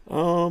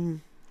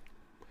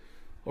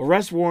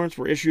 Arrest warrants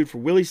were issued for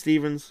Willie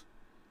Stevens.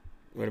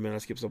 Wait a minute, I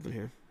skipped something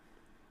here.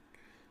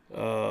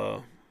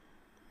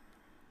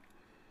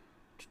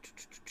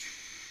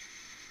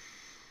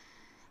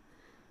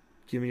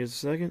 Give me just a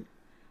second.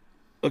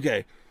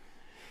 Okay.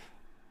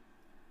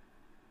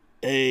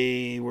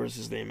 Where's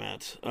his name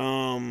at?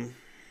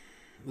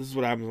 This is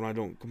what happens when I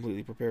don't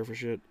completely prepare for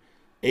shit.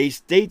 A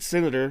state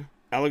senator,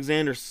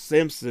 Alexander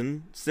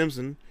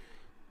Simpson,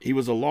 he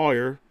was a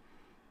lawyer,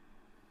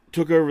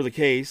 took over the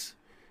case,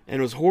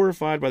 and was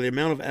horrified by the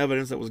amount of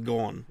evidence that was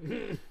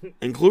gone,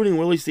 including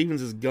Willie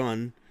Stevens'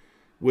 gun,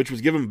 which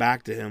was given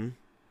back to him,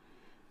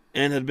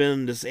 and had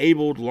been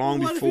disabled long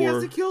before. What if he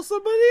has to kill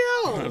somebody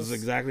else? That's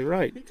exactly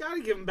right. He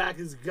gotta give him back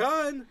his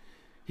gun.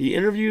 He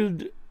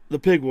interviewed the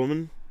pig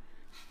woman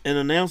and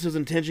announced his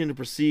intention to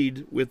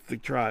proceed with the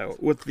trial,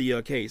 with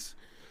the case.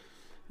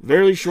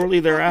 Very shortly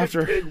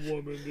thereafter, pig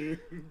woman, dude.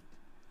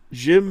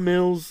 Jim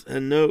Mills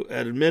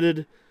had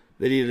admitted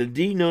that he had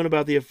indeed known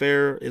about the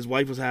affair his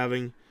wife was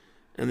having,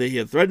 and that he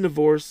had threatened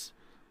divorce,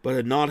 but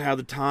had not had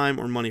the time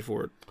or money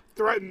for it.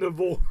 Threatened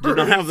divorce. Did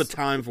not have the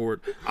time for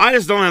it. I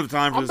just don't have the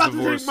time for I'm this about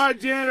divorce. to take my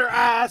janitor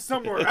ass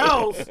somewhere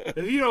else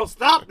if you don't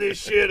stop this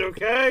shit,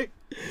 okay?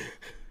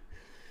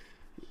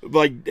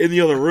 Like, in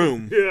the other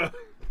room. Yeah.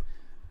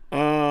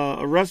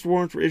 Arrest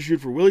warrants were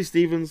issued for Willie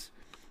Stevens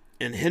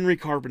and Henry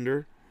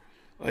Carpenter.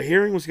 A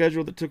hearing was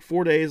scheduled that took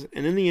 4 days,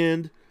 and in the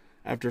end,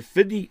 after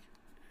 50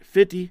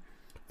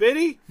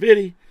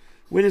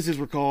 witnesses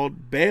were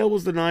called, bail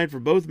was denied for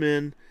both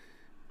men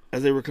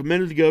as they were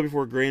committed to go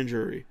before a grand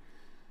jury.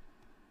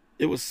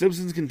 It was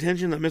Simpson's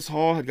contention that Miss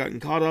Hall had gotten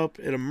caught up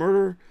in a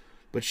murder,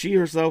 but she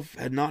herself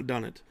had not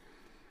done it.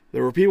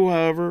 There were people,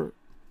 however,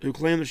 who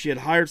claimed that she had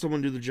hired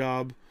someone to do the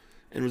job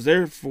and was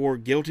therefore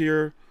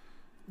guiltier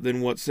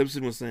than what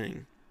Simpson was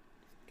saying.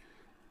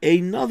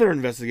 Another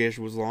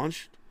investigation was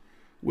launched,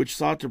 which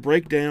sought to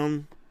break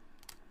down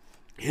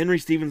Henry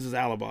Stevens'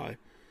 alibi,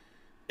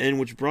 and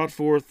which brought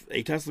forth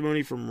a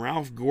testimony from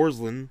Ralph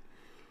Gorsland,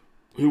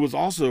 who was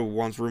also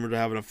once rumored to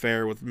have an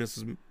affair with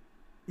Mrs.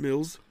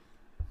 Mills.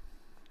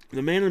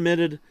 The man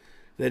admitted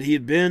that he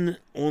had been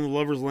on the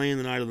Lover's Lane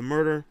the night of the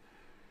murder.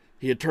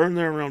 He had turned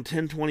there around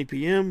 10:20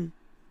 p.m.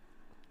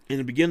 and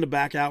had begun to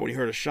back out when he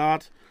heard a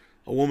shot,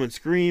 a woman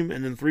scream,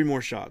 and then 3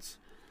 more shots.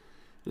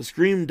 The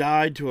scream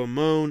died to a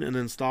moan and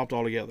then stopped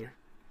altogether.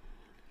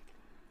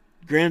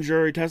 Grand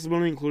jury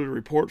testimony included a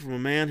report from a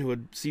man who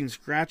had seen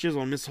scratches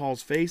on Miss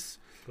Hall's face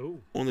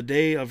on the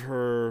day of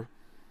her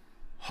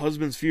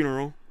husband's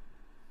funeral.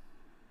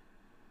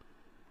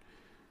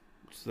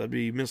 So that'd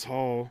be Miss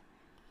Hall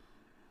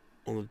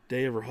on the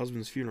day of her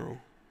husband's funeral.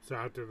 So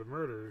after the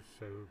murder,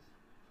 so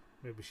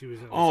maybe she was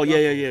in a Oh,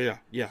 scuffle.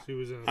 yeah. She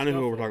was in a I know who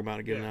scuffle. we're talking about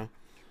again Yeah. now.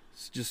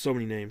 It's just so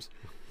many names.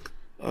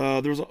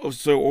 So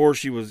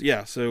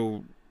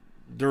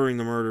during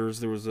the murders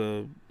there was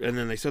and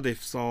then they said they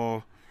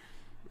saw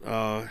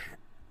the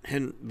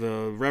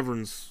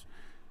Reverend's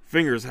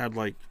fingers had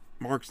like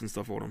marks and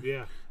stuff on them.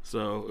 Yeah.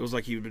 So it was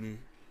like he'd been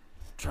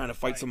trying to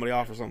fight somebody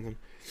off or something.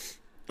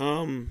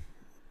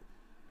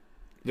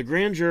 The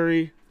grand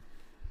jury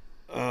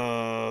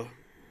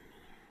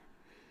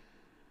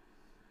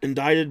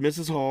indicted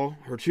Mrs. Hall,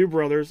 her 2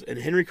 brothers, and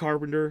Henry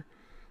Carpenter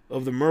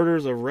of the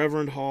murders of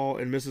Reverend Hall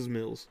and Mrs.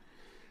 Mills.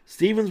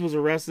 Stevens was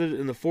arrested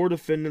and the 4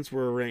 defendants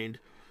were arraigned.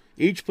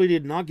 Each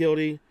pleaded not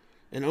guilty,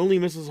 and only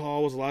Mrs.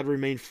 Hall was allowed to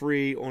remain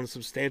free on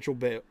substantial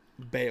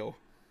bail.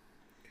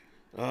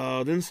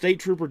 Then State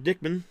Trooper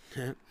Dickman,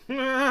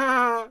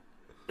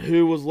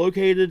 who was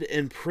located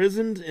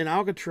imprisoned in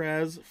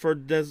Alcatraz for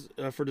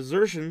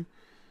desertion,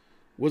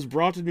 was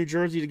brought to New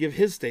Jersey to give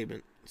his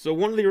statement. So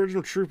one of the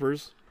original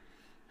troopers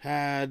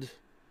had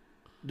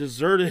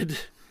deserted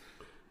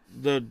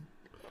I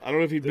don't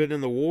know if he'd been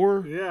in the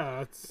war.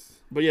 Yeah,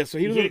 But yeah, so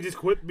he you was. can't just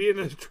quit being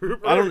a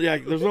trooper.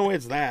 There's no way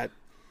it's that.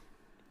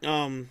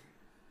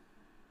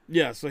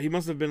 Yeah, so he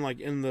must have been like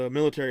in the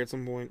military at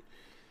some point.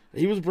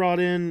 He was brought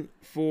in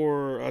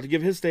for to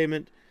give his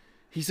statement.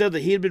 He said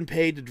that he had been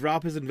paid to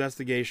drop his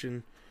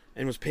investigation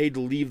and was paid to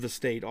leave the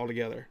state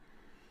altogether.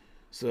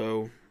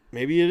 So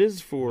maybe it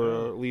is for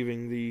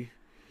leaving the.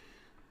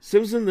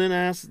 Simpson then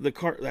asked that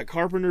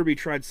Carpenter be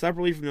tried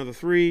separately from the other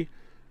 3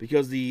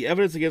 because the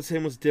evidence against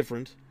him was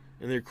different,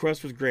 and the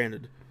request was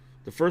granted.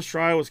 The first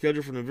trial was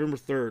scheduled for November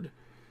 3rd.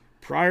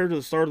 Prior to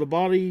the start of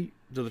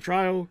the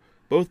trial,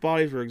 both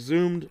bodies were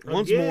exhumed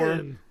once more,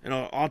 and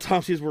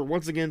autopsies were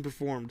once again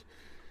performed.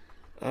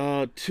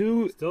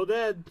 2 still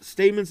dead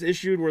statements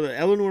issued were that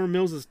Eleanor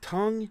Mills's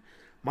tongue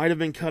might have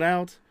been cut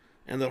out,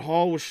 and that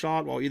Hall was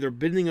shot while either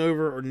bending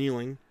over or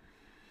kneeling.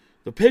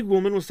 The pig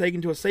woman was taken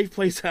to a safe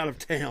place out of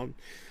town.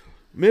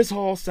 Miss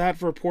Hall sat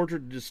for a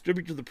portrait to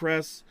distribute to the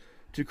press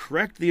to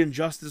correct the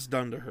injustice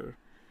done to her.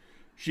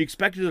 She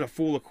expected a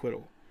full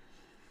acquittal.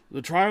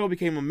 The trial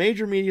became a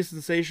major media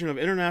sensation of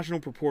international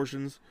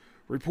proportions.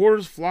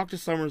 Reporters flocked to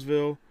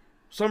Somerville,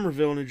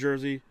 New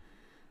Jersey,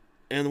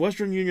 and the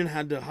Western Union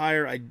had to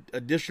hire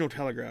additional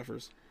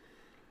telegraphers.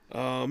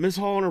 Miss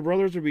Hall and her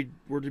brothers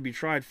were to be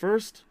tried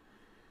first.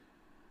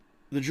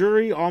 The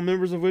jury, all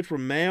members of which were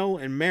male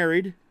and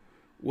married,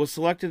 was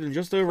selected in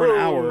just over an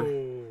hour.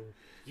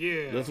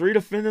 Yeah. The 3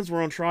 defendants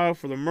were on trial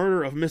for the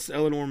murder of Miss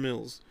Eleanor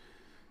Mills.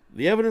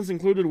 The evidence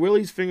included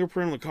Willie's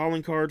fingerprint on the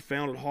calling card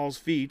found at Hall's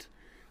feet,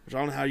 which I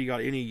don't know how you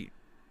got any.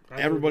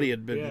 Everybody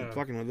had been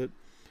fucking with it.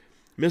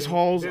 Miss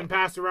Hall's been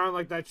passed around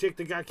like that chick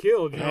that got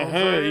killed. You know what I'm hey,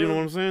 saying? you know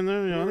what I'm saying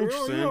there? Yeah, I know what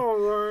you're saying. You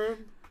know, right?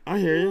 I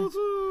hear you. What's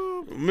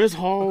up? Miss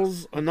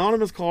Hall's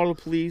anonymous call to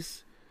the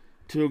police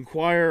to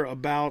inquire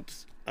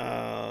about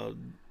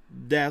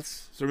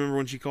deaths. So remember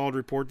when she called to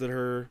report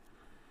that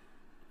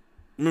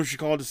she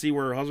called to see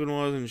where her husband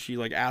was, and she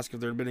like asked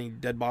if there had been any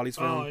dead bodies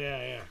found. Oh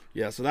yeah.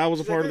 Yeah, so that was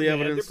a part of the They're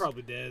evidence. They're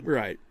probably dead.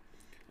 Right.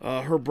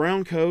 Her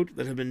brown coat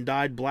that had been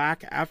dyed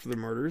black after the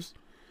murders,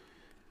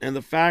 and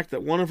the fact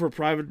that one of her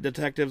private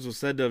detectives was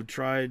said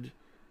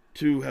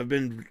to have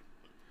been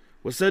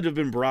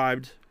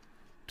bribed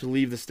to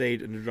leave the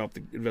state and to drop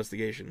the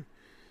investigation.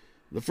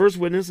 The first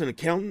witness, an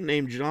accountant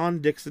named John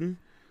Dixon,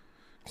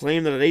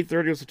 claimed that at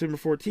 8:30 on September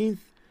 14th,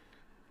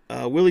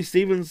 Willie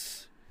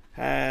Stevens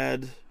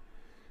had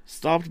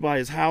stopped by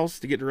his house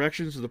to get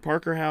directions to the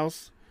Parker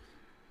House,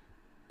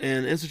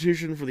 an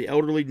institution for the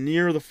elderly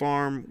near the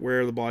farm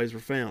where the bodies were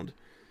found.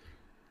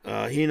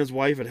 He and his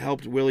wife had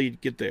helped Willie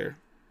get there,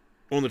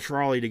 on the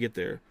trolley to get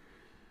there.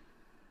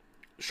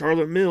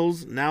 Charlotte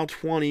Mills, now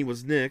 20,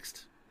 was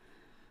next.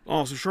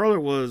 Oh, so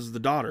Charlotte was the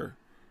daughter.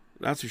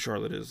 That's who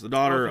Charlotte is. The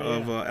daughter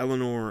Okay, of yeah.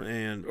 Eleanor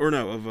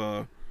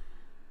of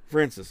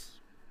Francis,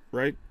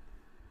 right?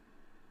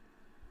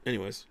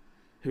 Anyways,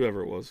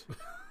 whoever it was.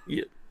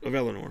 Yeah, of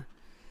Eleanor.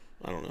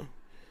 I don't know.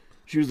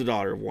 She was the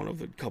daughter of one of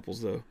the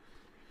couples, though.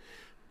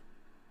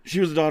 She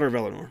was the daughter of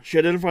Eleanor. She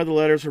identified the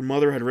letters her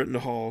mother had written to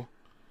Hall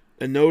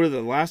and noted that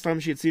the last time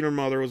she had seen her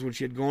mother was when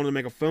she had gone to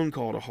make a phone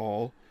call to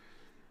Hall.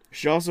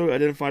 She also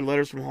identified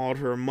letters from Hall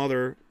to her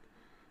mother,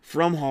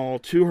 from Hall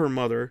to her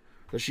mother,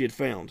 that she had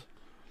found.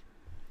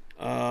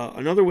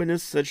 Another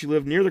witness said she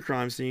lived near the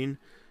crime scene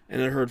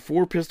and had heard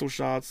 4 pistol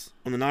shots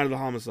on the night of the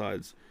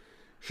homicides.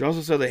 She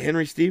also said that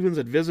Henry Stevens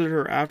had visited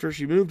her after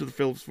she moved to the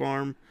Phillips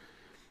farm.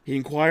 He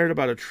inquired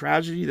about a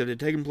tragedy that had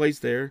taken place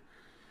there,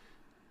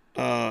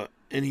 and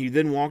he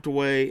then walked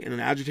away in an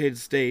agitated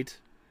state,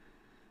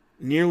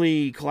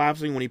 nearly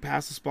collapsing when he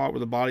passed the spot where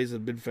the bodies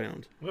had been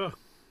found. Ugh.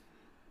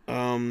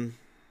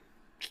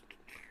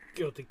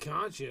 Guilty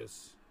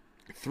conscience.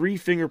 3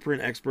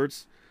 fingerprint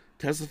experts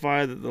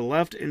testified that the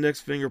left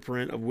index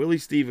fingerprint of Willie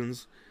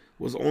Stevens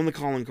was on the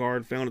calling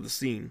card found at the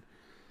scene.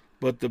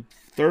 But the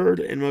third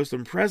and most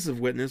impressive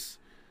witness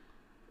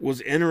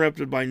was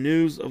interrupted by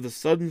news of the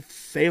sudden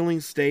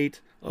failing state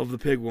of the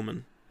pig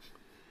woman.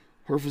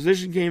 Her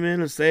physician came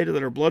in and stated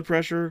that her blood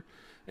pressure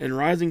and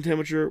rising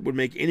temperature would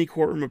make any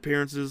courtroom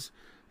appearances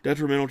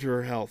detrimental to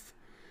her health.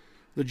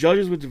 The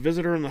judges went to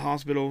visit her in the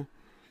hospital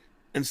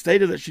and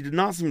stated that she did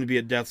not seem to be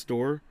at death's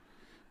door,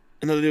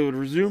 and that they would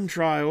resume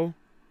trial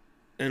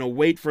and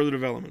await further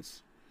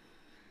developments.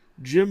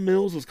 Jim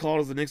Mills was called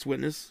as the next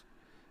witness.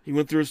 He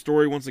went through his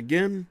story once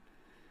again,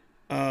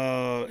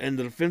 and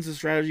the defense's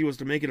strategy was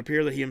to make it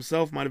appear that he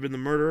himself might have been the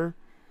murderer.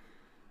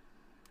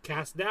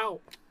 Cast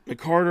doubt.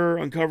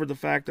 McCarter uncovered the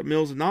fact that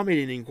Mills had not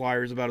made any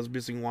inquiries about his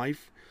missing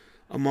wife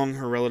among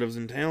her relatives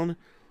in town,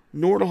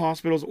 nor to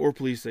hospitals or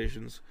police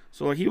stations.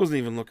 So, he wasn't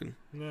even looking.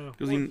 No.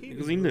 Because he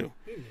knew. He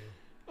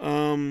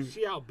knew.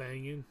 She out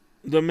banging.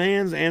 The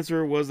man's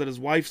answer was that his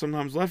wife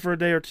sometimes left for a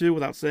day or two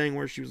without saying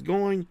where she was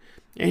going,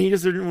 and he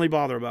just didn't really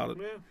bother about it.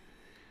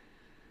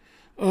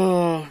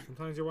 Yeah.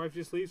 Sometimes your wife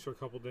just leaves for a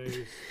couple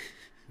days.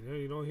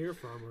 You don't hear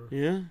from her.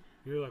 Yeah.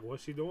 You're like,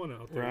 what's she doing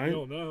out there? Right. You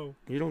don't know.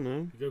 You don't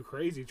know. You go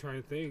crazy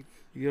trying to think.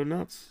 You go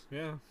nuts.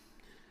 Yeah.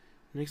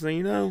 Next thing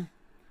you know,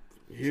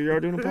 here you are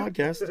doing a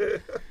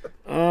podcast.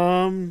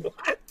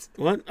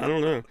 What? I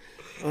don't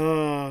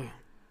know.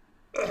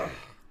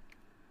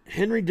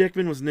 Henry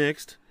Dickman was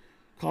next,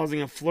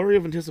 causing a flurry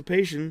of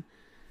anticipation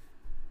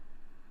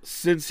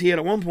since he had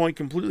at one point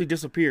completely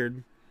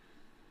disappeared.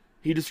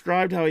 He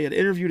described how he had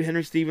interviewed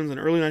Henry Stevens in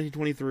early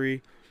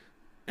 1923,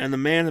 and the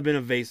man had been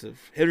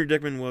evasive. Henry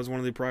Dickman was one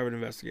of the private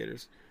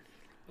investigators.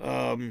 He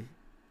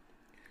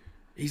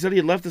said he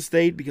had left the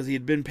state because he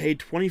had been paid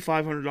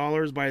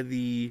 $2,500 by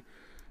the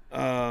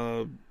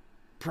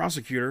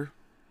prosecutor,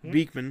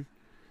 Beekman,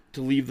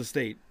 to leave the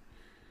state.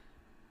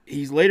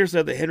 He's later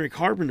said that Henry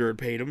Carpenter had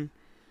paid him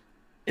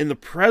in the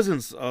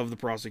presence of the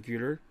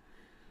prosecutor,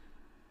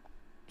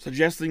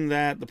 suggesting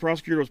that the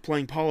prosecutor was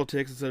playing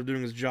politics instead of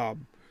doing his job.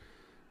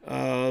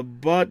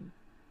 But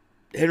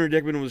Henry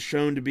Dickman was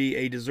shown to be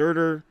a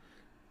deserter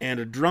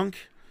and a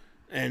drunk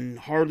and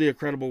hardly a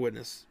credible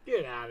witness.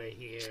 Get out of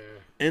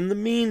here. In the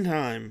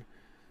meantime,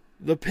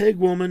 the pig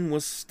woman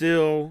was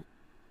still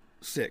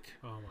sick.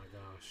 Oh my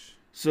gosh.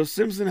 So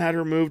Simpson had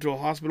her moved to a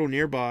hospital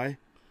nearby,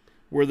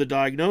 where the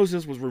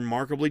diagnosis was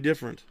remarkably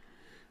different.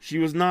 She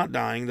was not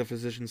dying, the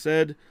physician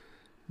said,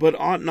 but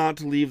ought not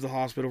to leave the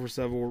hospital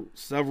for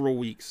several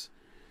weeks.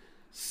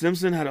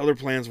 Simpson had other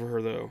plans for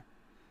her, though.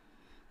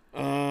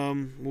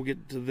 We'll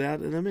get to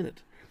that in a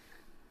minute.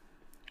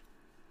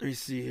 Let me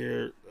see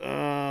here.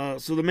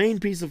 So the main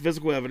piece of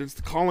physical evidence,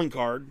 the calling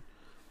card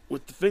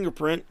with the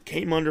fingerprint,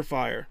 came under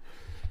fire.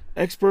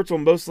 Experts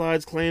on both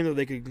sides claimed that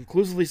they could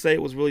conclusively say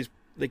it was Willie's.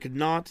 They could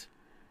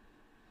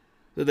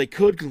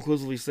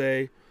conclusively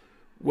say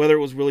whether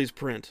it was Willie's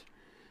print.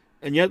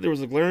 And yet there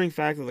was a glaring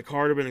fact that the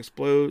card had been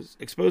exposed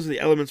to the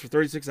elements for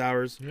 36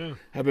 hours,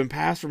 had been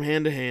passed from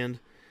hand to hand,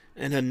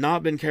 and had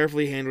not been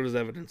carefully handled as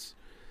evidence.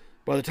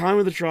 By the time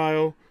of the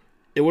trial,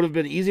 it would have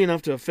been easy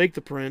enough to have faked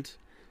the print,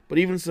 but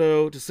even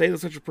so, to say that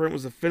such a print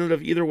was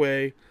definitive either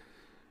way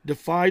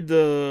defied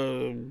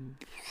the...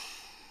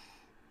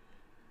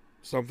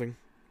 something.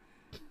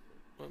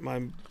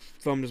 My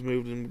thumb just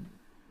moved and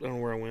I don't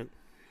know where I went.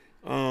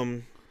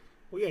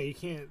 Well, yeah, you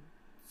can't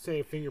say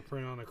a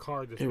fingerprint on a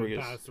card that's been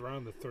passed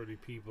around to 30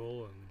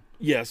 people. And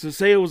yeah, so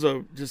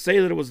to say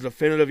that it was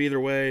definitive either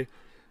way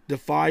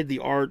defied the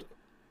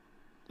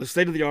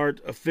state of the art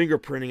of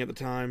fingerprinting at the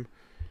time,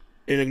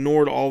 and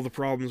ignored all the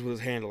problems with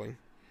his handling.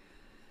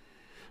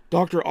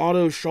 Dr.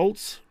 Otto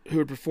Schultz, who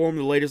had performed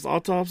the latest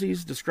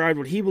autopsies, described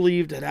what he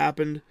believed had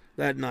happened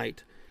that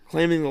night,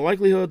 claiming the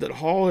likelihood that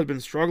Hall had been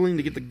struggling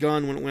to get the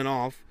gun when it went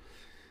off,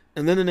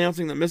 and then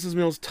announcing that Mrs.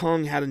 Mills'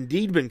 tongue had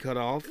indeed been cut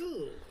off,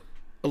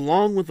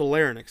 along with the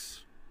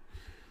larynx.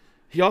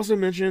 He also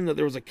mentioned that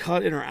there was a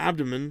cut in her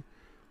abdomen,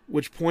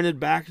 which pointed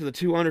back to the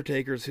 2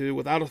 undertakers who,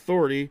 without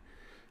authority,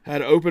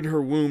 had opened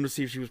her womb to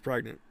see if she was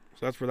pregnant.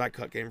 So that's where that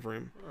cut came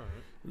from. all right.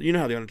 You know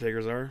how the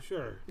undertakers are.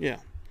 Sure. Yeah.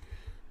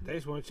 They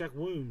just want to check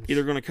wounds.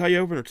 either going to cut you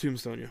open or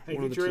tombstone you. Hey,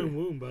 One of get the your two. own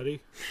wound,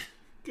 buddy.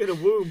 Get a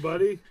wound,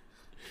 buddy.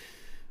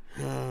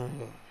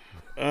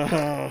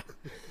 Let's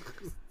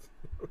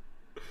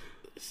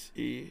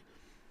see.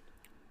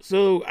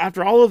 So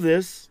after all of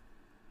this,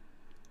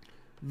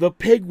 the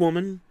pig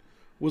woman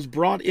was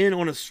brought in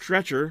on a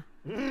stretcher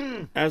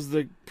as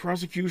the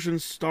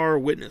prosecution's star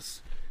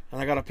witness.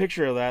 And I got a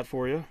picture of that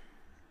for you.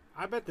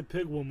 I bet the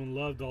pig woman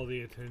loved all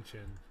the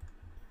attention.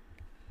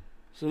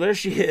 So there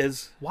she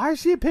is. Why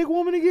is she a pig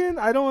woman again?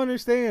 I don't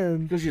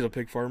understand. Because she's a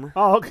pig farmer.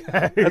 Oh,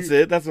 okay. That's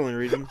it. That's the only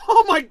reason.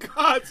 Oh my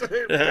God, it's a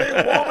pig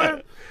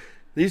woman.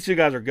 These two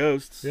guys are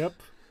ghosts. Yep.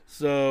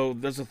 So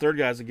there's the third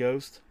guy's a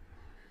ghost.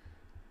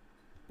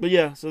 But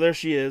yeah, so there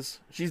she is.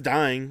 She's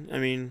dying. I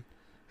mean,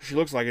 she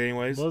looks like it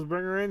anyways. Let's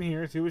bring her in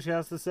here, see what she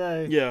has to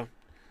say. Yeah.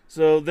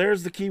 So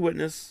there's the key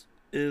witness.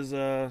 Here's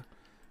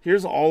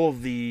all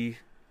of the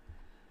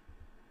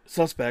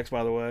suspects,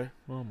 by the way.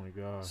 Oh my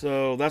God.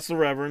 So that's the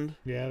Reverend.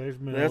 Yeah, there's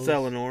Mills. That's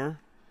Eleanor.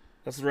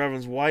 That's the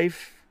Reverend's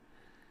wife.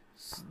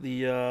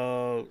 The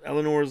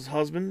Eleanor's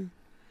husband.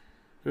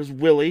 There's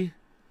Willie,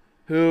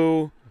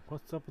 who...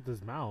 What's up with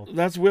his mouth?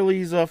 That's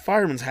Willie's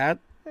fireman's hat.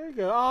 There you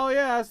go. Oh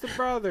yeah, that's the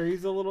brother.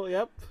 He's a little.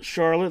 Yep.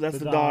 Charlotte, that's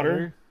the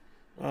daughter.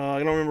 I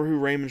don't remember who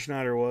Raymond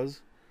Schneider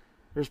was.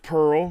 There's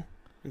Pearl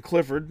and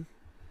Clifford.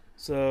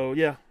 So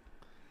yeah.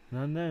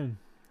 Unknown.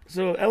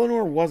 So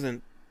Eleanor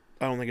wasn't,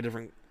 I don't think, a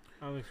different.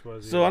 I don't think she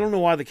was. So I don't know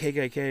why the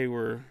KKK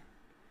were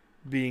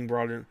being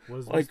brought in.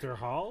 Was like, Mr.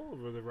 Hall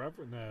or the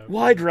Reverend? No.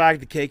 Why drag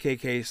the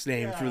KKK's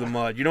name through the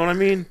mud? You know what I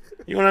mean?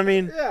 You know what I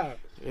mean? Yeah.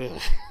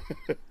 Ugh.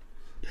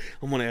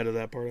 I'm gonna edit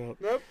that part out.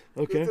 Nope.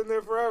 Okay. It's in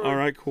there forever. All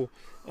right. Cool.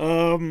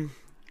 The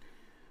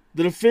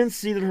defense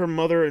seated her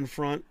mother in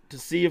front to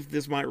see if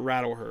this might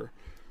rattle her,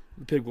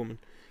 the pig woman.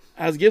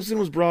 As Gibson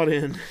was brought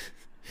in,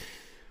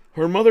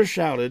 her mother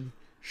shouted,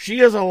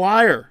 "She is a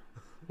liar!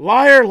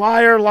 Liar,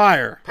 liar,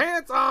 liar!"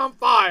 Pants on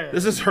fire.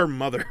 This is her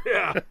mother.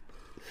 Yeah.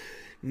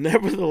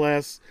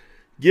 Nevertheless,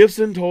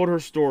 Gibson told her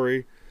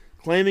story,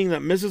 claiming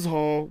that Mrs.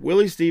 Hall,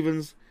 Willie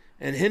Stevens,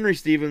 and Henry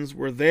Stevens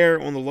were there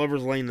on the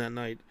Lover's Lane that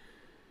night.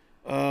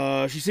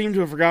 She seemed to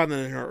have forgotten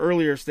that in her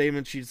earlier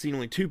statement she'd seen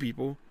only two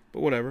people,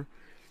 but whatever.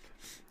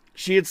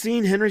 She had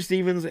seen Henry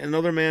Stevens and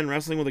another man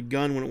wrestling with a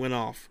gun when it went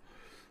off.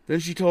 Then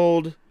she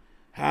told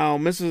how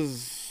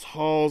Mrs.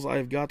 Hall's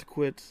 "I've got to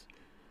quit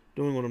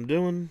doing what I'm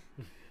doing."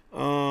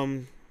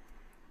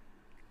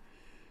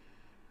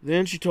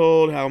 Then she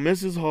told how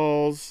Mrs.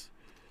 Hall's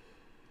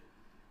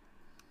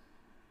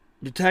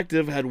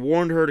detective had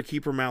warned her to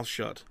keep her mouth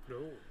shut. No.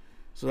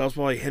 So that was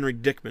probably Henry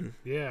Dickman.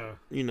 Yeah.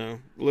 You know,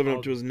 living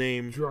up to his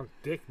name. Drunk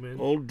Dickman.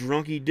 Old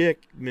drunky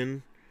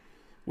Dickman.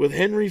 With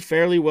Henry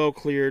fairly well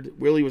cleared,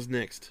 Willie was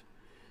next.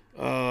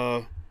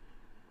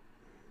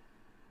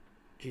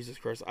 Jesus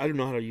Christ. I don't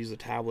know how to use a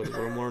tablet,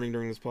 but I'm learning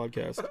during this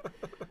podcast.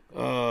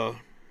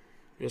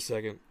 Just a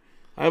second.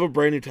 I have a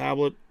brand new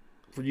tablet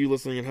for you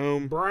listening at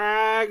home.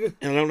 Brag.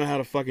 And I don't know how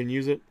to fucking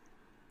use it.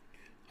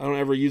 I don't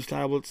ever use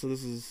tablets, so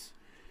this is...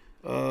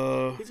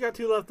 He's got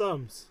 2 left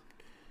thumbs.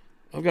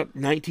 I've got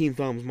 19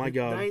 thumbs, my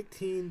God.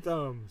 19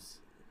 thumbs.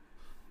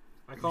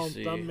 I call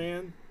him Thumb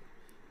Man.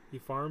 He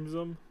farms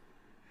them.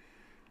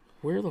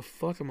 Where the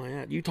fuck am I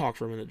at? You talk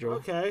for a minute, Joe.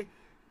 Okay.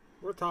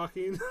 We're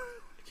talking.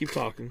 Keep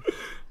talking.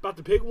 About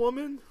the pig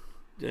woman?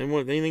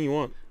 Anything you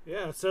want.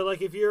 Yeah, so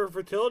like if you're a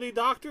fertility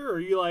doctor or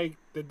you like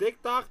the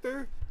dick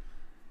doctor,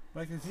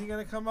 like is he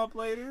going to come up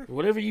later?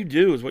 Whatever you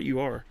do is what you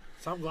are.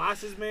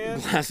 Sunglasses man?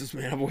 Glasses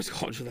man, I've always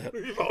called you that.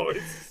 You've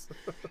always.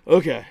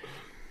 Okay.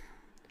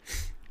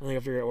 I think I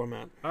figured out where I'm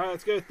at. Alright,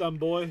 let's go, Thumb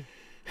Boy.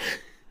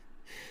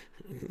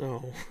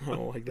 No, I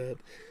don't like that.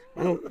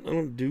 I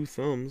don't do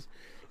thumbs.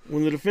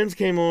 When the defense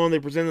came on, they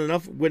presented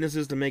enough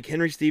witnesses to make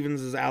Henry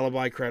Stevens'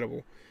 alibi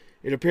credible.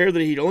 It appeared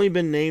that he'd only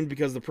been named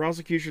because the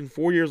prosecution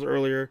 4 years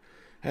earlier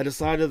had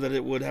decided that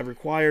it would have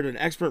required an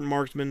expert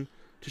marksman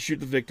to shoot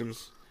the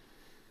victims.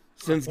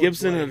 Since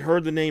Gibson had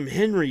heard the name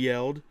Henry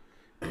yelled,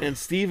 and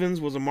Stevens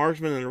was a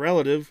marksman and a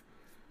relative,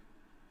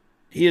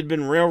 he had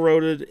been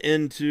railroaded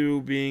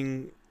into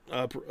being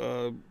a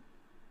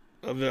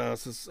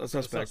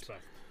suspect.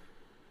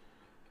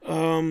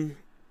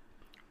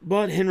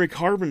 But Henry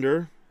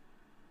Carpenter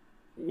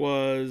who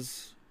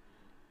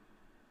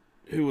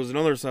was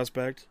another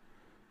suspect,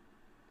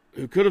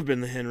 who could have been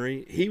the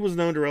Henry. He was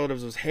known to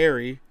relatives as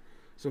Harry,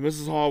 so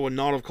Mrs. Hall would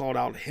not have called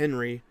out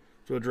Henry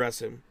to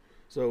address him.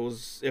 So it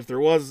was, if there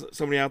was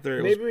somebody out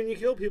there, maybe when you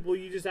kill people,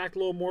 you just act a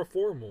little more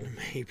formal.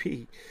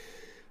 Maybe.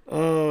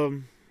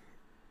 So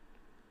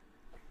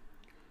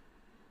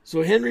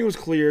Henry was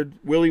cleared.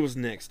 Willie was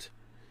next.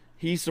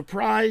 He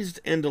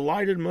surprised and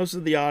delighted most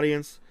of the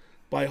audience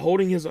by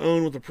holding his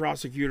own with the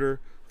prosecutor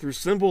through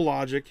simple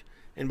logic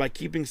and by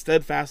keeping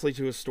steadfastly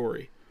to his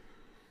story.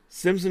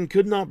 Simpson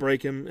could not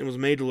break him and was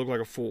made to look like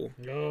a fool.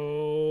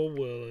 Oh,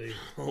 Willie.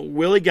 Oh,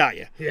 Willie got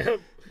you. Yep.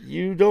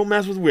 You don't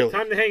mess with Willie.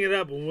 Time to hang it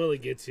up when Willie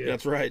gets you.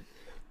 That's right.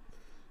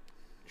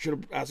 Should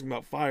have asked him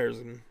about fires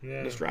and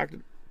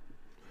distracted.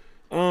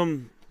 It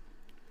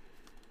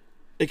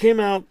came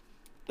out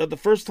that the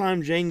first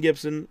time Jane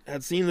Gibson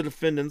had seen the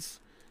defendants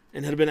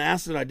and had been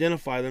asked to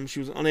identify them, she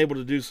was unable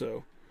to do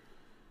so.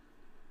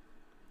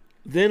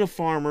 Then a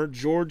farmer,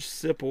 George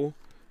Sipple,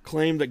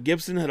 claimed that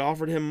Gibson had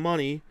offered him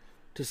money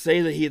to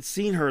say that he had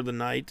seen her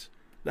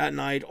that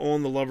night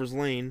on the Lover's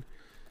Lane,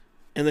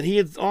 and that he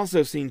had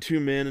also seen 2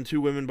 men and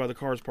 2 women by the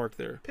cars parked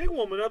there. Pig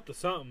Woman up to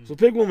something. So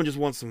Pig Woman just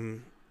wants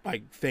some,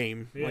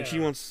 fame. Yeah. Like, she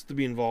wants to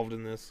be involved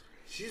in this.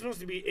 She's supposed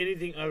to be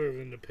anything other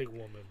than the Pig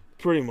Woman.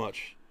 Pretty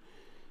much.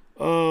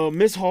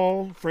 Miss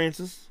Hall,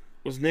 Frances,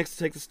 was next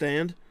to take the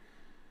stand.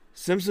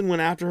 Simpson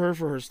went after her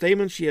for her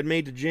statement she had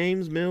made to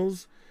James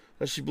Mills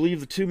that she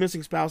believed the 2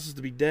 missing spouses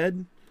to be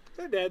dead.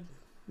 They're dead.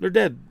 They're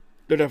dead.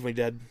 They're definitely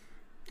dead.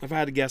 If I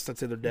had to guess, I'd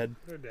say they're dead.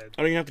 They're dead.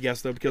 I don't even have to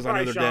guess, though, because I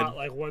know they're shot, dead.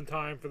 like 1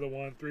 time for the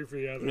one, 3 for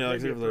the other. Yeah,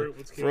 like Maybe for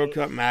was the throat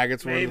cut,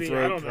 maggots were in the Maybe,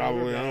 throat, I don't know,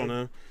 probably. they're I don't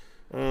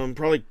know.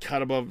 Probably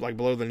cut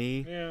below the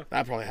knee. Yeah.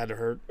 That probably had to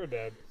hurt. They're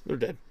dead. They're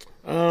dead.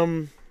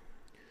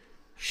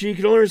 She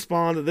could only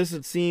respond that this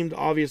had seemed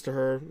obvious to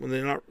her when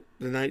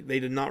they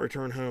did not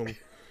return home.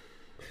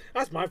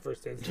 That's my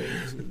first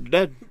instinct.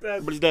 Dead.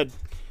 Everybody's dead.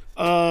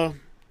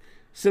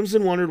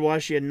 Simpson wondered why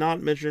she had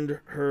not mentioned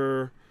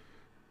her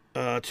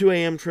 2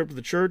 a.m. trip to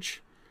the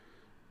church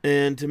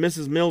and to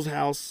Mrs. Mills'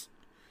 house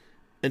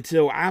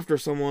until after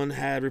someone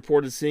had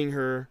reported seeing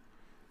her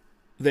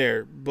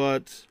there.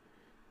 But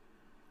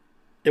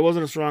it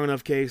wasn't a strong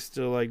enough case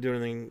to do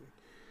anything.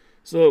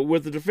 So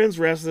with the defense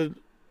rested,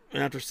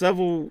 and after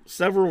several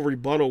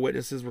rebuttal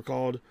witnesses were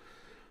called,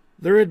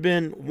 there had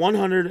been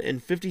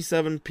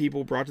 157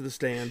 people brought to the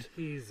stand.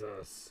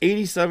 Jesus.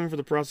 87 for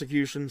the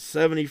prosecution,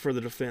 70 for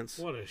the defense.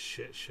 What a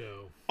shit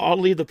show.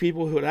 Oddly, the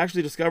people who had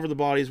actually discovered the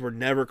bodies were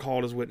never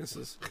called as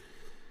witnesses.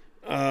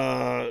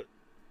 Anne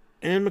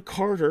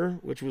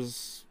McCarter, which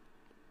was,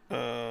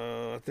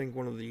 I think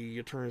one of the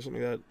attorneys,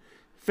 something like that,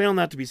 found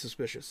that to be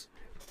suspicious.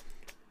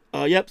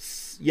 Yet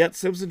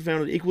Simpson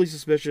found it equally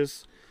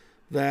suspicious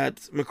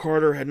that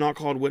McCarter had not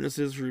called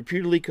witnesses who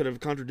reputedly could have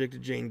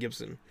contradicted Jane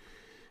Gibson.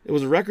 It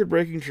was a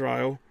record-breaking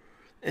trial,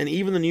 and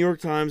even the New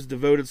York Times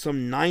devoted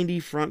some 90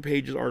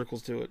 front-page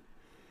articles to it,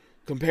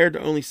 compared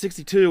to only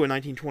 62 in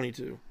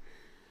 1922.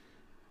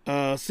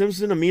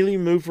 Simpson immediately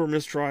moved for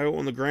mistrial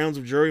on the grounds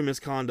of jury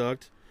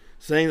misconduct,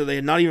 saying that they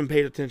had not even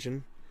paid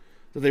attention,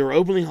 that they were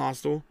openly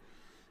hostile,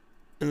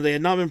 and that they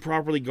had not been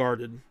properly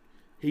guarded.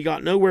 He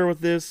got nowhere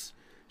with this,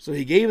 so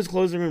he gave his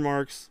closing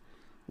remarks,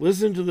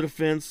 listened to the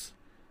defense,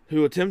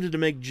 who attempted to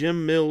make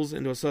Jim Mills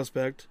into a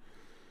suspect,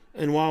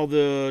 and while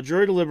the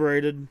jury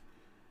deliberated,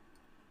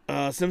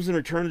 Simpson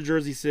returned to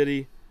Jersey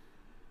City,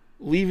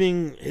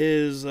 leaving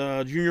his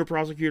junior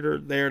prosecutor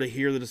there to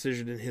hear the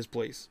decision in his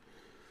place.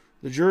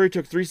 The jury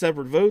took 3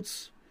 separate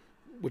votes,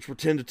 which were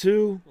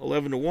 10-2,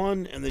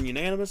 11-1, and then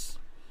unanimous.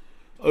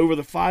 Over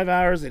the 5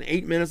 hours and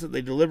 8 minutes that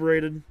they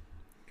deliberated,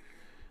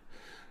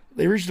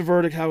 they reached a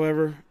verdict,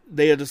 however.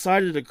 They had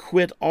decided to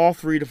acquit all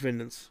 3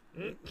 defendants.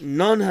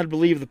 None had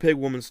believed the Pig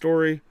Woman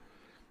story,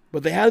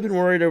 but they had been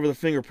worried over the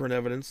fingerprint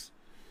evidence.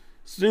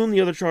 Soon the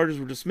other charges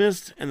were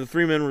dismissed, and the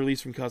 3 men were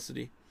released from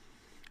custody.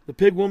 The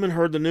Pig Woman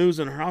heard the news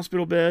in her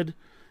hospital bed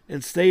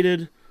and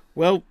stated,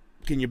 "Well,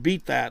 can you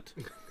beat that?"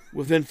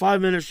 Within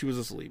 5 minutes, she was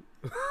asleep.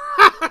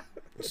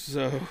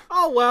 So,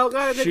 oh well,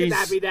 gotta take a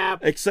nappy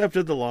nap.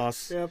 Accepted the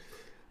loss. Yep.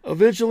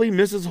 Eventually,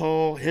 Mrs.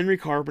 Hall, Henry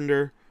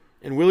Carpenter,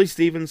 and Willie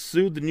Stevens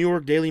sued the New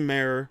York Daily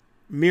Mirror,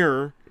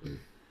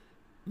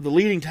 the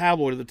leading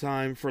tabloid at the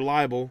time, for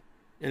libel,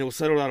 and it was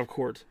settled out of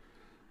court.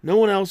 No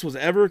one else was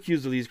ever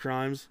accused of these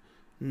crimes.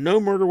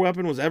 No murder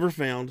weapon was ever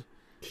found.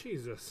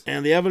 Jesus.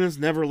 And the evidence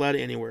never led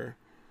anywhere.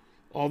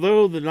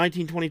 Although the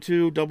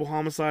 1922 double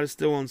homicide is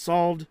still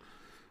unsolved,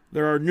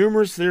 there are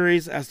numerous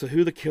theories as to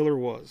who the killer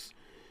was.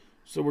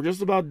 So we're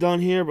just about done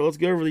here, but let's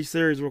go over these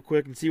theories real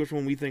quick and see which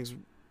we think's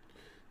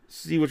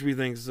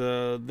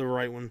the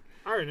right one.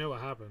 I already know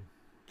what happened.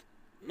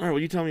 All right,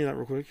 well, you tell me that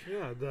real quick.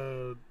 Yeah,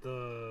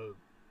 the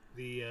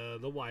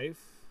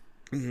wife.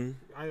 Mm-hmm.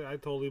 I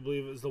totally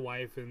believe it was the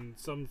wife and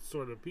some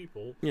sort of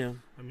people. Yeah.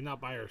 I mean,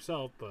 not by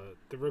herself, but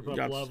the rip up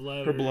Got love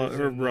letters.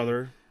 her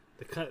brother.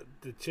 The cut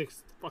the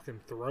chick's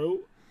fucking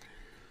throat.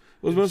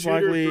 It was most shoot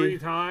her likely 3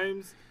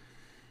 times.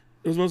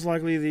 It was most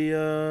likely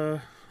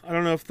the. I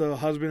don't know if the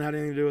husband had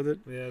anything to do with it.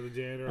 Yeah, the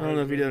janitor. I don't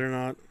know if he did or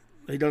not.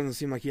 He doesn't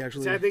seem like he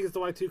actually. See, I think it's the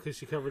wife too because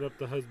she covered up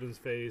the husband's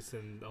face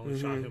and only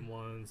shot him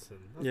once, and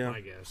that's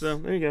my guess. So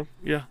there you go.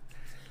 Yeah.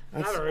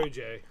 Not our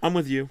OJ. I'm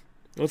with you.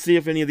 Let's see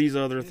if any of these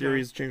other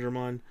theories change our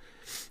mind.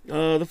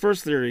 The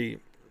first theory,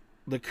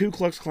 the Ku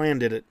Klux Klan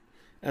did it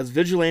as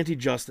vigilante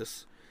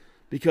justice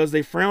because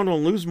they frowned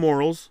on loose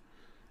morals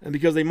and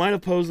because they might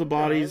have posed the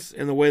bodies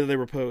in the way that they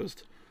were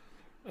posed.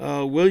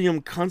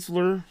 William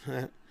Kunstler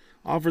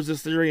offers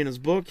this theory in his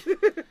book,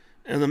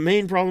 and the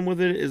main problem with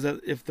it is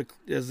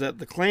that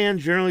the Klan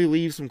generally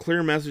leaves some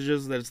clear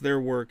messages that it's their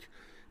work,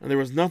 and there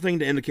was nothing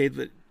to indicate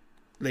that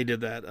they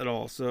did that at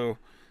all. So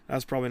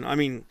that's probably. I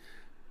mean,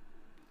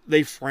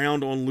 they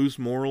frowned on loose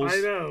morals. I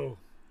know.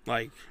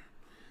 Like,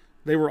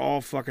 they were all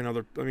fucking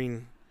other. I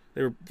mean,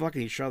 they were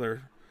fucking each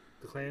other.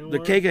 The Klan The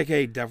war?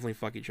 KKK definitely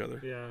fuck each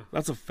other. Yeah.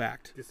 That's a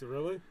fact. Is it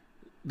really?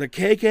 The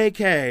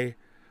KKK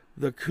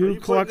the Are Ku you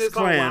putting Klux this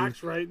on Klan,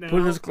 wax right now?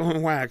 putting this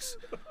on wax,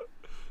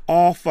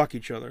 all fuck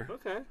each other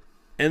Okay.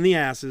 in the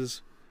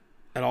asses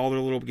at all their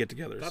little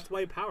get-togethers. That's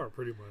white power,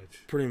 pretty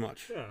much. Pretty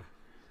much. Yeah.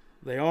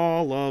 They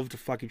all love to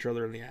fuck each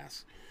other in the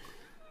ass.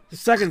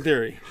 Second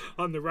theory,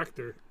 On the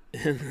rector.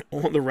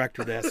 on the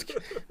rector desk.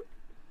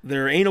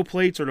 Their anal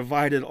plates are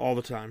divided all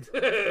the time.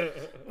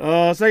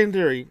 Second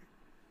theory,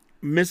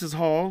 Mrs.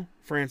 Hall,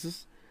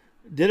 Frances,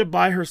 did it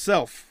by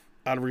herself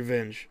out of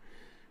revenge.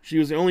 She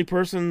was the only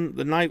person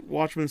the night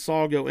watchman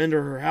saw go into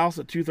her house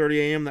at 2:30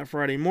 a.m. that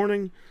Friday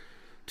morning.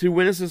 2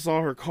 witnesses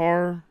saw a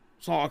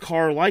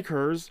car like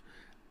hers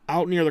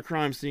out near the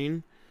crime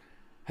scene.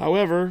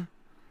 However,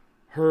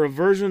 her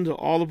aversion to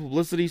all the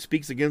publicity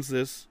speaks against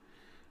this,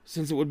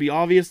 since it would be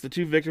obvious the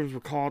 2 victims were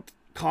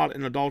caught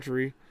in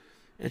adultery,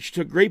 and she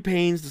took great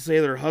pains to say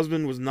that her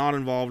husband was not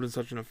involved in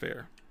such an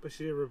affair. But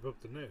she did rip up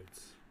the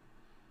notes.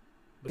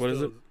 But What is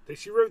still,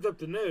 she ripped up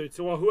the notes,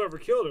 so whoever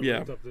killed him Yeah.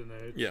 ripped up the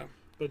notes. Yeah.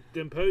 But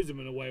then posed them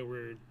in a way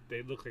where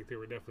they looked like they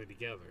were definitely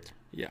together.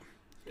 Yeah.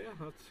 Yeah,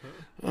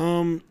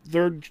 that's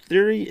Third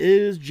theory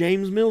is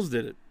James Mills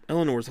did it,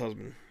 Eleanor's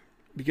husband,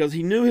 because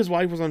he knew his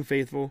wife was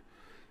unfaithful,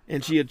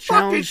 and she had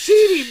fucking challenged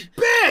cheating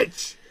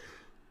bitch!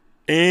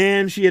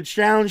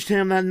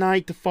 him that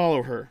night to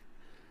follow her.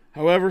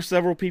 However,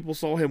 several people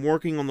saw him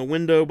working on the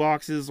window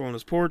boxes on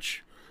his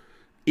porch.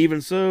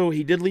 Even so,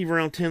 he did leave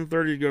around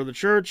 10:30 to go to the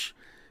church,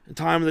 and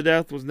time of the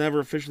death was never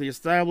officially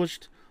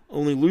established,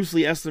 only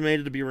loosely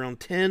estimated to be around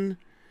 10,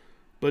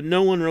 but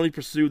no one really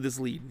pursued this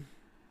lead.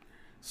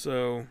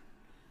 So,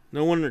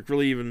 no one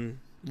really even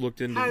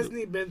looked into Hasn't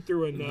he been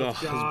through the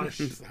enough, Josh?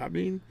 husband. I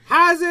mean,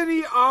 Hasn't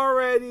he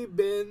already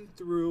been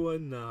through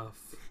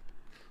enough?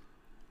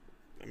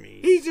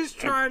 He's just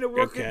trying to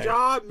work a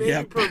job,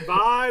 maybe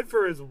provide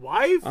for his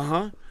wife.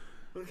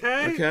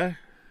 Okay. Okay.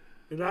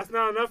 And that's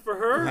not enough for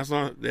her. That's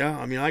not. Yeah.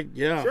 I mean,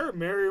 Sure,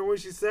 marry her when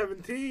she's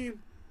 17.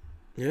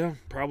 Yeah,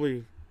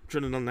 probably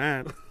shouldn't have done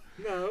that.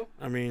 No.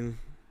 I mean,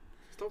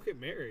 just don't get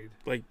married.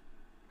 Like,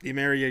 you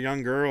marry a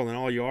young girl, and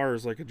all you are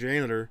is like a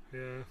janitor.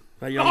 Yeah.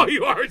 That young, all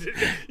you are is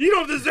you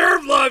don't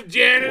deserve love,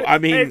 janitor. Well, I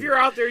mean, hey, if you're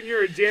out there and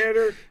you're a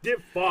janitor,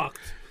 get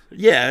fucked.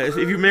 Yeah, if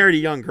you married a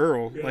young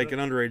girl, like an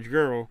underage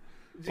girl,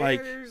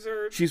 Janitors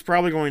she's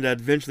probably going to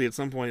eventually at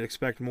some point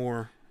expect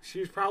more.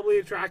 She's probably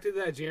attracted to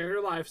that janitor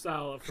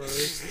lifestyle at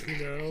first, you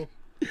know.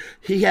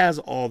 He has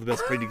all the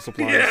best cleaning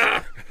supplies.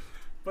 Yeah.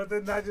 But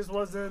then that just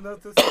wasn't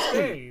enough to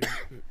sustain.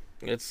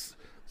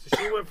 So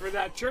she went for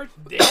that church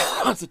dick.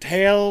 It's a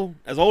tale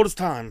as old as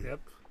time. Yep.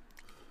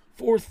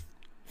 Fourth.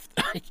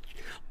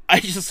 I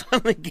just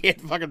suddenly can't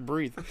fucking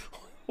breathe.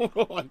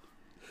 Hold on.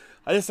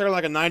 I just sounded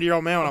like a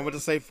 90-year-old man when I went to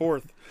say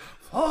fourth.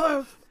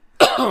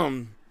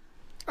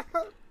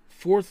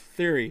 Fourth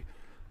theory.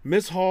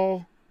 Miss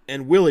Hall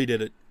and Willie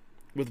did it,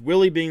 with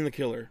Willie being the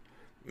killer.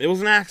 It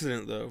was an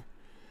accident, though.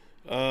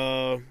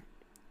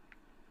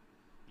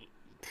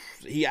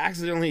 He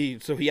accidentally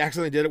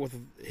did it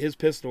with his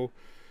pistol,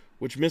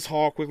 which Miss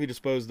Hall quickly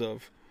disposed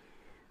of.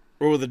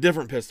 Or with a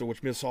different pistol,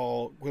 which Miss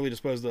Hall quickly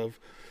disposed of.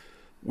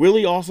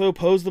 Willie also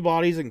posed the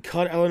bodies and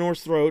cut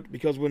Eleanor's throat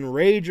because when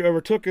rage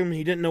overtook him,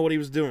 he didn't know what he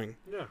was doing.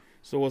 Yeah.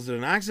 So was it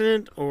an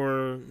accident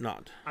or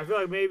not? I feel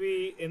like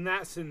maybe in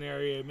that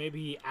scenario,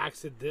 maybe he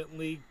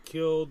accidentally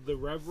killed the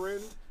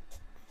Reverend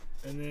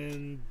and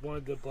then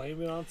wanted to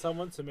blame it on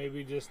someone, so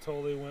maybe just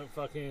totally went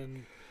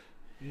fucking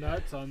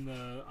nuts on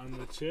the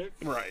chick.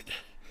 Right.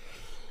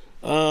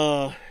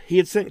 He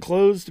had sent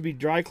clothes to be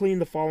dry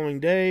cleaned the following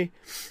day,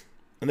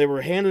 and they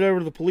were handed over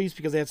to the police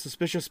because they had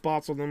suspicious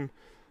spots on them,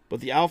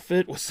 but the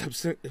outfit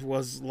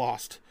was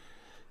lost.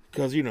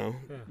 Because,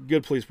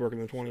 good police work in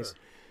the 20s.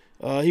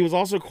 Sure. He was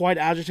also quite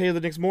agitated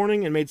the next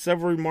morning and made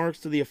several remarks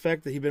to the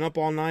effect that he'd been up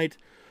all night,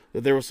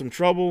 that there was some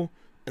trouble,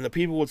 and the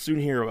people would soon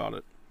hear about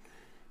it.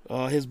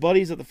 His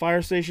buddies at the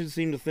fire station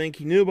seemed to think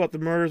he knew about the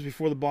murders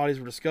before the bodies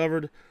were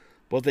discovered,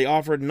 but they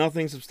offered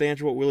nothing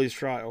substantial at Willie's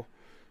trial.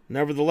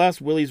 Nevertheless,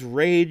 Willie's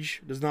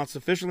rage does not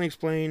sufficiently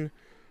explain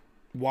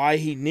why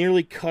he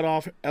nearly cut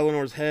off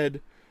Eleanor's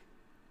head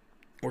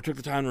or took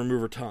the time to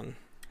remove her tongue.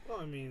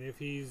 Well, I mean, if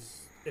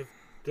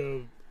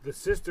the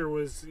sister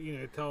was,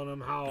 telling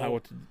him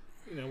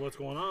what's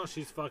going on,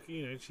 she's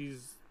fucking,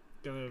 she's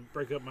gonna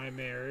break up my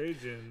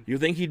marriage, and you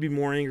think he'd be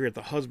more angry at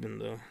the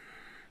husband, though?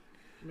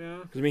 Yeah.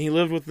 Because, he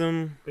lived with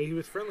them. But he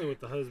was friendly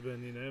with the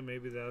husband,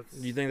 maybe that's...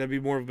 Do you think that'd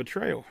be more of a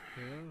betrayal?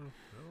 Yeah.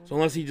 So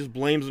unless he just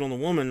blames it on the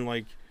woman,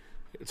 like,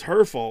 it's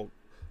her fault.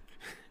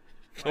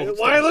 Why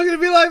are you looking at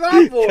me like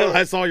that for?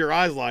 I saw your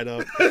eyes light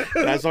up.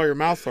 And I saw your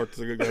mouth start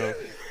to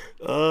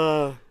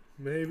go.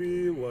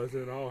 Maybe it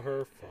wasn't all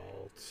her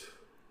fault.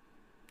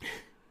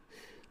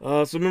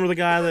 So remember the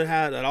guy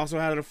that also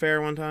had an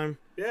affair one time?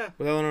 Yeah.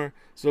 With Eleanor?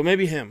 So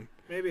maybe him.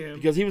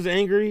 Because he was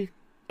angry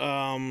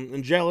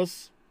and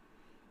jealous.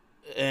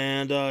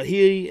 And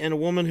he and a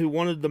woman who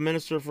wanted the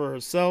minister for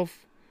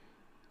herself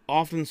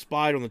often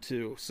spied on the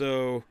two.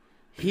 So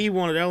he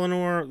wanted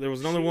Eleanor. There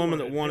was another woman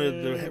that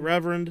wanted the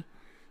Reverend.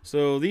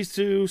 So these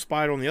two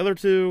spied on the other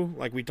two,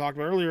 like we talked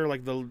about earlier,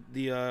 like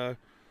the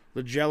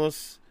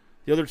jealous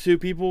the other two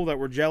people that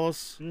were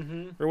jealous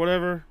Mm-hmm. or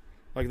whatever.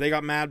 Like, they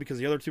got mad because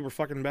the other two were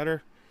fucking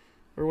better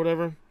or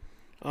whatever.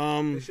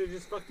 They should have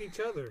just fucked each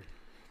other.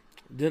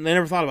 They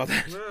never thought about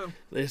that. No.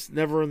 They just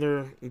never in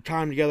their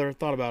time together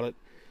thought about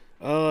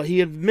it. He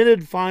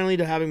admitted finally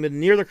to having been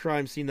near the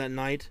crime scene that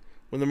night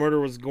when the murder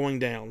was going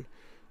down.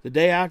 The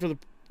day after,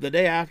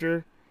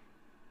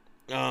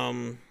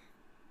 the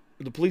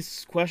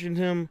police questioned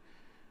him.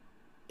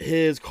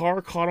 His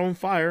car caught on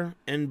fire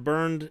and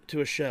burned to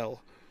a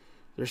shell.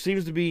 There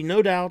seems to be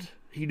no doubt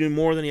he knew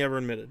more than he ever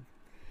admitted.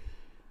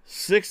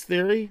 Sixth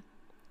theory,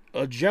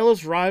 a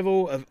jealous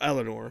rival of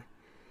Eleanor,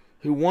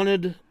 who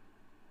wanted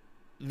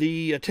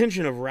the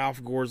attention of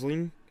Ralph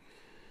Gorsling.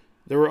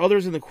 There were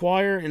others in the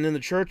choir and in the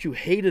church who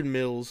hated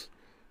Mills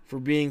for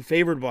being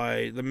favored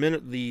by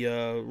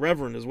the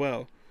Reverend as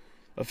well.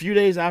 A few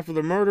days after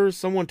the murders,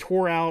 someone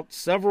tore out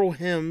several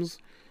hymnals,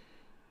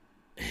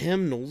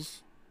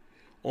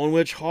 on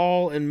which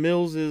Hall and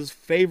Mills's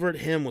favorite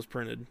hymn was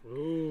printed.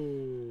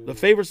 Ooh. The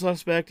favorite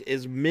suspect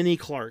is Minnie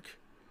Clark,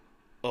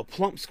 a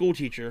plump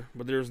schoolteacher,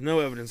 but there is no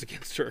evidence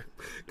against her.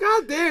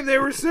 God damn, they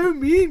were so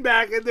mean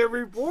back in their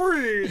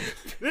reporting.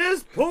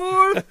 This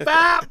poor,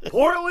 fat,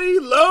 portly,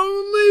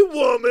 lonely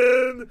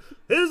woman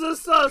is a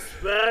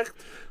suspect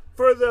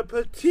for the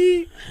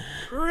petite,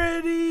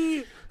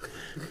 pretty...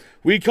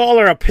 We call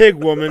her a pig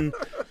woman,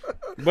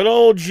 but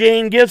old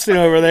Jane Gibson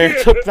over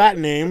there took that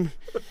name.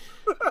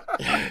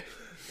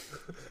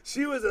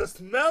 She was as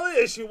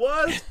smelly as she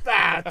was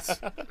fat.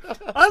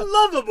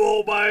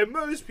 Unlovable by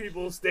most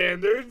people's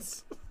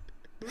standards.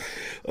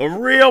 A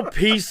real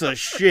piece of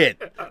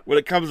shit when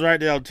it comes right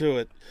down to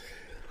it.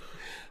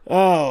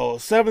 Oh,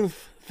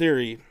 seventh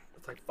theory.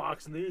 It's like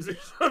Fox News or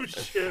some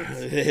shit.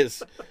 It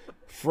is.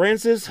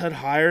 Francis had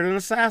hired an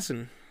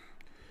assassin.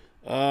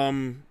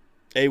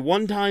 A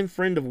one-time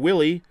friend of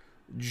Willie,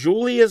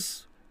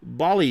 Julius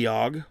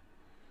Balayag,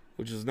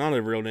 which is not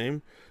a real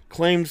name,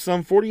 claimed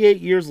some 48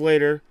 years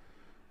later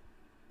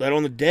that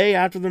on the day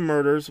after the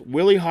murders,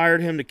 Willie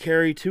hired him to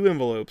carry 2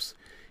 envelopes,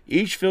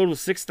 each filled with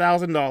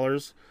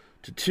 $6,000,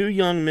 to 2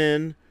 young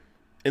men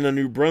in a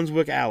New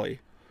Brunswick alley.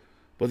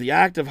 But the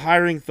act of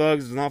hiring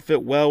thugs does not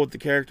fit well with the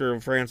character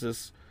of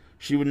Frances.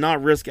 She would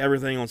not risk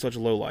everything on such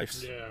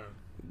lowlifes. Yeah.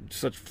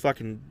 Such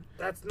fucking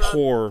That's not,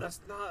 poor, that's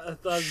not a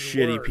thug's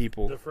shitty work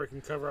people. to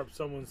freaking cover up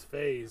someone's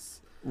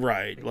face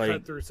right. and Like,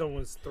 cut through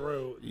someone's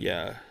throat.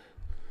 yeah.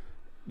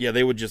 Yeah,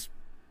 they would just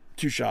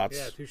 2 shots.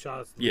 Yeah, 2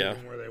 shots to Yeah, leave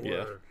them where they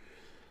yeah.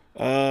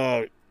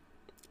 were.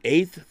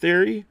 Eighth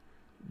theory,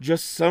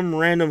 just some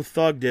random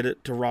thug did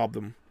it to rob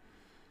them.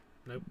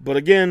 Nope. But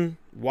again,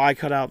 why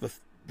cut out the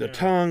Yeah.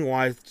 tongue?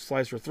 Why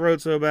slice her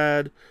throat so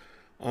bad?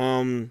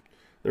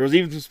 There was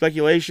even some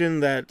speculation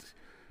that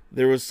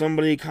there was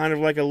somebody kind of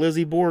like a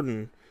Lizzie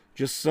Borden,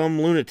 just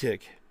some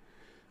lunatic.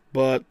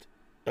 But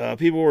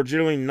people were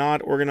generally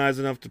not organized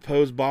enough to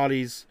pose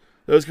bodies.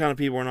 Those kind of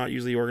people are not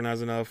usually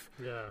organized enough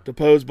Yeah. to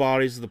pose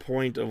bodies to the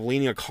point of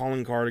leaning a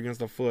calling card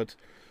against a foot.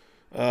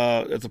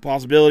 It's a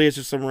possibility. It's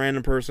just some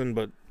random person,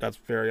 but that's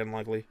very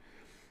unlikely.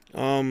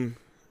 Some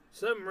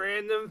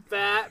random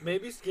fat,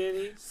 maybe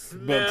skinny,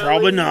 smelly,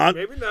 probably not.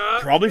 Maybe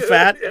not. Probably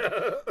fat. Yeah.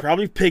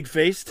 Probably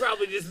pig-faced.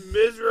 Probably just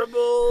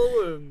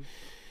miserable and...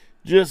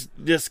 Just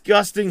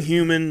disgusting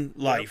human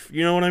life.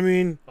 You know what I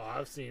mean? Oh,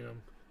 I've seen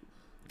them.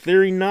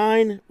 Theory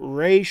 9,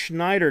 Ray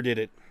Schneider did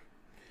it.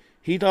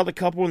 He thought the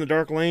couple in the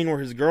dark lane were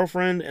his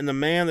girlfriend and the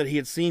man that he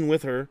had seen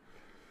with her,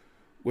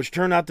 which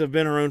turned out to have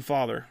been her own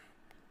father.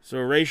 So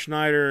Ray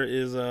Schneider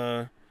is,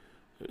 I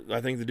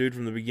think, the dude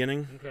from the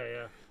beginning. Okay,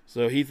 yeah.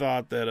 So he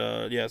thought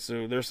that,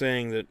 so they're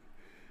saying that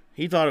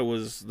he thought it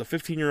was the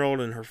 15-year-old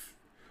and her,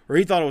 or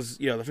he thought it was,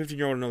 the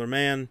 15-year-old and another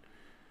man,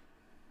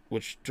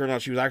 which turned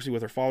out she was actually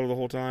with her father the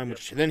whole time,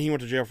 which then he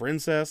went to jail for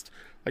incest.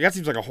 Like, that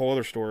seems like a whole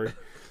other story.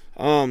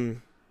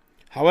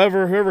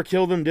 However, whoever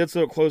killed them did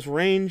so at close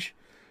range,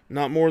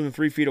 not more than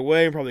 3 feet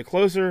away, and probably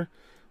closer,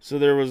 so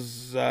there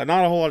was not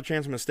a whole lot of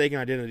chance of mistaken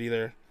identity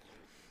there.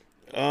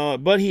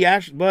 But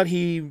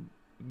he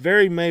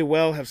very may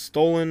well have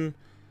stolen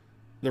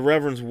the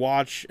Reverend's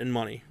watch and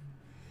money.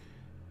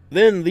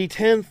 Then the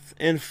 10th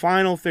and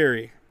final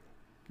theory.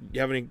 You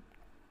have any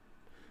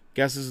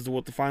guesses as to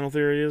what the final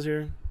theory is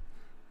here?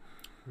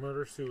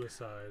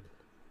 Murder-suicide.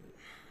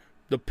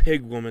 The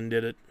pig woman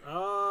did it.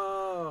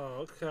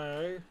 Oh,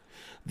 okay.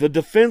 The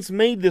defense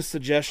made this Are you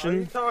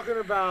suggestion. talking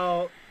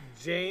about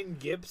Jane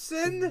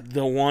Gibson?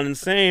 The one and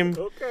same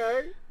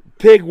Okay.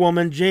 pig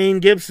woman, Jane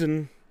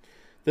Gibson.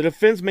 The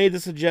defense made the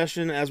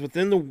suggestion as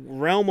within the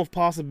realm of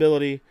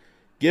possibility,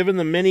 given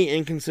the many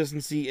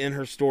inconsistency in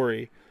her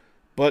story.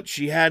 But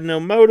she had no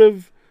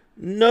motive,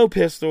 no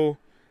pistol,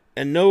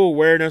 and no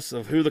awareness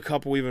of who the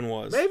couple even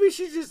was. Maybe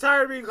she's just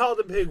tired of being called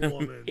a pig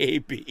woman.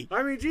 Maybe.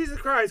 I mean, Jesus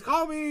Christ,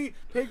 call me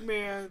pig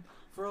man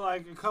for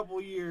like a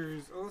couple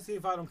years. Let's see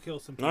if I don't kill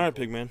some people. All right,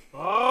 pig man.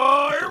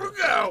 Oh, here we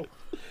go.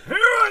 Here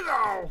we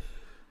go.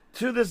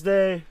 To this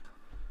day,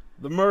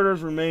 the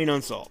murders remain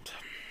unsolved.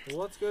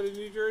 Well, let's go to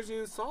New Jersey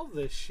and solve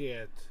this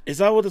shit. Is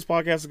that what this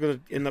podcast is going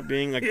to end up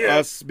being? Like Yeah.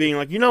 us being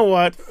like, you know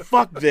what?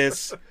 Fuck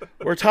this.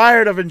 We're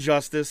tired of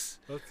injustice.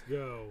 Let's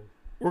go.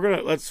 We got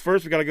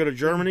to go to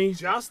Germany.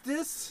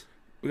 Justice?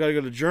 We got to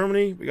go to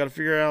Germany. We got to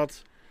figure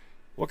out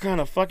what kind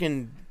of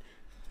fucking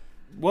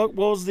what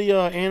was the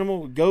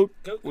animal goat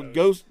Goat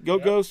ghost.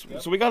 Yep, Ghost.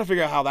 yep. So we got to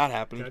figure out how that Gotta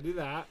happened. do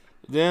that.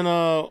 Then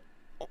on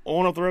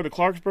up the road to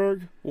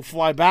Clarksburg. We'll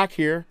fly back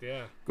here.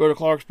 Yeah. Go to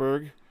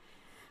Clarksburg.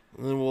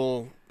 And then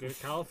we'll. Go to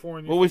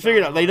California. Well, we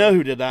figured out they know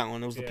who did that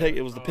one. It was the Yeah. pig.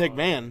 It was the pig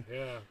man.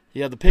 Yeah. He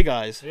had the pig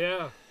eyes.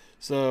 Yeah.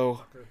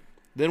 So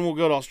then we'll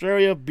go to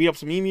Australia, beat up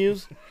some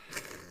emus.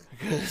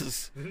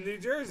 New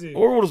Jersey.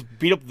 Or we'll just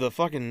beat up the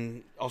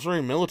fucking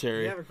Australian You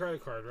military. have a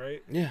credit card,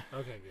 right? Yeah.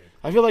 Okay, good.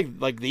 I feel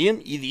like the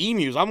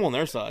emus, I'm on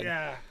their side.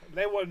 Yeah,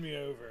 they won me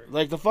over.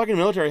 Like the fucking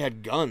military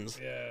had guns.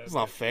 Yeah. It's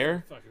not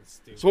fair. Fucking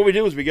stupid. So what we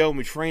do is we go and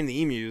we train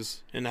the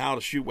emus in how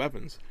to shoot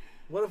weapons.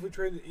 What if we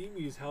train the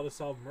emus how to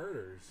solve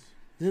murders?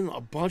 Then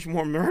a bunch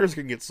more murders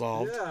can get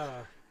solved. Yeah.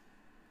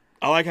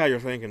 I like how you're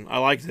thinking. I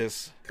like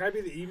this. Can I be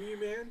the emu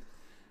man?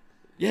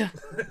 Yeah.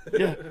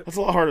 Yeah. That's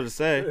a lot harder to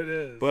say. It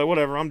is. But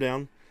whatever, I'm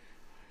down.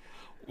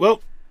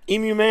 Well,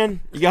 emu man,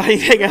 you got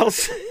anything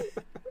else?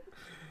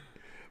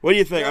 What do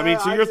you think? I mean,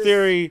 so I your just-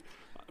 theory,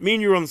 me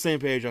and you were on the same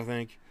page, I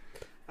think.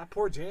 That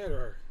poor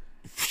janitor.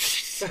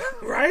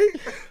 Right?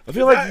 I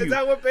feel like Is you,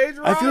 that what page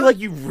we're I feel on? like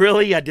you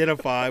really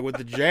identify with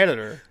the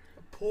janitor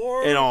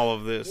Poor in all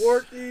of this.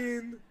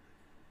 working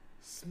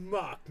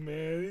smuck,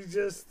 man. He's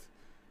just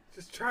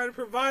trying to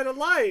provide a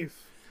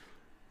life.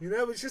 You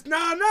know, it's just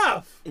not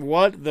enough.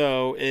 What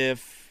though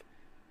if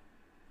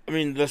I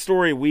mean the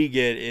story we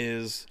get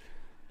is,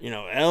 you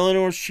know,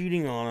 Eleanor's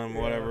cheating on him,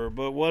 Yeah. whatever,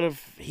 but what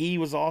if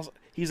he's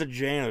a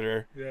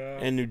janitor Yeah.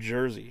 in New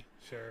Jersey.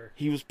 Sure.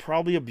 He was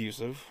probably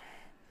abusive,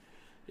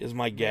 is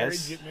my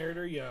guess. Get married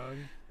or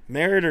young.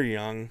 Married or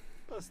young.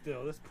 But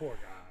still, this poor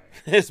guy.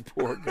 This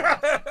poor guy.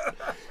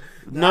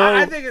 No, No.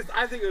 I think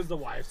it was the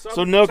wife.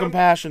 So no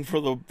compassion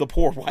for the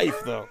poor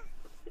wife though.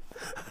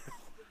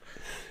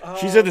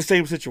 She's in the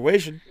same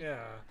situation. Yeah.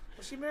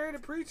 Well, she married a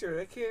preacher.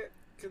 They can't.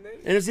 Can they?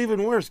 And it's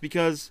even worse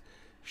because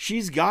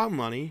she's got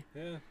money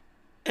Yeah.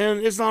 and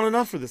it's not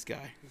enough for this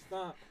guy. It's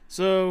not.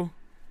 So,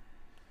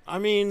 I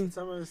mean,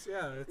 Some of us.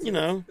 Yeah. It's, You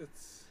know.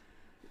 It's.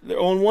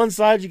 on one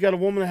side you got a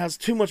woman that has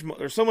too much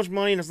there's so much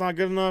money and it's not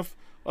good enough.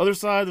 Other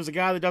side there's a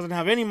guy that doesn't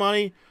have any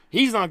money.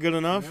 He's not good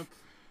enough. Yep.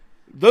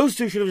 Those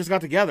two should have just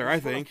got together, I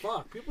Just wanna think.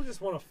 fuck. People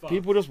just want to fuck.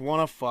 People just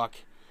want to fuck.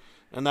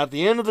 And at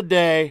the end of the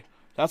day,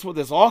 that's what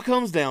this all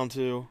comes down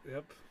to.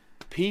 Yep.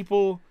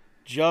 People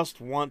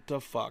just want to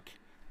fuck.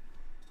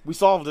 We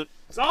solved it.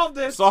 Solved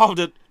it. Solved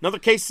it. Another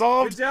case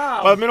solved Good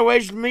job. by the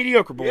middle-aged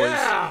mediocre boys.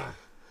 Yeah.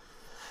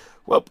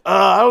 Well,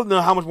 I don't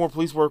know how much more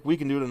police work we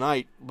can do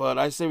tonight, but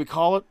I say we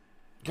call it.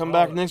 Come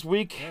back it. next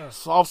week. Yeah.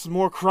 Solve some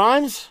more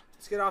crimes.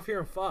 Let's get off here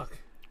and fuck.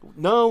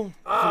 No.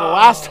 For the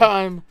last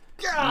time,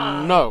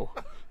 God. no.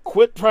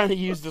 Quit trying to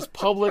use this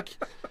public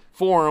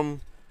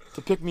forum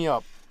to pick me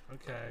up.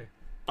 Okay.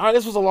 All right,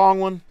 this was a long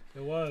one.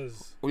 It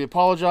was. We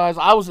apologize.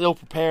 I was ill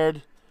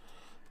prepared,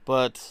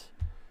 but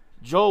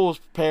Joel was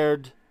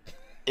prepared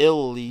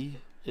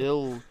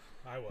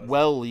I was.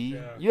 welly.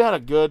 Yeah. You had a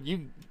good.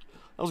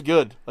 That was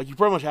good. Like you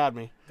pretty much had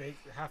me.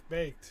 Half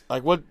baked.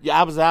 Like what?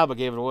 Abba Zabba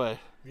gave it away.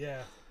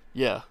 Yeah.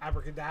 Yeah.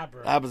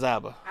 Abracadabra. Abba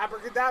Zabba.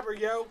 Abracadabra,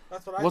 yo.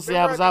 That's what I What's the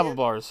remember Abba at the Zabba end-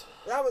 bars?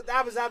 That was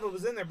Abba Zabba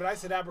was in there, but I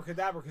said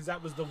abracadabra because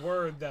that was the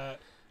word that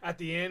at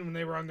the end when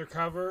they were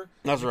undercover.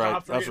 That's the right,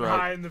 Cops were that's getting right.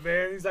 high in the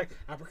van. He's like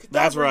abracadabra,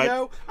 That's right.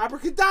 yo.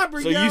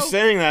 Abracadabra, So yo. you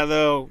saying that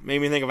though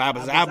made me think of Abba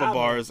Abba Zabba Zabba.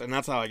 bars, and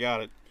that's how I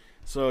got it.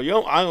 So you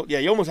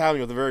almost had me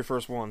with the very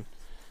first one.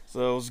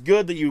 So it was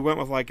good that you went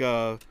with like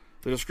the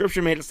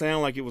description made it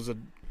sound like it was a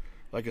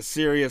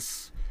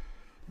serious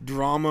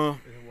drama.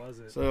 It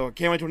wasn't. So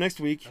can't wait till next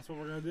week. That's what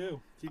we're gonna do.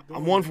 Keep doing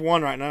I'm 1 it. for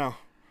 1 right now.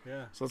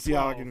 Yeah. So let's see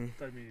how I Well, can.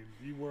 I mean,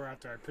 you were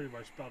after I pretty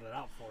much spelled it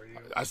out for you.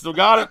 I still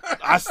got it.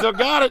 I still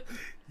got it.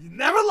 You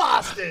never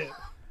lost it.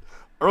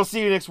 We'll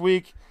see you next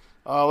week.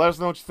 Let us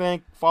know what you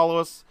think. Follow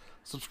us.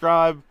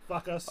 Subscribe.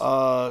 Fuck us.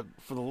 For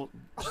the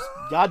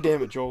God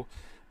damn it, Joel.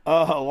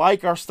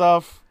 Like our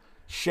stuff.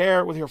 Share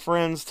it with your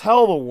friends.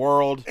 Tell the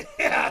world.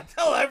 yeah.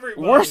 Tell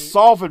everybody. We're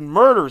solving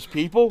murders,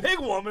 people. Pig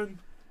woman.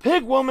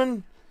 Pig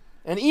woman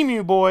and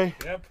emu boy.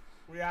 Yep.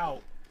 We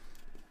out.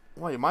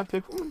 Wait, am I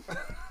pig woman?